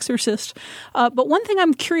in The Exorcist. But one thing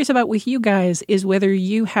I'm curious about with you guys is whether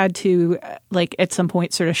you had to, like, at some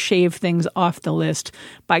point sort of shave things off the list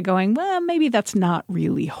by going, well, maybe that's not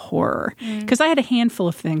really horror. Because I had a handful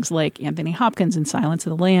of things like Anthony Hopkins in Silence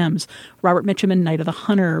of the Lambs, Robert Mitchum in Night of the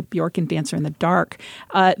Hunter, Bjork in Dancer in the Dark,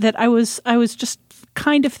 that I was just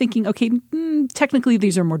kind of thinking, okay, technically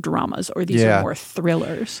these are more dramas or these are more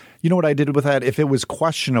thrillers. You know what I did with that? If it was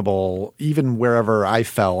questionable, even wherever I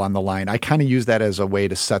fell on the line, I kind of used that as a way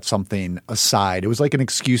to set something aside. It was like an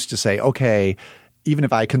excuse to say, okay, even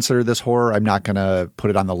if I consider this horror, I'm not going to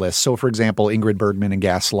put it on the list. So, for example, Ingrid Bergman in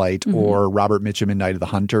Gaslight or Robert Mitchum in Night of the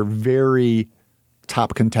Hunter, very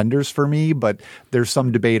top contenders for me, but there's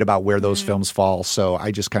some debate about where those films fall. So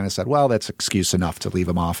I just kind of said, well, that's excuse enough to leave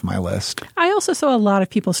them off my list. I also saw a lot of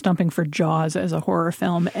people stumping for Jaws as a horror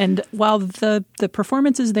film. And while the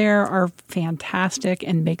performances there are fantastic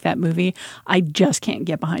and make that movie, I just can't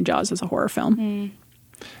get behind Jaws as a horror film.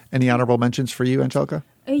 Any honorable mentions for you, Angelica?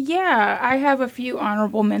 Yeah, I have a few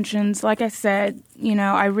honorable mentions. Like I said,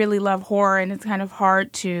 I really love horror, and it's kind of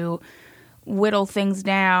hard to whittle things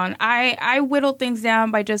down. I whittled things down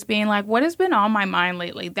by just being like, what has been on my mind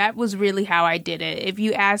lately? That was really how I did it. If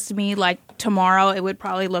you asked me like tomorrow, it would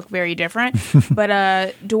probably look very different. But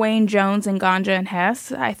Dwayne Jones and Ganja and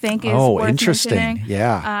Hess, I think is worth interesting. mentioning.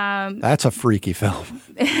 Yeah. That's a freaky film.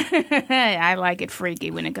 I like it freaky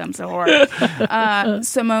when it comes to horror.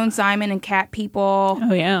 Simone Simon and Cat People.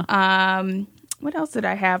 Oh, yeah. What else did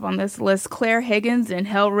I have on this list? Claire Higgins in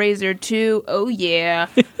Hellraiser 2. Oh, yeah.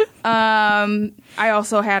 I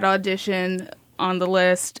also had Audition on the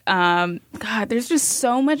list. God, there's just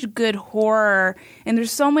so much good horror, and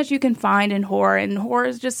there's so much you can find in horror, and horror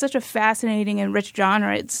is just such a fascinating and rich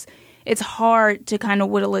genre. It's hard to kind of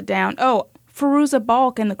whittle it down. Oh, Fairuza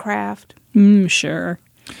Balk in The Craft. Sure.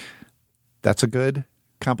 That's a good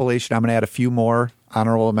compilation. I'm going to add a few more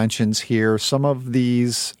honorable mentions here. Some of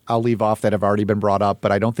these I'll leave off that have already been brought up, but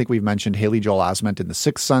I don't think we've mentioned Haley Joel Osment in The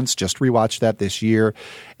Sixth Sense. Just rewatched that this year.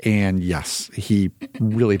 And yes, he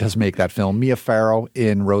really does make that film. Mia Farrow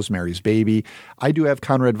in Rosemary's Baby. I do have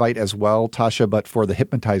Conrad Veidt as well, Tasha, but for The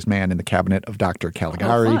Hypnotized Man in the Cabinet of Dr.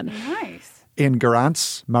 Caligari. Oh, fun. Nice. And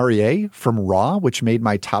Garance Marier from Raw, which made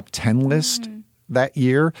my top 10 list that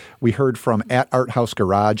year. We heard from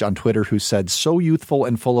 @ArtHouseGarage on Twitter, who said, so youthful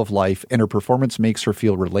and full of life, and her performance makes her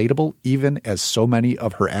feel relatable, even as so many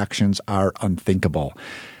of her actions are unthinkable.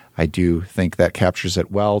 I do think that captures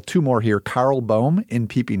it well. Two more here. Carl Bohm in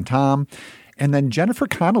Peeping Tom, and then Jennifer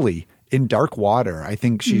Connelly in Dark Water. I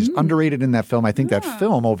think she's underrated in that film. I think that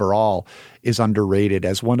film overall is underrated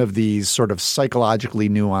as one of these sort of psychologically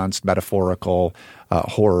nuanced, metaphorical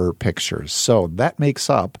horror pictures. So that makes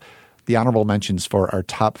up the honorable mentions for our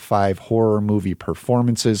top 5 horror movie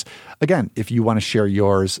performances. Again, if you want to share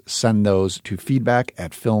yours, send those to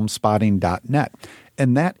feedback@filmspotting.net.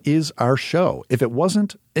 And that is our show. If it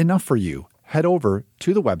wasn't enough for you, head over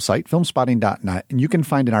to the website, filmspotting.net, and you can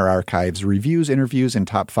find in our archives reviews, interviews, and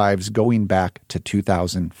top 5s going back to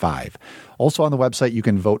 2005. Also on the website, you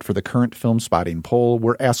can vote for the current Film Spotting poll.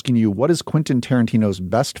 We're asking you, what is Quentin Tarantino's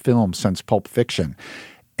best film since Pulp Fiction?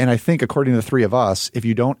 And I think, according to the three of us, if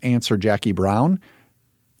you don't answer Jackie Brown,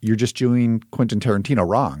 you're just doing Quentin Tarantino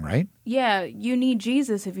wrong, right? Yeah, you need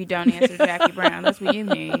Jesus if you don't answer Jackie Brown. That's what you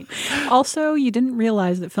need. Also, you didn't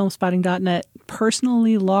realize that filmspotting.net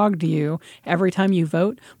personally logged you every time you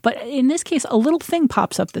vote. But in this case, a little thing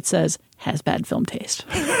pops up that says, has bad film taste.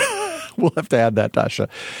 We'll have to add that, Tasha.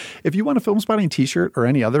 If you want a Film Spotting t-shirt or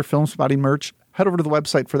any other Film Spotting merch, head over to the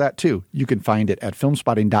website for that too. You can find it at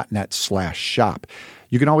filmspotting.net/shop.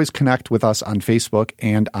 You can always connect with us on Facebook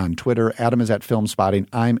and on Twitter. Adam is at Film Spotting.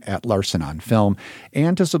 I'm at Larson on Film.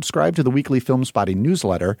 And to subscribe to the weekly Film Spotting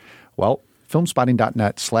newsletter, well,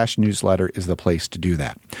 filmspotting.net/newsletter is the place to do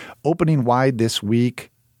that. Opening wide this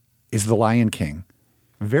week is The Lion King.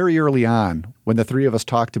 Very early on, when the three of us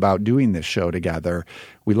talked about doing this show together,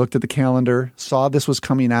 we looked at the calendar, saw this was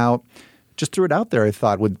coming out, just threw it out there. I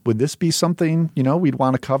thought, would this be something, we'd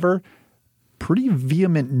want to cover? Pretty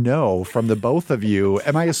vehement no from the both of you.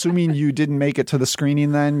 Am I assuming you didn't make it to the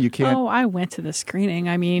screening then? You can't. Oh, I went to the screening.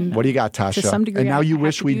 I mean, what do you got, Tasha? To some degree, and now I you have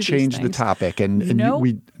wish to we'd do changed these the things. topic. And No.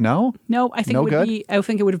 No? No, I think No it would good? be. I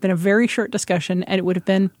think it would have been a very short discussion, and it would have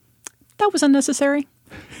been that was unnecessary.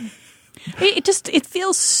 It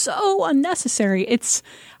feels so unnecessary.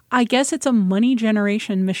 I guess it's a money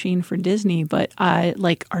generation machine for Disney, but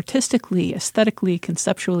artistically, aesthetically,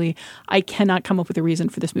 conceptually, I cannot come up with a reason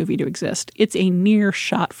for this movie to exist. It's a near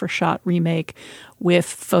shot-for-shot remake with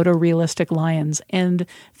photorealistic lions, and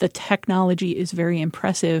the technology is very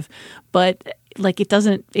impressive, but it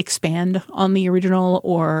doesn't expand on the original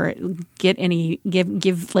or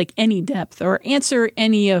give like any depth or answer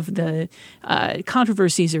any of the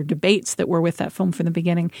controversies or debates that were with that film from the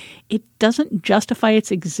beginning. It doesn't justify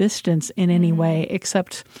its existence in any way,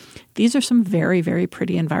 except these are some very, very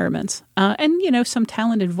pretty environments and, some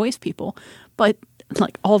talented voice people. But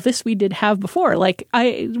like all this we did have before.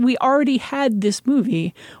 We already had this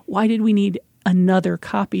movie. Why did we need another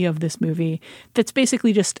copy of this movie that's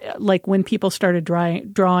basically just like when people started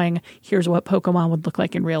drawing here's what Pokemon would look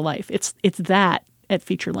like in real life. It's that at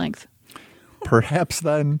feature length. Perhaps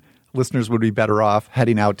then listeners would be better off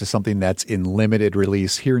heading out to something that's in limited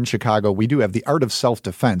release. Here in Chicago, we do have The Art of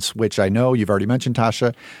Self-Defense, which I know you've already mentioned,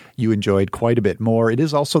 Tasha. You enjoyed quite a bit more. It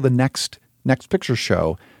is also the next picture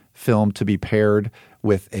show film to be paired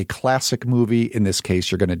with a classic movie. In this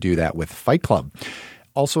case, you're going to do that with Fight Club.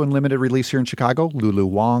 Also in limited release here in Chicago, Lulu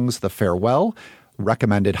Wang's The Farewell,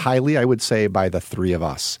 recommended highly, I would say, by the three of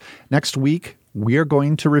us. Next week, we are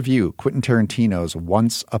going to review Quentin Tarantino's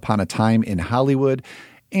Once Upon a Time in Hollywood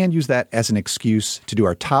and use that as an excuse to do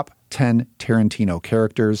our top 10 Tarantino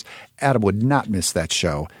characters. Adam would not miss that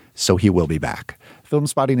show, so he will be back. Film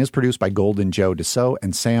Spotting is produced by Golden Joe Dassault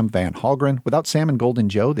and Sam Van Halgren. Without Sam and Golden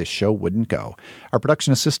Joe, this show wouldn't go. Our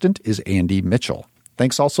production assistant is Andy Mitchell.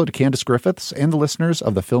 Thanks also to Candace Griffiths and the listeners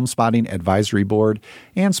of the Film Spotting Advisory Board.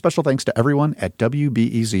 And special thanks to everyone at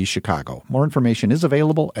WBEZ Chicago. More information is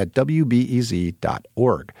available at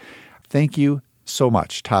WBEZ.org. Thank you so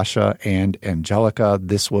much, Tasha and Angelica.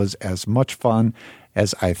 This was as much fun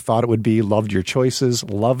as I thought it would be. Loved your choices.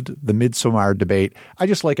 Loved the MidsommAR debate. I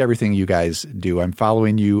just like everything you guys do. I'm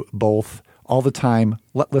following you both all the time.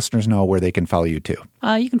 Let listeners know where they can follow you too.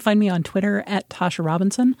 You can find me on Twitter at Tasha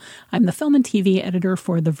Robinson. I'm the film and TV editor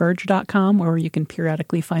for TheVerge.com, where you can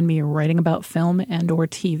periodically find me writing about film and or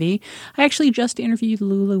TV. I actually just interviewed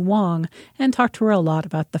Lulu Wang and talked to her a lot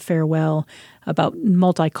about The Farewell, about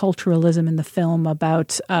multiculturalism in the film,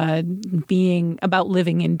 about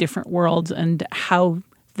living in different worlds and how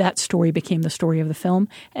that story became the story of the film.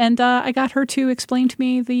 And I got her to explain to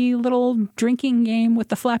me the little drinking game with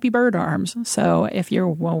the Flappy Bird arms. So if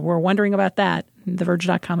were wondering about that,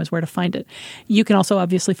 TheVerge.com is where to find it. You can also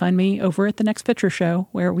obviously find me over at The Next Picture Show,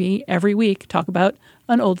 where we every week talk about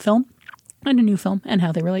an old film and a new film and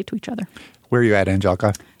how they relate to each other. Where are you at,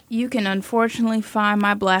 Angelica? You can unfortunately find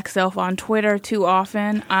my black self on Twitter too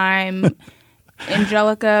often. I'm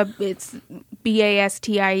Angelica. It's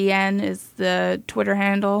Bastien is the Twitter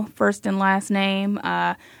handle, first and last name.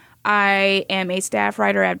 I am a staff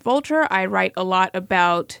writer at Vulture. I write a lot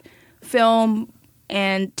about film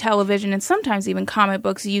and television and sometimes even comic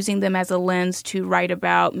books, using them as a lens to write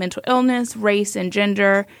about mental illness, race, and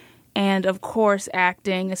gender, and, of course,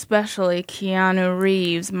 acting, especially Keanu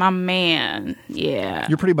Reeves, my man. Yeah.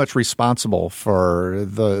 You're pretty much responsible for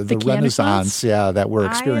the renaissance that we're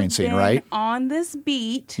experiencing, right? On this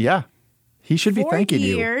beat. Yeah. He should be thanking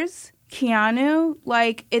you. 4 years, Keanu,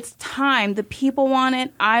 it's time. The people want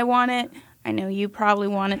it. I want it. I know you probably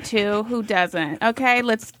want it too. Who doesn't? Okay,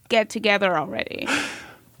 let's get together already.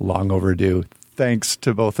 Long overdue. Thanks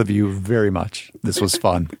to both of you very much. This was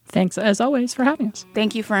fun. Thanks, as always, for having us.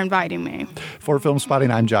 Thank you for inviting me. For Film Spotting,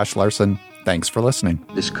 I'm Josh Larson. Thanks for listening.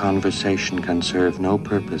 This conversation can serve no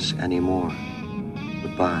purpose anymore.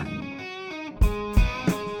 Goodbye.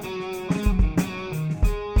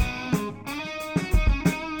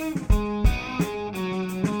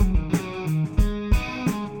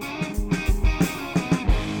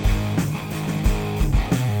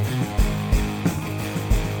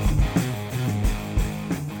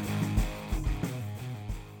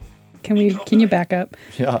 Can you back up?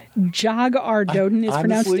 Yeah. Jog our doden is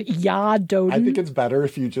pronounced ya doden. I think it's better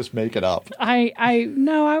if you just make it up. I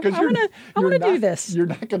want to do this. You're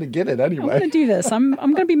not going to get it anyway. I'm going to do this. I'm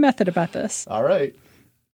going to be method about this. All right.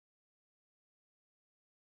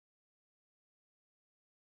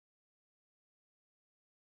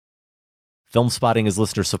 Film Spotting is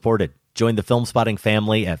listener supported. Join the Film Spotting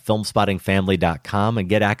family at filmspottingfamily.com and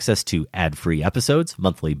get access to ad-free episodes,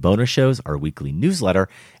 monthly bonus shows, our weekly newsletter,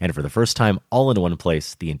 and for the first time, all in one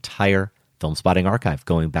place, the entire Film Spotting archive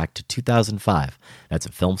going back to 2005. That's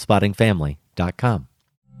at filmspottingfamily.com.